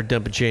it's time for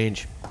Dump and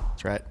Change.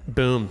 That's right.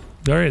 Boom.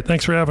 All right,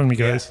 thanks for having me,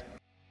 guys.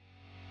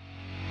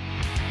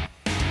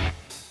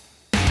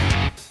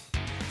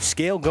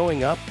 Scale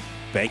going up?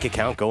 Bank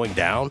account going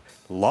down?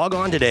 Log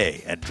on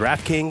today at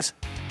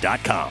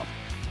DraftKings.com.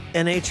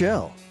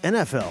 NHL,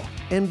 NFL,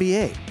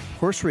 NBA,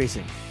 horse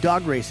racing,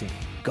 dog racing,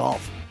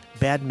 golf,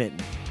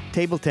 badminton,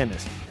 table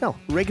tennis, hell,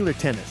 regular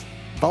tennis,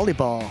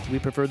 volleyball, we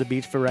prefer the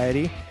beach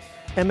variety,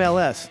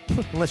 MLS,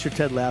 unless you're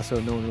Ted Lasso,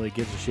 no one really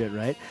gives a shit,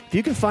 right? If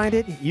you can find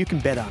it, you can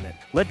bet on it.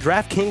 Let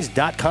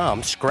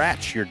DraftKings.com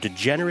scratch your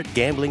degenerate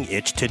gambling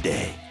itch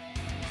today.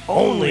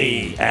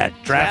 Only at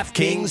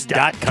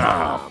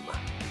DraftKings.com.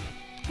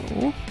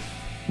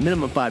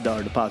 Minimum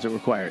 $5 deposit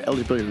required.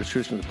 Eligibility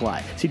restrictions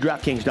apply. See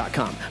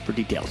DraftKings.com for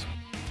details.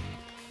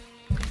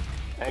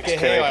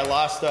 Hey, I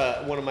lost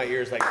one of my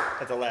ears like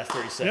at the last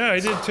 30 seconds. Yeah, I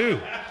did too.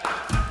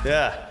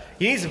 Yeah.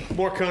 He needs a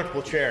more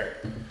comfortable chair.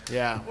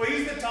 Yeah. Well,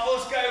 he's the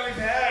tallest guy we've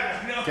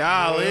had.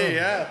 Golly,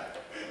 yeah.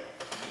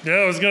 Yeah,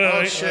 I was gonna. Oh,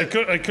 I shit.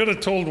 I could have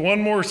told one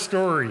more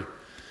story,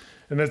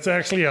 and it's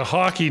actually a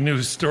hockey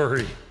news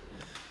story,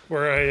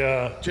 where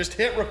I. Just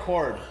hit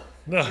record.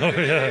 No,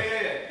 yeah.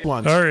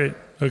 Once. All right.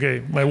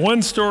 Okay. My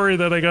one story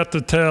that I got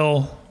to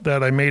tell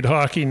that I made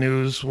hockey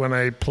news when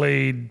I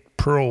played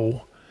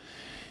pro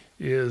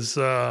is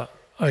I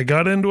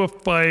got into a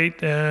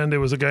fight, and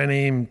there was a guy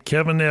named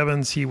Kevin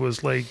Evans. He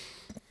was like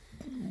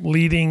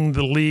leading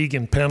the league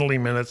in penalty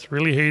minutes.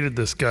 Really hated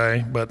this guy.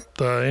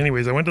 But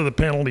anyways, I went to the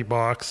penalty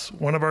box.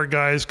 One of our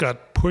guys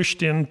got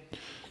pushed in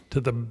to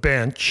the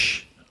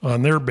bench,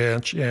 on their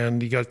bench,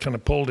 and he got kind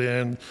of pulled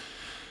in.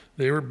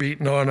 They were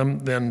beating on him.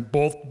 Then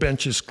both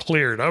benches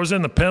cleared. I was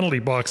in the penalty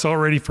box all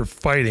ready for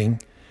fighting.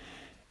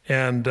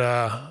 And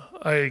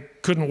I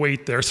couldn't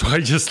wait there, so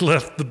I just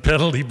left the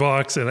penalty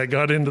box and I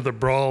got into the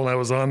brawl, and I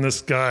was on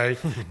this guy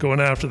going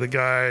after the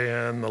guy,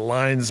 and the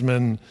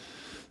linesman,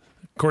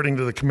 according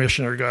to the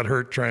commissioner, got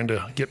hurt trying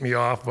to get me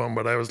off of him,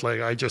 but I was like,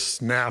 I just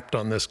snapped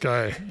on this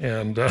guy,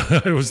 and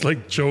I was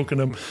like choking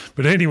him.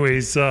 But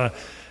anyways,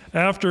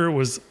 after it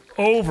was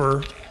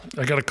over,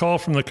 I got a call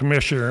from the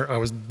commissioner. I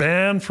was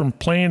banned from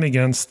playing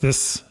against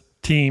this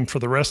team for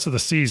the rest of the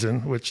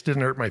season, which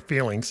didn't hurt my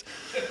feelings.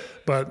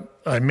 But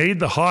I made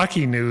the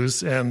hockey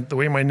news, and the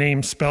way my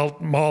name's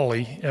spelled,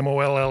 Molle,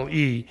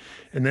 M-O-L-L-E,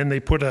 and then they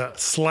put a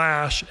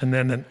slash and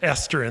then an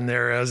Esther in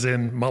there, as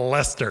in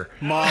molester.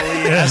 Molly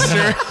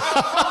Esther.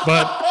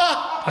 But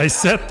I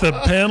set the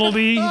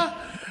penalty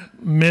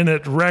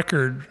minute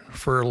record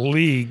for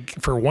league.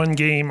 For one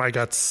game, I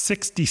got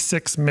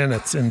 66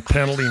 minutes in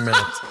penalty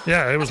minutes.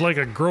 Yeah, it was like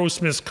a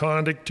gross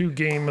misconduct, 2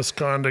 game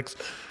misconducts,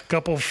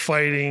 couple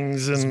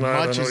fightings, and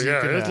I don't know.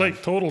 Yeah, it was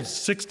like total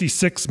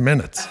 66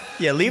 minutes.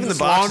 Yeah, leaving the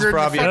box is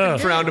probably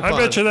frowned upon. I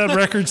bet you that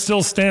record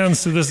still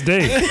stands to this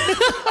day.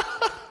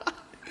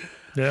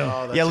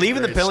 Yeah. Oh,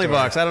 leaving the penalty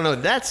box. I don't know.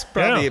 That's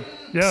probably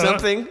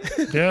something.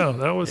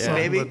 That was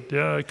something. Maybe.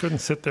 But I couldn't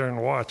sit there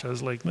and watch. I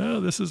was like, no,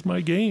 this is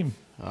my game.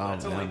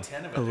 That's only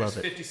 10 of it. There's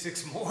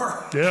 56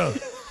 more. Yeah.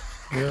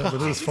 But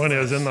it was funny. I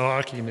was in the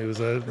hockey news.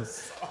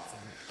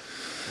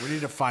 We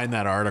need to find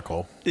that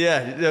article.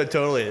 Yeah, no,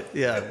 totally.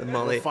 Yeah, the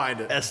Molle We'll find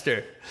it.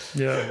 Esther.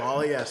 Yeah.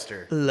 Molly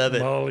Esther. Love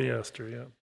it. Molle Esther, yeah.